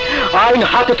জন্য আইন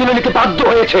হাতে তুলে নিতে বাধ্য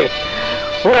হয়েছে।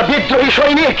 ওরা বিদ্রোহী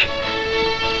সৈনিক।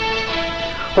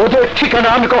 ওদের ঠিকানা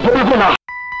আমি কখনো বলবো না।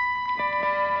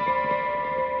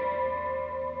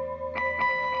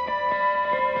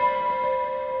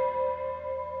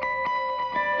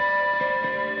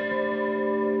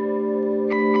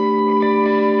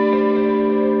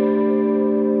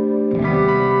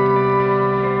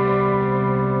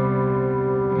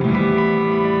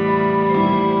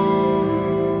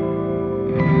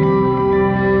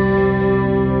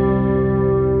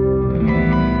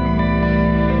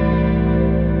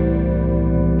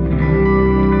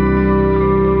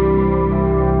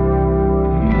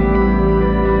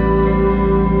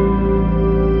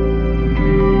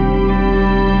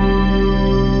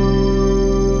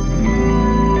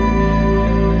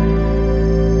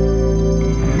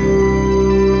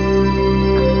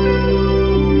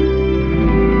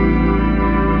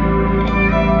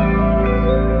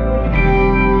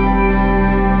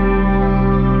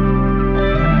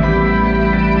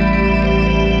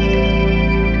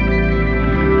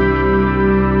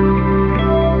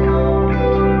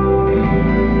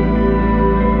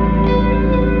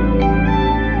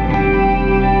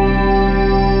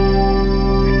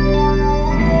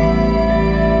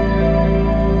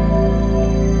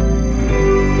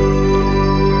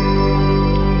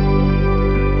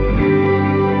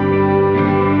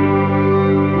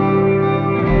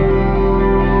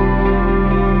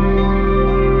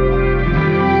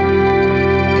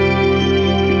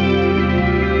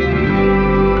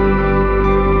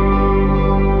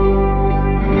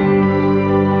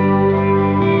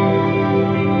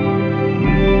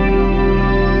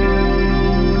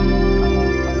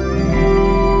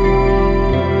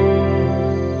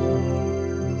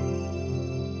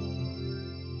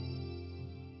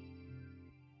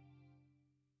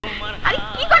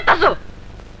 করতেছো?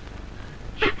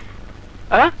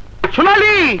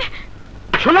 সোনালি,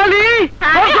 সোনালি,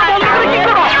 কি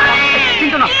করো?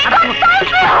 কিন্তু না, সোনালি,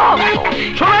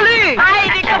 সোনালি,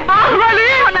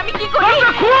 আমি কি করি?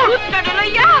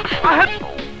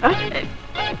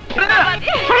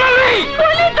 সোনালি,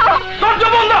 দরজা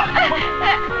বন্ধ।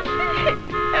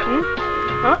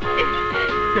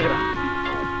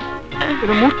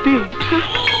 এটা মূর্তি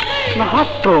না হাত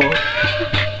তো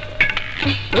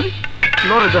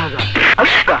লড়ে দেখা যায়।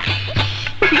 আচ্ছা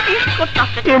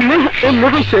এমনি এমনি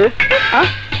হয়েছে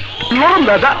নরম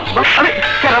দাদা। আরে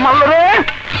কেন মারলো রে?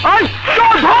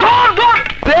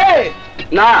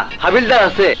 না হাবিলদার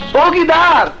আছে।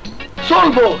 চৌকিদার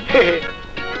চলবো।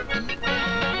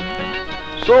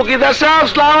 চৌকিদার সাহেব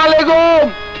আসসালামু আলাইকুম।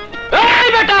 এই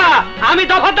বেটা, আমি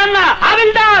দফাদার না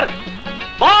হাবিলদার।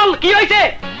 বল কি হয়েছে?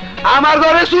 আমার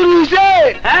ঘরে চুরি হয়েছে।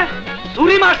 হ্যাঁ,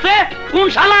 চুরি মারছে? কোন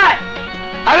শালায়?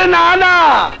 আরে না না,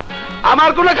 আমার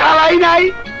কোনো খালাই নাই।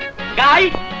 গাই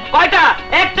কয়টা?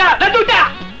 একটা না দুইটা?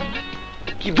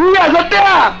 কি 2000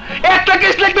 টাকা? একটা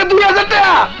কেস লাগবে 2000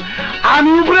 টাকা। আমি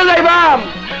উপরে যাইবাম,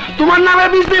 তোমার নামে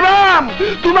বিষ দিবাম,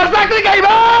 তোমার চাকরি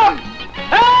খাইবাম।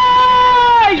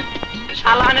 এই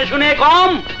শালানে শুনে কম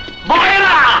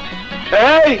বয়রা।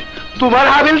 এই তোমার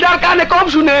হাবিলদার কানে কম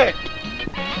শুনে।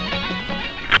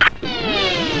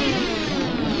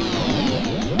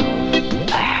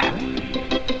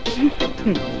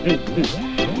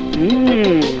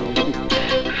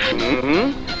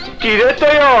 কি রে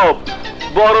তৈয়ব,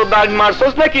 বড় দাগ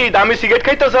মারছস নাকি? দামি সিগারেট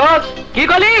খাইতেছস? কি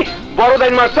কলি? বড়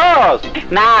দাগ মারছস?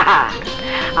 না,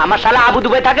 আমার শালা আবু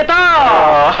দুবাই থাকে তো,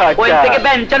 ওই থেকে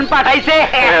বেঞ্চন পাঠাইছে।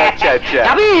 আচ্ছা আচ্ছা,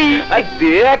 যাবি?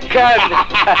 দেখ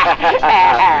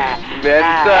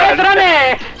বেঞ্চন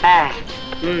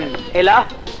এলো।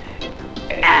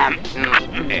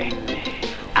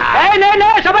 এই নে নে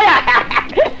সবাই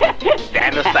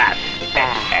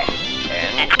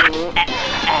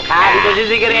খাবি বসে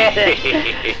সিগারেট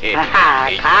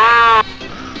খা।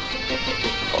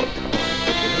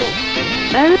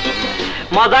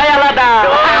 মজাই আলাদা।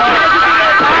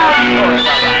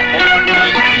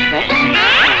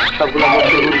 সবগুলো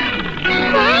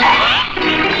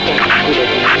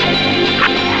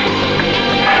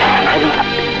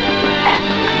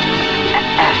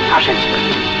আসেন।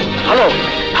 হ্যালো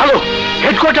হ্যালো,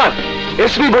 হেডকোয়ার্টার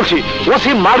এসপি বলছি।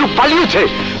 ওসি মারু পালিয়েছে,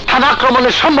 থানা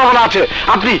আক্রমণের সম্ভাবনা আছে।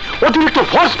 আপনি অতিরিক্ত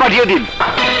ফোর্স পাঠিয়ে দিন।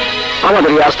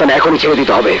 আমাদের এই আস্তানা এখনই ছেড়ে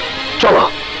দিতে হবে। চলো।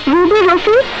 রুবি,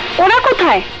 রফি, ওরা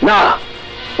কোথায়? না,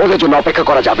 ওদের জন্য অপেক্ষা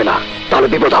করা যাবে না, তাহলে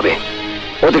বিপদ হবে।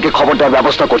 ওদেরকে খবর দেওয়ার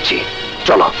ব্যবস্থা করছি।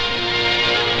 চলো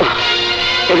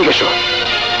এদিকে এসো।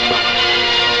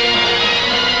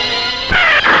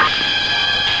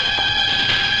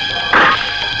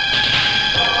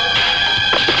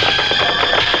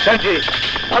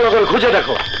 ভালো করে খুঁজে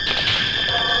দেখো,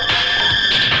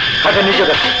 খাটের নিচে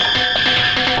দেখো।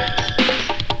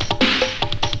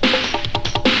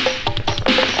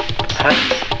 হ্যাঁ,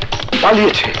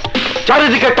 পালিয়েছে।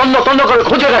 চারিদিকে তন্ন তন্ন করে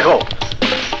খুঁজে দেখো।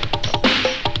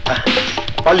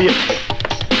 পালিয়েছে।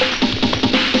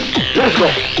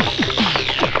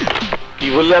 কি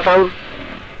বললে তাহলে?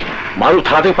 মারু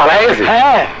থানা থেকে পালায় গেছে?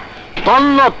 হ্যাঁ,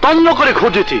 তন্ন তন্ন করে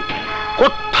খুঁজেছি,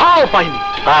 কোথাও পাইনি।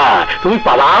 হ্যাঁ, তুমি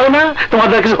পালাও না,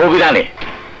 তোমাদের কিছু হবি না নে।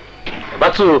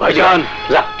 বাচ্চু ভাইজান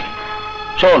যা,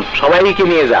 শোন সবাইকে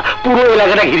নিয়ে যা, পুরো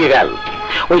এলাকাটা ঘিরে গেল।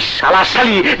 ওই শালা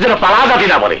শালি যেন পালা যাতে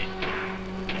না পারে।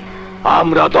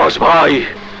 আমরা 10 ভাই,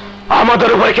 আমাদের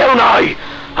উপরে কেউ নাই।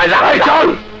 চল।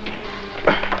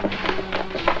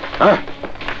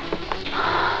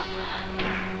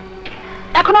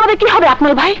 এখন আমাদের কি হবে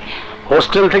আকমল ভাই?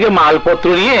 হোস্টেল থেকে মালপত্র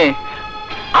নিয়ে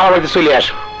আমার বাড়িতে চলে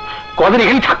আসো, কদিন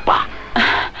এখানে থাকবা।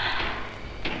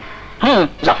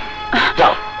 যাও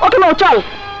যাও। ওকে মো, চল।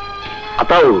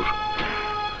 আতাউর,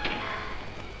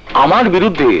 আমার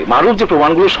বিরুদ্ধে মারুফ যে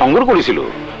প্রমাণগুলো সংগ্রহ করেছিল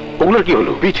ওগুলোর কি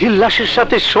হলো? বিথির লাশের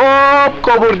সাথে সব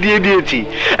কবর দিয়ে দিয়েছি।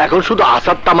 এখন শুধু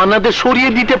আসাদ তামান্নাদের সরিয়ে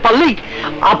দিতে পারলেই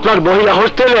আপনার মহিলা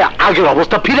হোস্টেলে আগের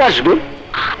অবস্থা ফিরে আসবে।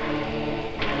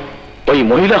 ওই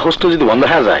মহিলা হোস্টেল যদি বন্ধ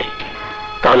হয়ে যায়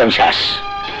তাহলে আমি শেষ।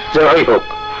 যেভাবেই হোক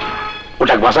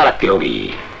ওটাকে বাঁচা রাখতে হবে।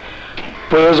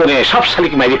 প্রয়োজনে সব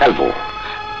শালিকে মেরে ফেলবো,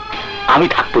 আমি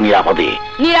থাকবো নিরাপদে।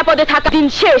 নিরাপদে থাকা দিন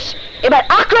শেষ, এবার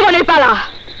আক্রমণের পালা।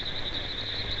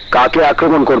 কাকে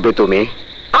আক্রমণ করবে তুমি?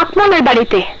 আকমলের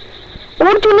বাড়িতে।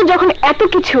 ওর জন্য যখন এত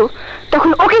কিছু,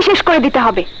 তখন ওকে শেষ করে দিতে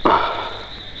হবে।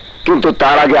 কিন্তু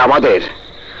তার আগে আমাদের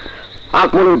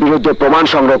আকমলের বিরুদ্ধে প্রমাণ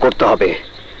সংগ্রহ করতে হবে।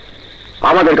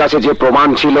 আমাদের কাছে যে প্রমাণ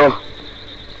ছিল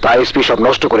তা এসপি সব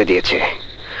নষ্ট করে দিয়েছে।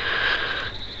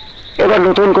 এবার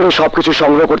নতুন করে সবকিছু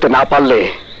সংগ্রহ করতে না পারলে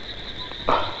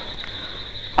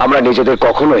আমরা নিজেদের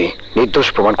কখনোই নির্দোষ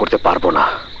প্রমাণ করতে পারবো না।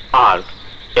 আর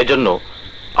এজন্য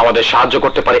আমাদের সাহায্য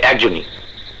করতে পারে একজনই।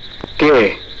 কে?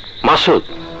 মাসুদ,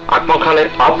 আকমল খানের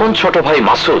আপন ছোট ভাই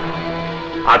মাসুদ,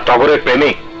 আর টগরের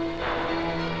প্রেমিক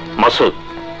মাসুদ।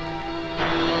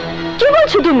 কি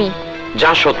বলছো তুমি?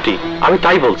 যা সত্যি আমি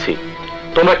তাই বলছি,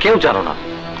 তোমরা কেউ জানো না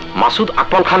মাসুদ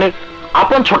আকমল খানের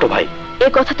আপন ছোট ভাই। এ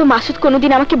কথা তো মাসুদ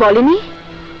কোনোদিন আমাকে বলেনি।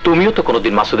 তুমিও তো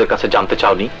কোনোদিন মাসুদের কাছে জানতে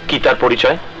চাওনি কি তার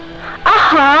পরিচয়।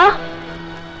 আহা,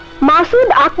 মাসুদ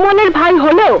আকমলের ভাই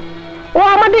হলেও ও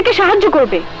আমাদেরকে সাহায্য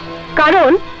করবে,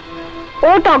 কারণ ও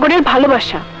টগরের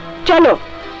ভালোবাসা। চলো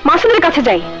মাসুদের কাছে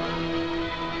যাই।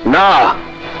 না,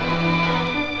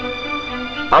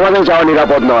 আমাদের যাওয়া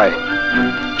নিরাপদ নয়।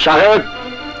 সাহেব,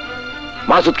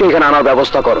 মাসুদকে এখানে আনার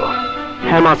ব্যবস্থা করো।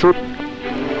 হ্যাঁ মাসুদ,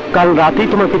 কাল রাতেই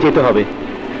তোমাকে যেতে হবে,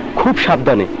 খুব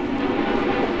সাবধানে।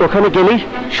 ওখানে গেলেই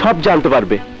সব জানতে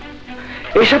পারবে।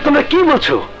 এসব তোমরা কি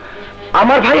বলছো?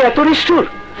 আমার ভাই এত নিষ্ঠুর,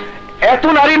 এত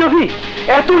নারী নবী,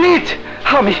 এত নীচ,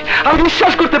 আমি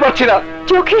বিশ্বাস করতে পারছি না।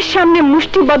 চোখের সামনে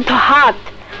মুষ্টিবদ্ধ হাত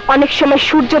অনেক সময়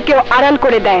সূর্যকেও আড়াল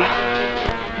করে দেয়।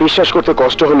 বিশ্বাস করতে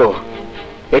কষ্ট হলো,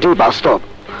 এটাই বাস্তব।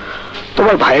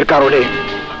 তোমার ভাইয়ের কারণে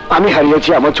আমি হারিয়েছি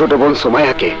আমার ছোট বোন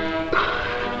সোমায়াকে,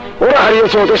 ওরা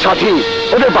হারিয়েছে ওদের সাথী,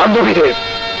 ওদের বান্ধবীদের।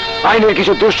 আইনের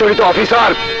কিছু দুশ্চরিত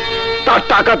অফিসার তার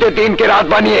টাকাতে দিনকে রাত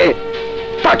বানিয়ে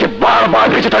তাকে বারবার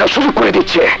বেঁচে থাকার সুযোগ করে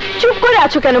দিচ্ছে। চুপ করে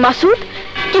আছো কেন মাসুদ?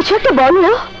 কিছু একটা বলো।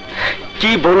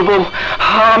 কি বলবো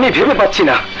আমি ভেবে পাচ্ছি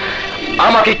না।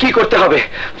 আমাকে কি করতে হবে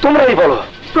তোমরাই বলো।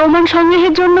 প্রমাণ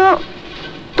সংগ্রহের জন্য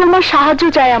তোমার সাহায্য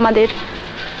চাই আমাদের।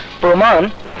 প্রমাণ?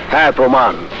 হ্যাঁ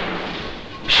প্রমাণ।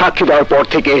 সাক্ষী দেওয়ার পর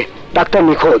থেকে ডাক্তার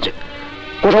নিখোঁজ,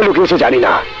 কোথায় লুকিয়েছে জানি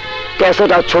না।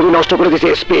 ক্যাসেট আর ছবি নষ্ট করে দিয়েছে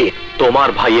এসপি। তোমার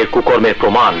ভাইয়ের কুকর্মের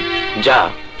প্রমাণ যা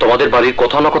তোমাদের বাড়ির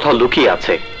কোথাও না কোথাও লুকিয়ে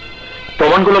আছে,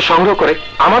 প্রমাণগুলো সংগ্রহ করে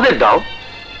আমাদের দাও।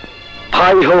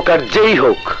 ভাই হোক আর যেই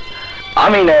হোক,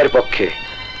 আমি ন্যায়ের পক্ষে।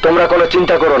 তোমরা কোনো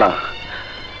চিন্তা করো না,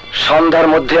 সন্ধ্যার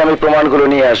মধ্যে আমি প্রমাণগুলো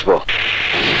নিয়ে আসবো।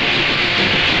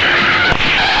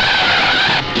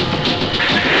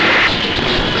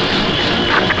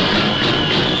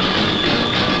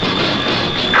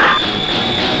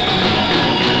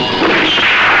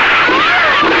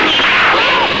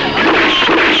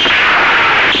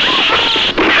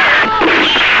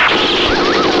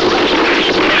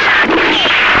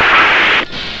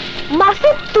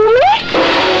 তুমি?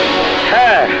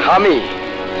 হ্যাঁ আমি।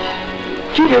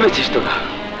 কি ভেবেছিস তোরা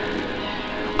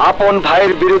আপন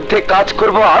ভাইয়ের বিরুদ্ধে কাজ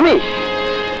করব আমি?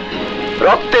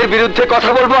 রক্তের বিরুদ্ধে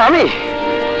কথা বলবো আমি?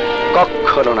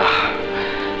 কখনো না।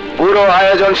 পুরো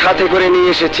আয়োজন সাথে করে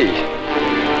নিয়ে এসেছি,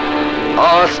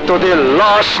 আজ তোদের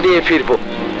লাশ নিয়ে ফিরবো।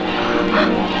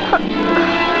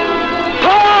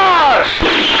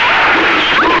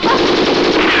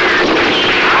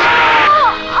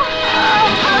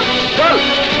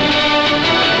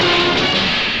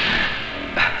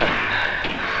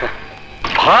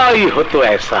 ভাই হতো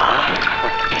ऐसा,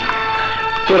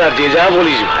 তোরা যে যা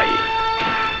বলিস ভাই।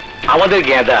 আমাদের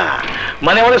গেঁদা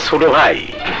মানে আমাদের ছোট ভাই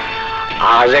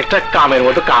আজ একটা কামের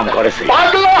মতো কাম করেছে।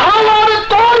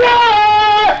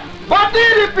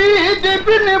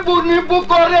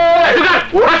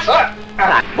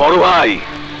 বড় ভাই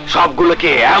সবগুলোকে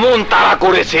এমন তাড়া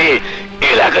করেছে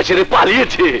এলাকা ছেড়ে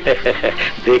পালিয়েছে।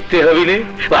 দেখতে হবে না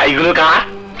ভাইগুলো কার।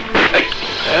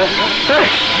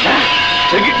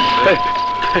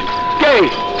 কে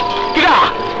কিরা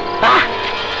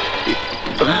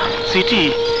সিটি?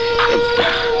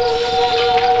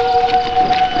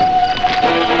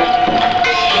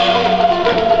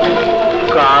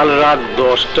 কাল রাত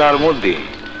 10টার মধ্যে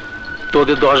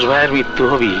তোদের 10 ভাইয়ের মৃত্যু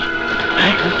হবি।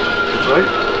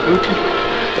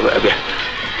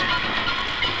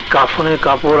 কাফনের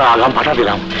কাপড় আগাম ফাটা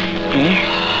দিলাম।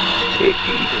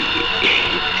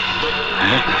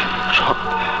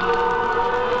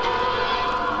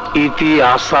 ইতি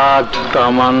আশা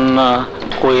তামান্না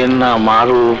কোয়েন্না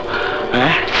মারু।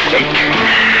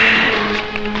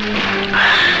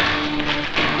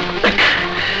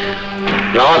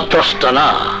 রাত 10টা না,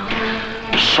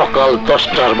 সকাল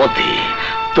 10টার মধ্যে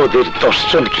তোদের 10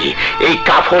 জনকে এই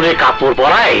কাপড়ে কাপড়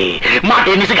পরায়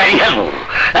মাটির নিচে গাড়ি খেলবো।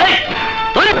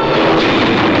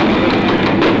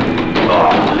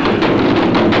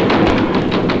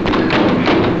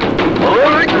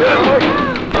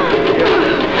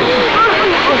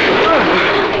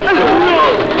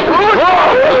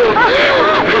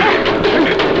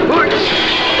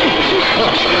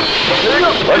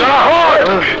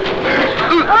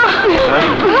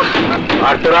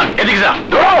 আর তোরা এদিকে যা।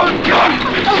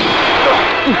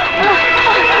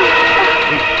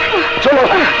 চলো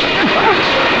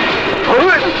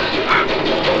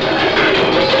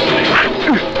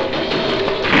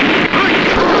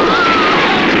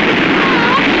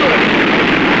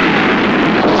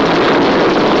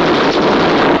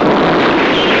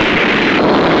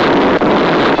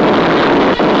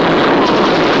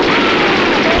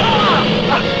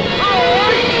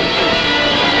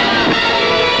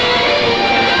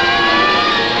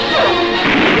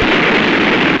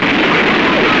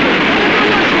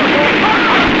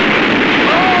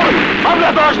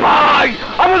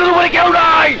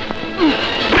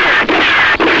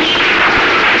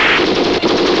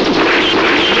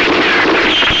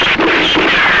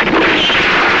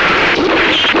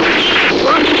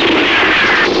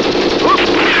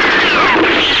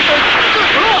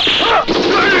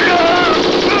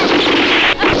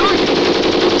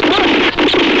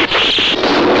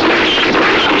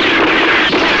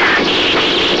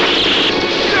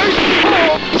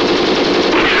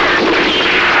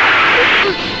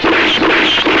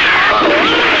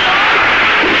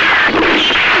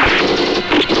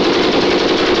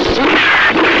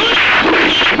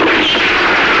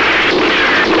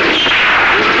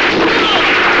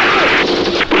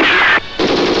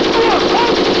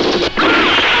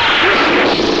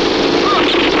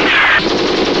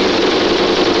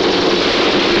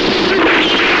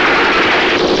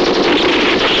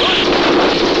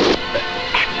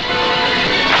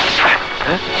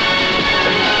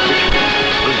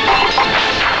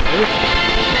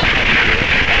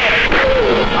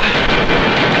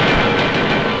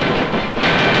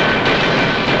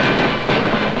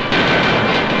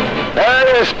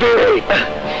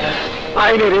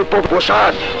আইনের এই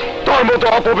পোশাক তোর মতো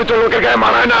অপবিত্র লোকের গায়ে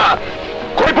মানায় না।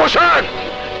 কই পোশাক?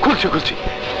 খুলছি খুলছি,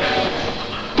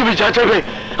 তুমি যা চাইবে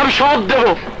আমি সব দেবো।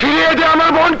 ফিরিয়ে দে আমার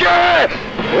বোনকে।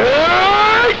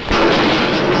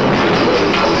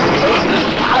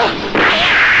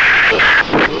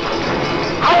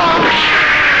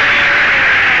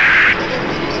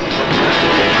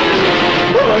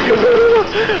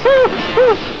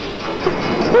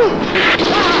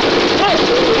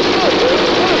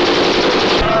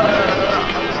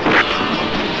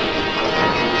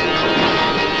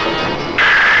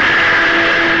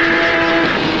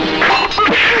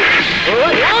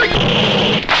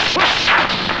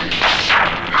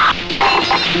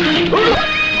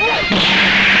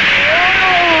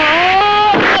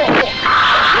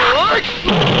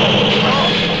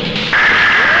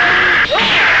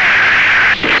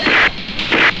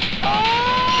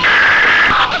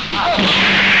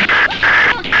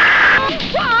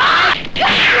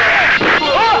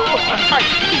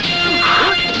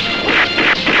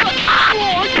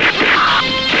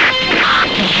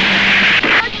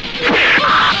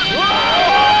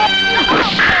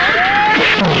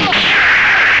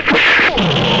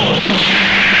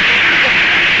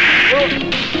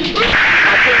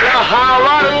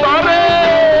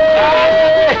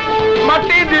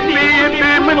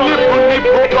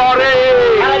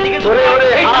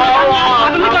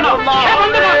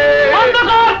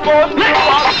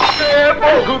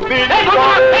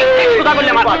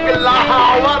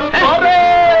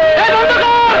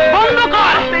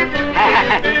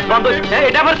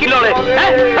 এটা আবার কি লড়ে?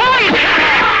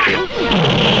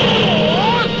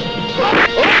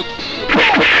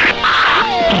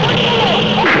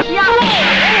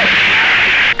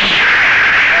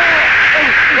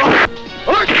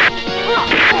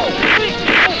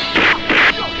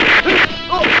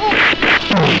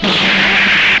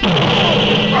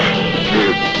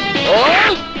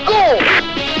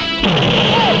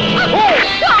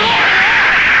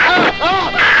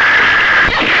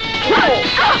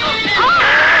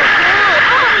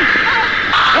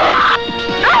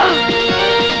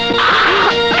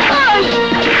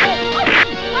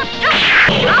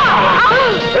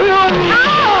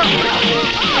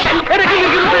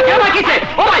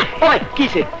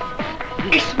 কিসে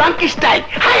monkey style.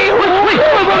 Hey,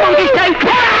 monkey style.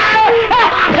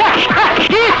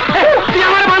 তুই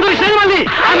আমার বান্ধব স্টাইল মারলি,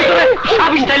 আমি তোরে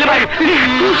সাপ স্টাইলে মারি।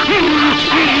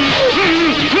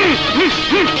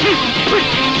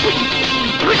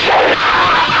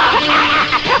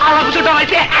 আমার তো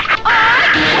ডরাইছে।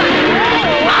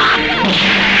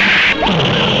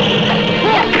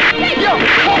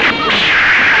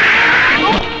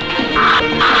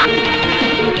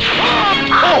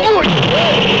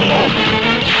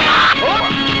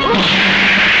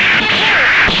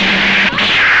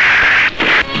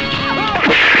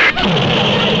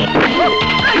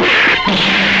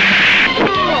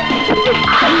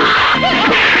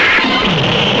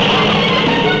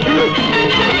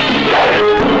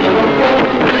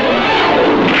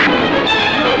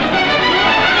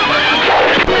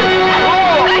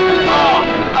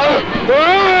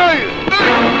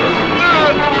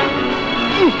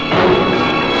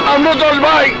 আমরা দল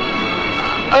ভাই,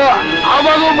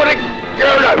 আমার উপরে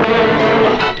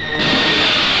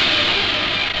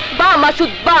বাহ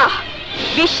মাসুদ বাহ,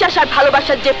 বিশ্বাস আর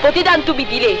ভালোবাসার যে প্রতিদান তুমি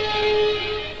দিলে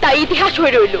তাই ইতিহাস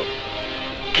হয়ে রইল।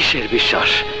 কিসের বিশ্বাস,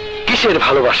 কিসের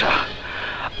ভালোবাসা?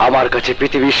 আমার কাছে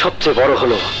পৃথিবীর সবচেয়ে বড়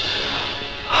হলো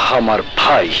আমার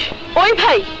ভাই। ওই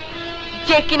ভাই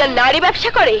যে কিনা নারী ব্যবসা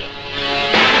করে,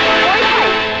 ওই ভাই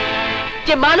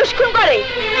যে মানুষ খুন করে,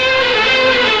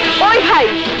 ওই ভাই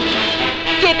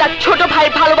যে তার ছোট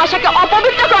ভাইয়ের ভালোবাসাকে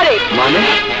অপবিত্র করে।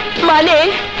 মানে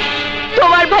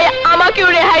তোমার ভাই আমাকেও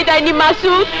রেহাই দেয়নি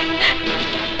মাসুদ,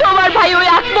 তোমার ভাই ওই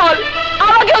আকমল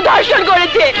আমাকেও ধর্ষণ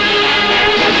করেছে।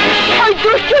 ওই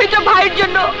দুশ্চরিত ভাইয়ের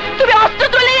জন্য তুমি অস্ত্র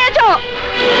তুলে নিয়েছো,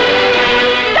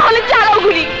 তাহলে চালাও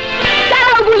গুলি,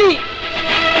 চালাও গুলি,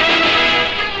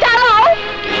 চালাও,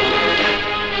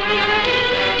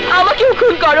 আমাকেও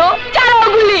খুন করো, চালাও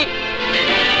গুলি।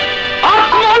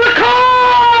 আকমল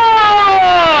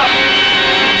খান,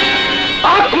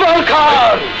 আকমল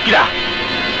খান, কিরা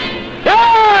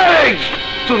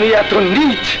তুমি এত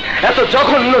নীচ, এত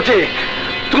জঘন্য যে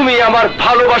তুমি আমার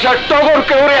ভালোবাসার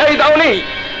টগরকেও রেহাই দাওনি।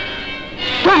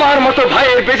 তোমার মতো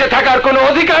ভাইয়ের বেঁচে থাকার কোনো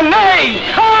অধিকার নেই।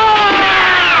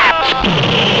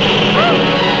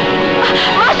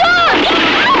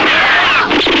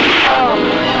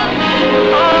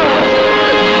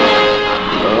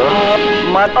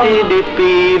 মাটির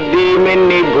পিদিম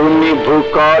নিভু নিভু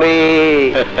করে,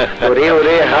 ওরে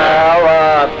ওরে হাওয়া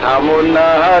থামো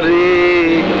না রে,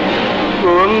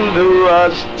 বন্ধু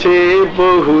আসছে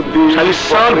বহুদিন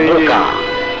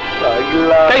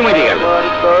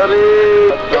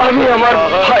আমি আমার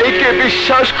ভাইকে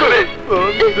বিশ্বাস করে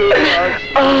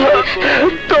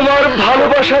তোমার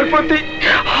ভালোবাসার প্রতি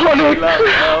অনেক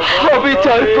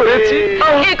অবিচার করেছি।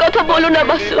 এই কথা বলো না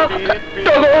বাসু।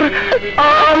 টগর,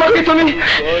 আমাকে তুমি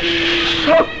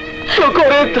শক্ত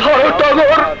করে ধরো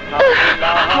টগর,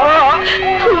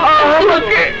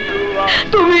 আমাকে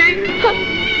তুমি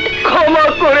ক্ষমা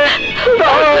করে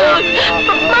দাও।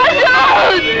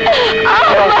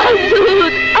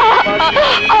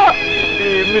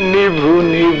 নিভু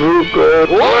নিভু কর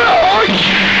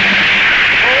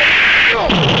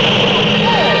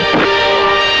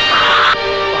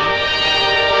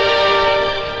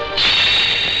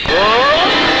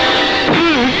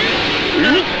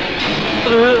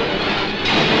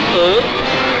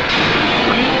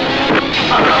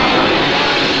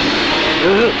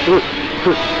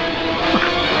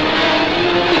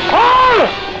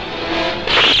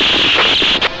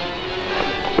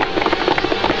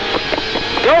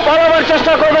কেউ পালাবার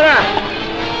চেষ্টা করবে না।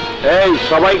 এই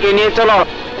সবাইকে নিয়ে চলো।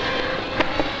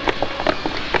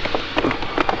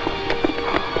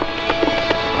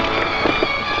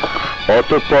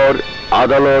 অতঃপর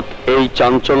আদালত এই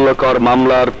চাঞ্চল্যকর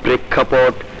মামলার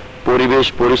প্রেক্ষাপট, পরিবেশ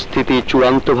পরিস্থিতি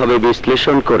চূড়ান্তভাবে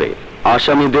বিশ্লেষণ করে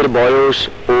আসামিদের বয়স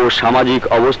ও সামাজিক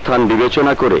অবস্থান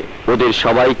বিবেচনা করে ওদের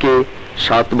সবাইকে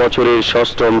 7 বছরের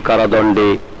সশ্রম কারাদণ্ডে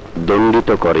দণ্ডিত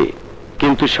করে।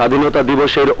 কিন্তু স্বাধীনতা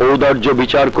দিবসের ঔদার্য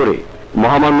বিচার করে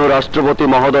মহামান্য রাষ্ট্রপতি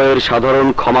মহোদয়ের সাধারণ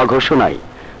ক্ষমা ঘোষণায়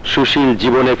সুশীল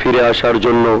জীবনে ফিরে আসার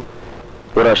জন্য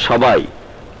ওরা সবাই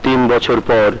 3 বছর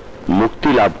পর মুক্তি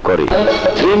লাভ করে।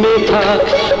 থেমে থাক,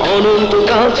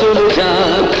 অনন্তকাল চলে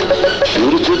যাক,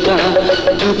 সূর্যটা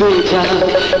ডুবে যাক,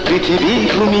 পৃথিবী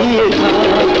ঘুমিয়ে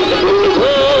থাক।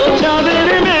 ও চাঁদের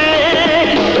মেঘ,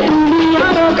 তুমি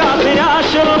আরো কাছে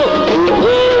আসো,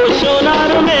 ও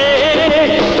সোনার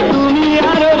মেঘ, তুমি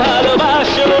আরো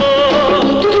ভালোবাসো।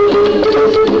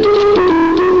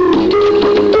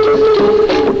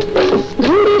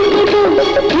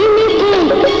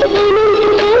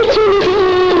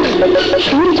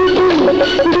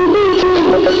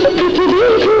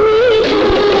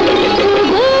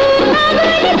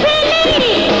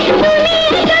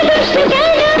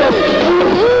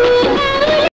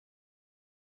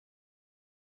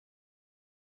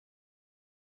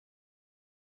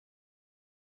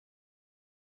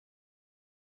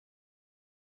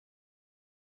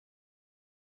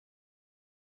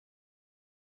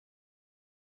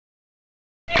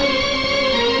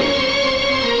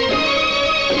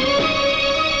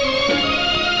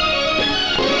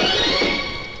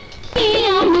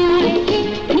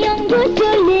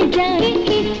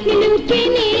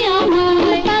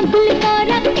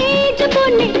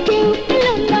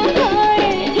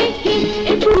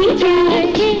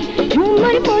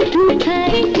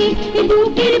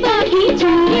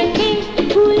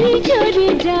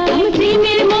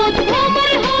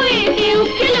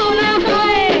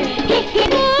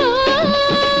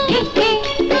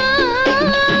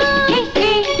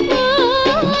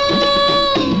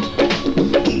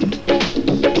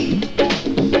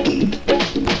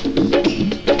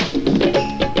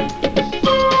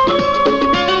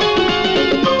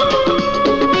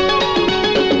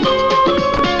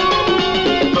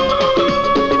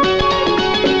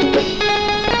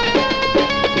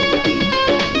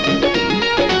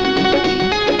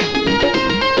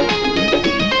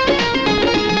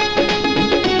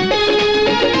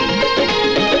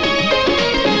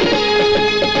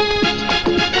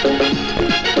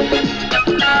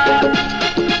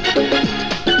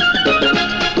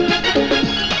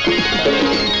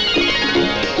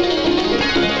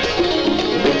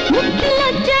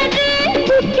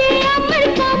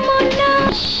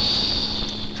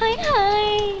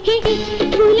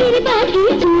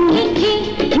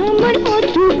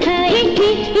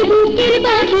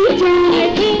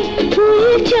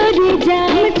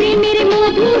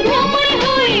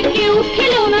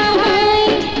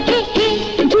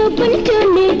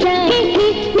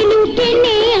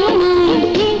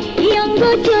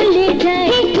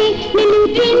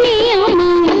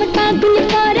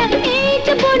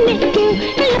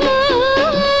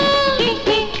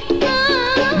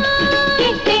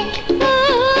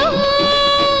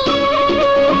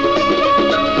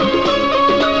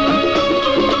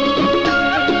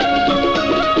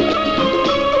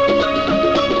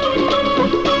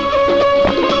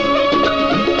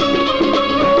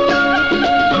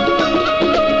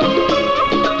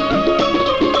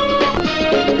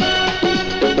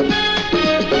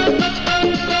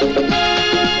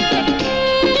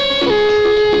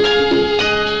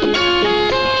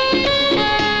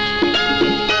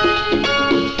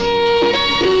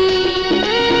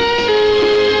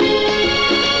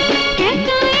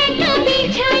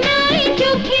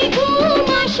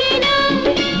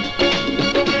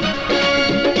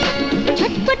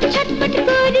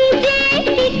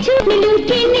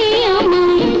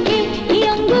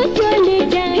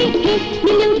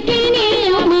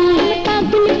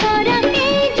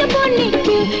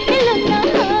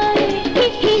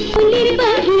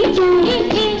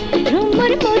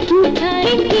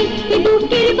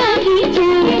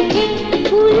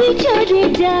 করে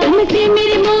যা মুঝে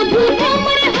মেরে মধু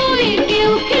তোমার হয়ে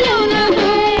কেউ খিলৌনা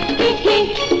হয় হে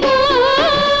ও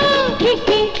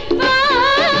হে আ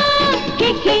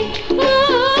হে ও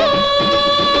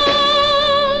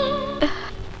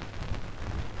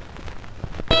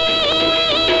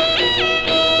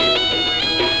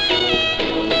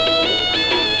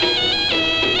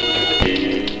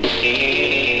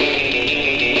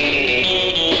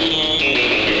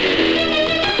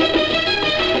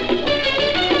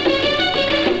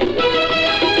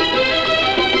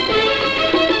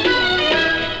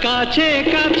কাছে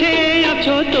কাছে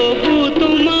আছো তবু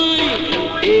তোমায়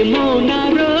এমন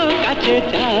আরো কাছে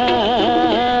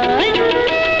চাই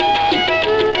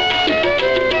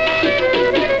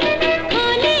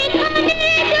খানে খানে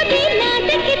যদি না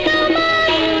দেখি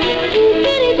তোমায়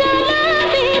বুকের জ্বালা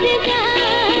বেড়ে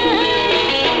যায়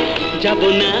যাব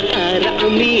না আর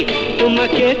আমি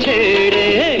তোমাকে ছেড়ে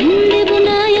দেব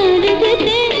না আর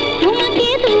যেতে তোমাকে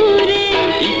দূরে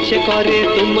ইচ্ছে করে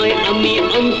তোমায় আমি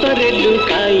অন্তরে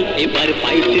লুকাই এবার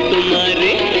পাইছি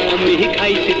তোমারে আমি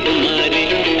খাইছি তোমারে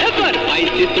এবার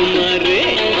পাইছি তোমারে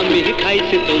আমি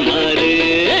খাইছি তোমারে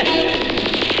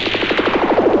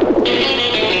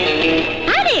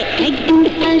আরে একদিন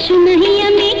আসো নাহি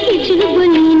আমি কিছু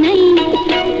বলি নাই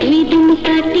দুই দিন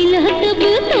কাটিল তবু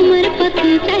তোমার পথ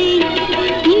চাই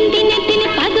তিন দিনে দিন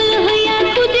পাগল হইয়া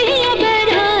খুঁজিয়া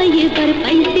বেড়াই এবার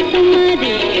পাইছি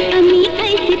তোমারে আমি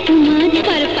খাইছি তোমারে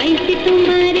এবার পাইছি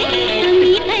তোমারে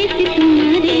আমি খাইছি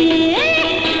তোমারে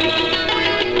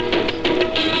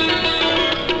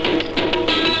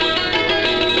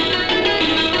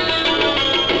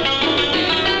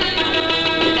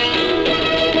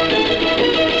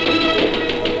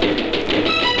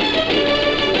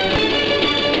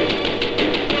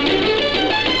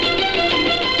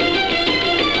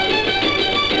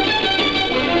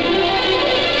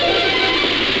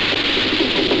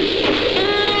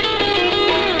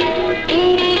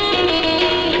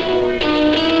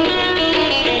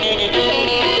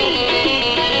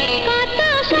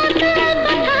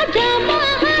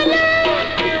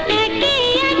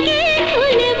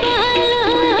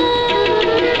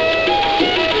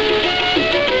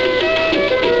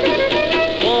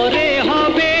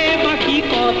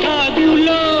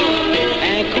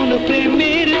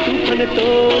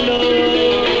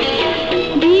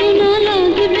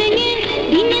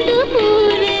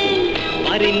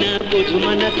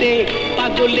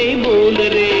পাগলে মন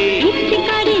রে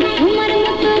শিকারি তোমার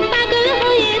মতো পাগল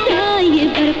হয়ে যায়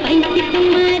এবার পাইছি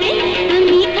তোমারে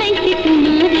আমি খাইছি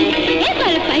তোমারে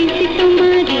এবার পাইছি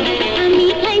তোমারে আমি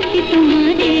খাইছি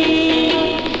তোমারে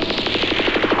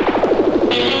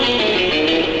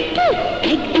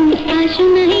একদিন আসো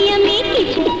নাই আমি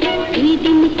কিছু দুই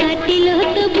দিন কাটিল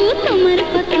তবু তোমার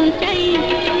কত চাই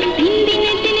তিন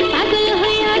দিনে দিন পাগল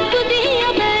হইয়া খুঁজিয়া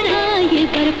বেড়াই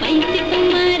এবার পাইছি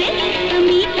তোমারে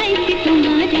আমি খাইছি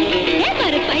তোমারে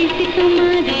এবার পাইছি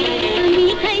তোমারে আমি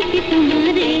খাইছি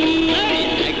তোমারে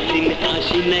একদিন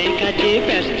আসি নাই কাজে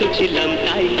ব্যস্ত ছিলাম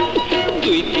তাই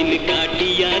দুই দিন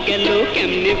কাটিয়া গেল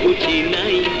কেমনে বুঝি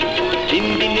নাই তিন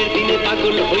দিনের দিনে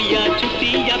পাগল হইয়া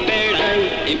ছুটিয়া বেড়াই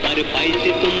এবার পাইছি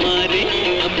তোমারে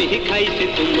আমি খাইছি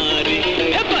তোমারে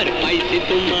এবার পাইছি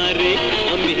তোমারে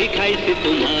আমি খাইছি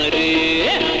তোমারে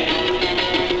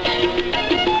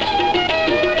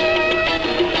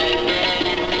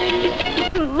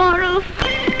বরফ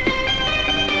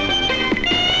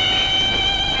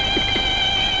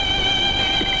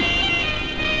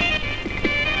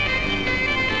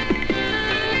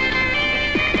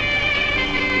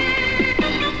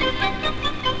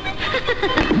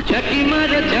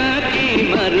ঝাঁকি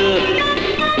মারো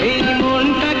এই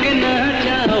মনটাকে না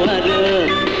যাওয়ার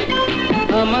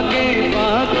আমাকে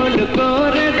পাগল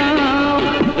করে দাও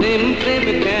প্রেম প্রেম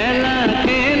খেলা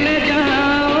খেলে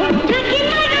যাও ঝাঁকি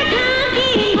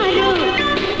মারো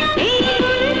এই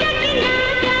মনটাকে না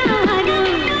যাওয়ার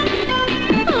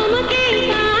আমাকে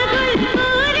পাগল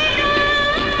করে দাও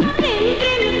প্রেম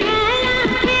প্রেম খেলা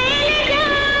খেলে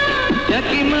যাও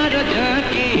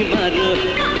ঝাঁকি মারো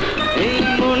এই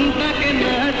মনটাকে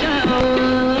না যাও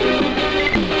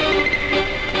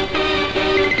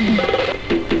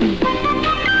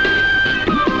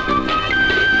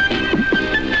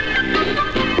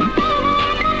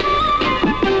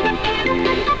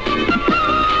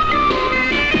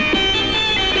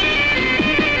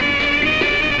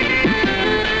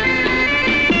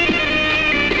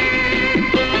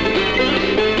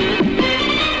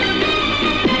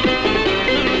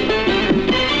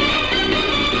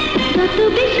কত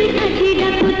বেশি কাছে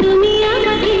ডাকো তুমি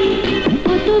আমাকে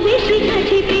কত বেশি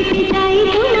কাছে পেতে চাই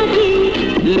তোমাকে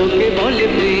লোকে বলে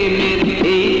প্রেমের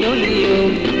এই তো নিয়ম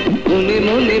মনে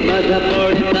মনে বাধা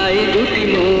পড়ে তাই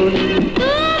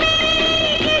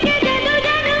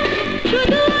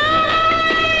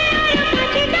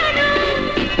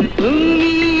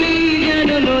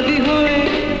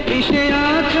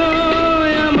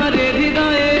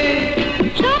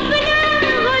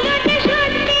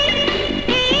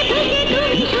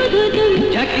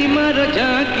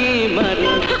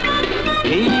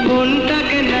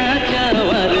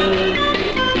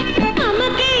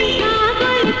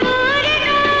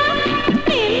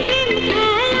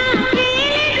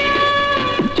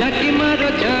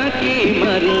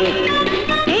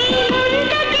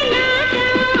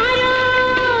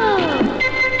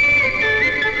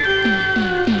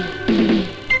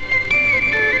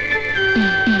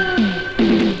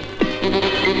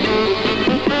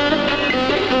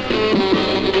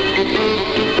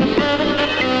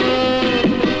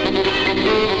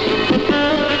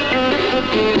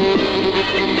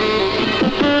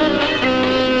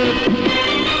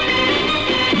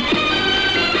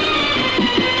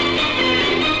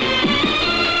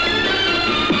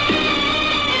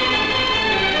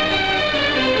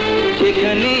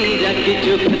একটি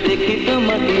চোখ দেখি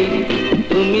তোমাকে,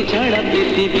 তুমি ছাড়া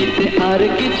পৃথিবীতে আর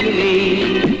কিছু নেই।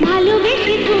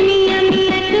 ভালোবেসে তুমি আমি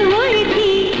এক হয়েছি,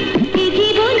 এই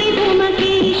জীবনে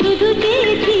তোমাকে শুধু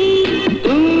চেয়েছি।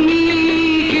 তুমি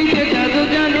কি যে জাদু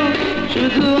জানো,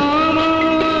 শুধু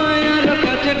আমায় আরো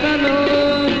কাছে কানো।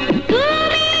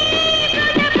 তুমি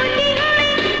প্রজাপতি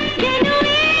হয়ে যেন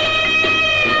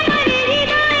আমার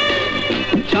হৃদয়ে।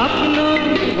 স্বপ্ন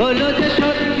হলো যে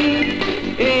সত্যি,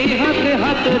 এই হাতে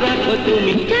হাত রাখো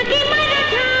তুমি। ঝাঁকি মারো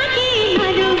ঝাঁকি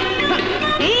মারো,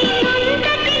 এই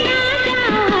মনটাকে না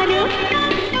যাওয়ারো।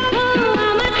 ও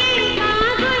আমাকে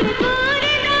পাগল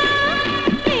করে দাও,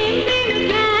 প্রেম প্রেম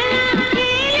খেলা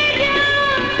খেলে যাও।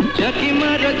 ঝাঁকি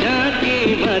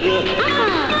মারো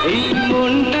এই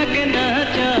মনটাকে না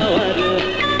চাওয়ারো।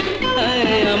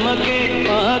 আমাকে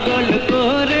পাগল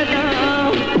করে দাও,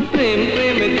 প্রেম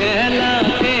প্রেম খেলা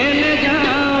খেলে যাও।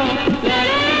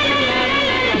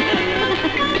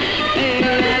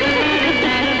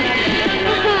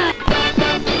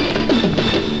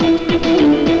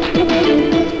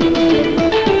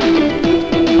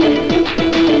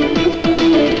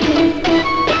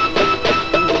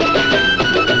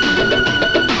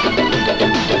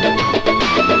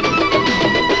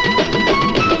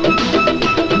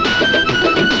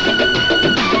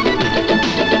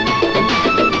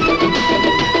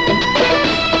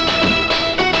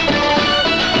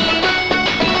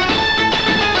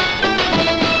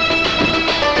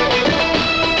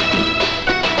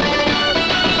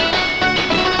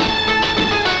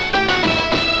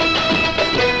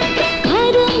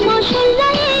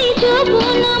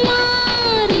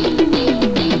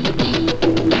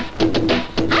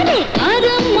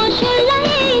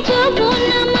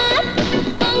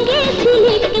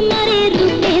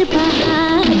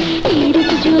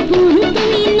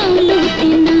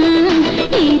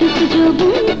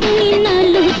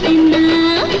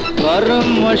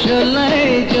 মশলায়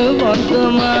যৌবন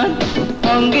তোমার,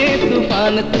 অঙ্গে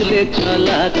তুফান তুলে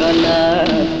চলা কলা।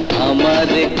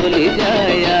 আমারে কলি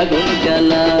যায় আগুন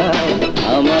জ্বালা,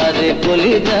 আমারে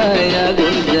কলি যায়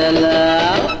আগুন জ্বালা।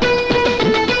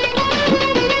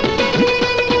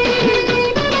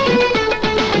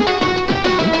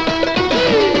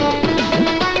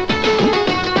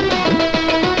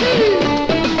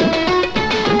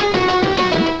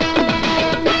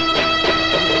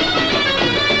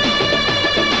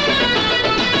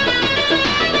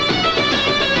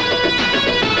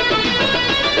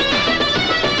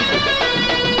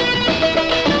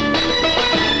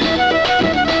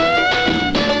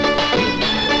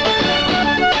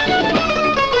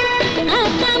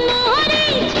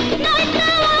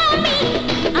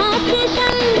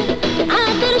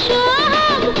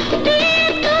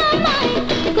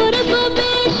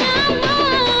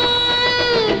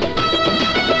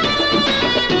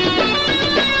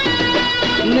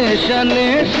 নেশা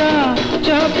নেশা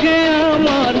চোখে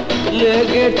আমার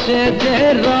লেগেছে যে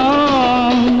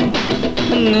রং,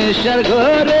 নেশার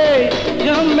ঘরে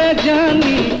জমে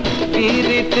জানি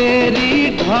পিরিতেরি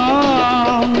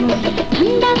ঢং।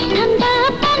 ঠান্ডা ঠান্ডা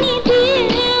পানি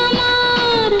দিয়ে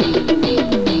আমার,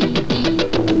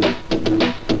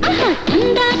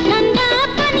 ঠান্ডা ঠান্ডা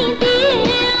পানি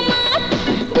দিয়ে আমার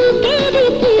বুকের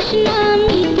তৃষ্ণা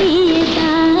মিটিয়ে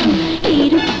দাও।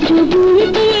 এরূপ যৌবন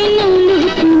তুমি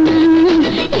নলুতে না,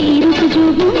 এরূপ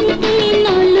যৌবন তুমি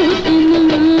নলুতে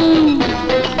না।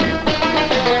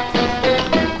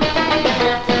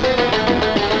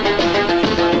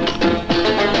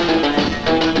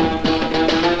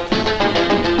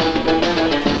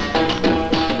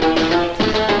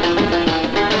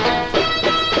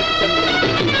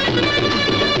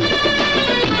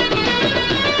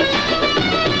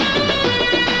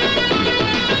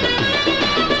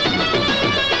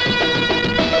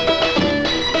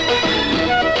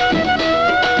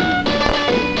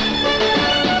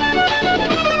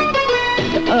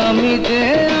 আমি যে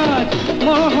আজ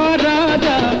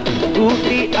মহারাজা,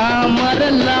 গুটি আমার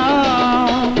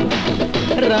লাল,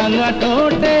 রাঙা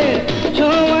ঠোঁটে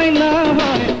ছোঁয়াই না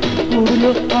হয়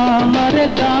পুরো আমার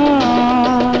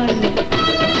গাল।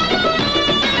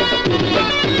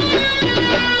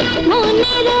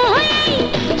 মনে রয়ে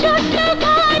ছোট্ট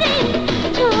ঘরে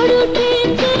ঝড়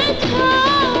উঠেছে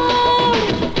ঝড়,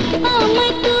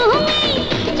 আমায় তুমি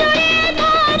জড়িয়ে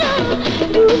ধরো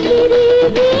বুকের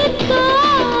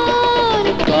ভিতর।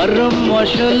 গরম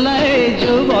মশলায়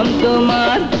যৌবন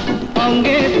তোমার,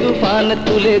 অঙ্গে তুফান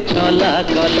তুলে চলা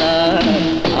কলা।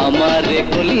 আমারে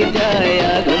কলি যায়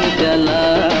আগুন জ্বালা,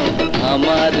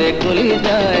 আমারে কলি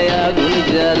যায় আগুন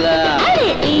জ্বালা।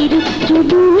 এইরূপ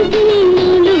যৌবন তুমি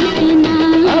নলুতে না,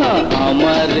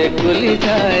 আমারে কলি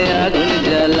যায় আগুন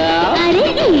জ্বালা। আরে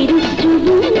এইরূপ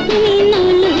যৌবন তুমি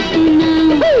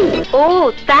ও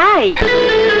তাই?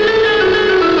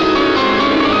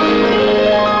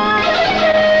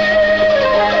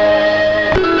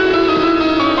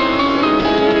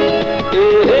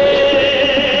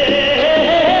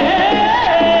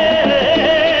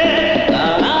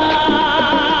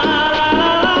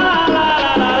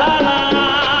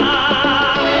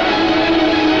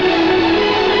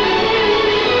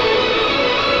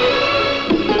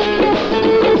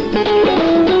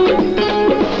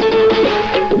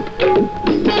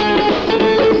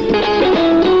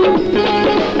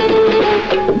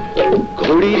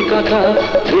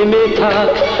 থেমে থাক,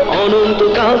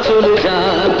 অনন্তকাল চলে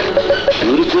যাক,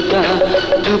 সূর্যটা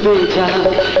ডুবে যাক,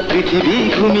 পৃথিবী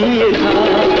ঘুমিয়ে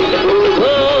থাক।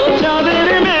 ও চাঁদের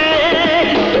মেয়ে,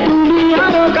 তুমি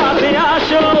আরো কাছে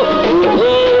আসো, ও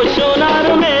সোনার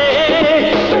মেয়ে,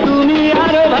 তুমি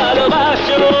আরো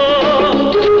ভালোবাসো।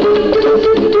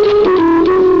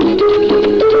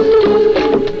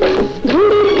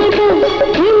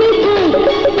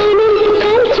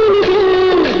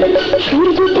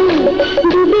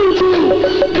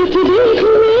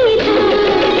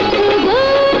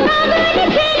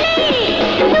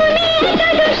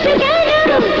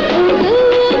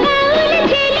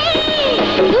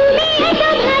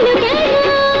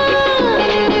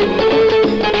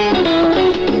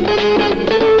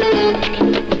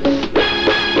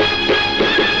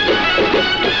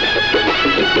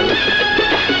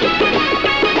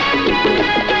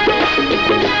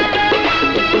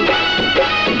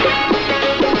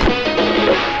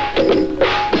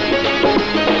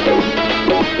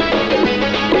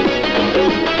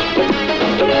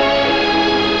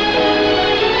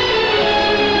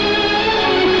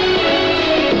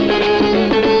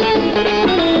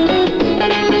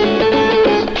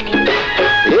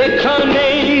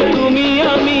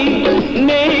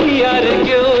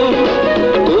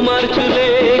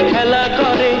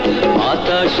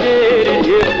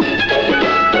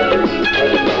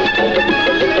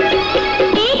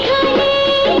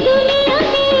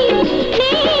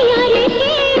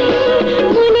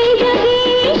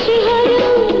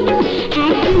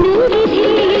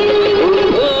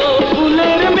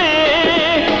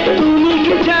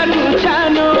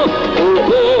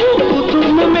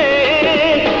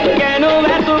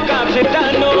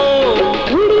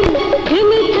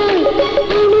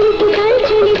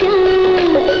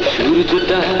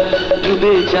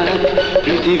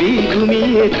 পৃথিবী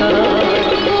ঘুমিয়ে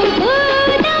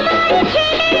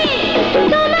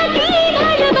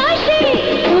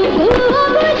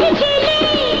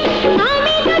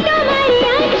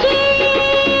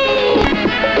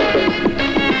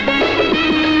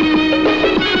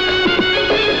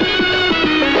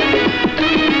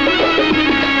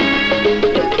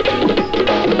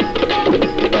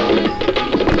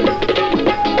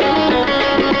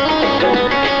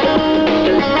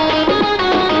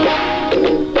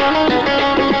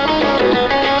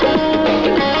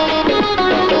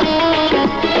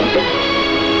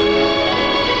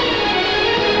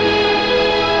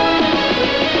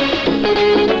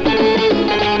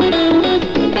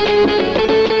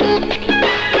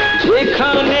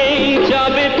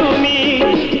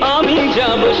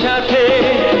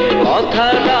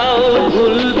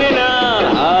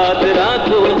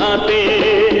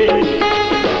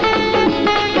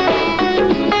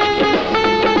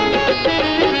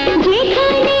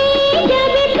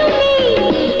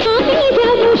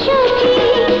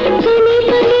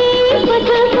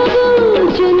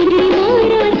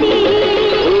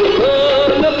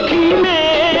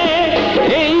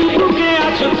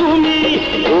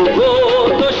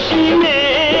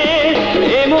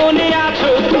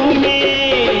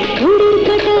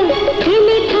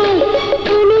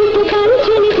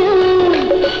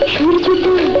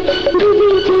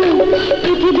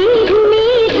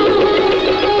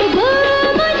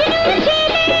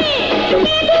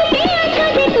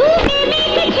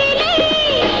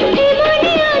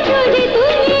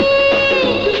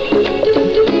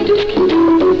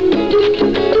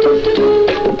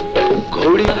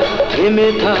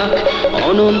থাক,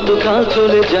 অনন্তকাল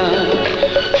চলে যাক,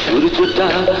 সূর্যটা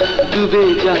ডুবে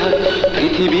যাক,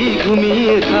 পৃথিবী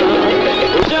ঘুমিয়ে থাক।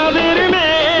 যাদের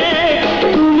মেয়ে,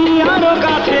 তুমি আরো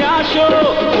কাছে আসো,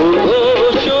 ও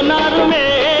সোনার মেয়ে।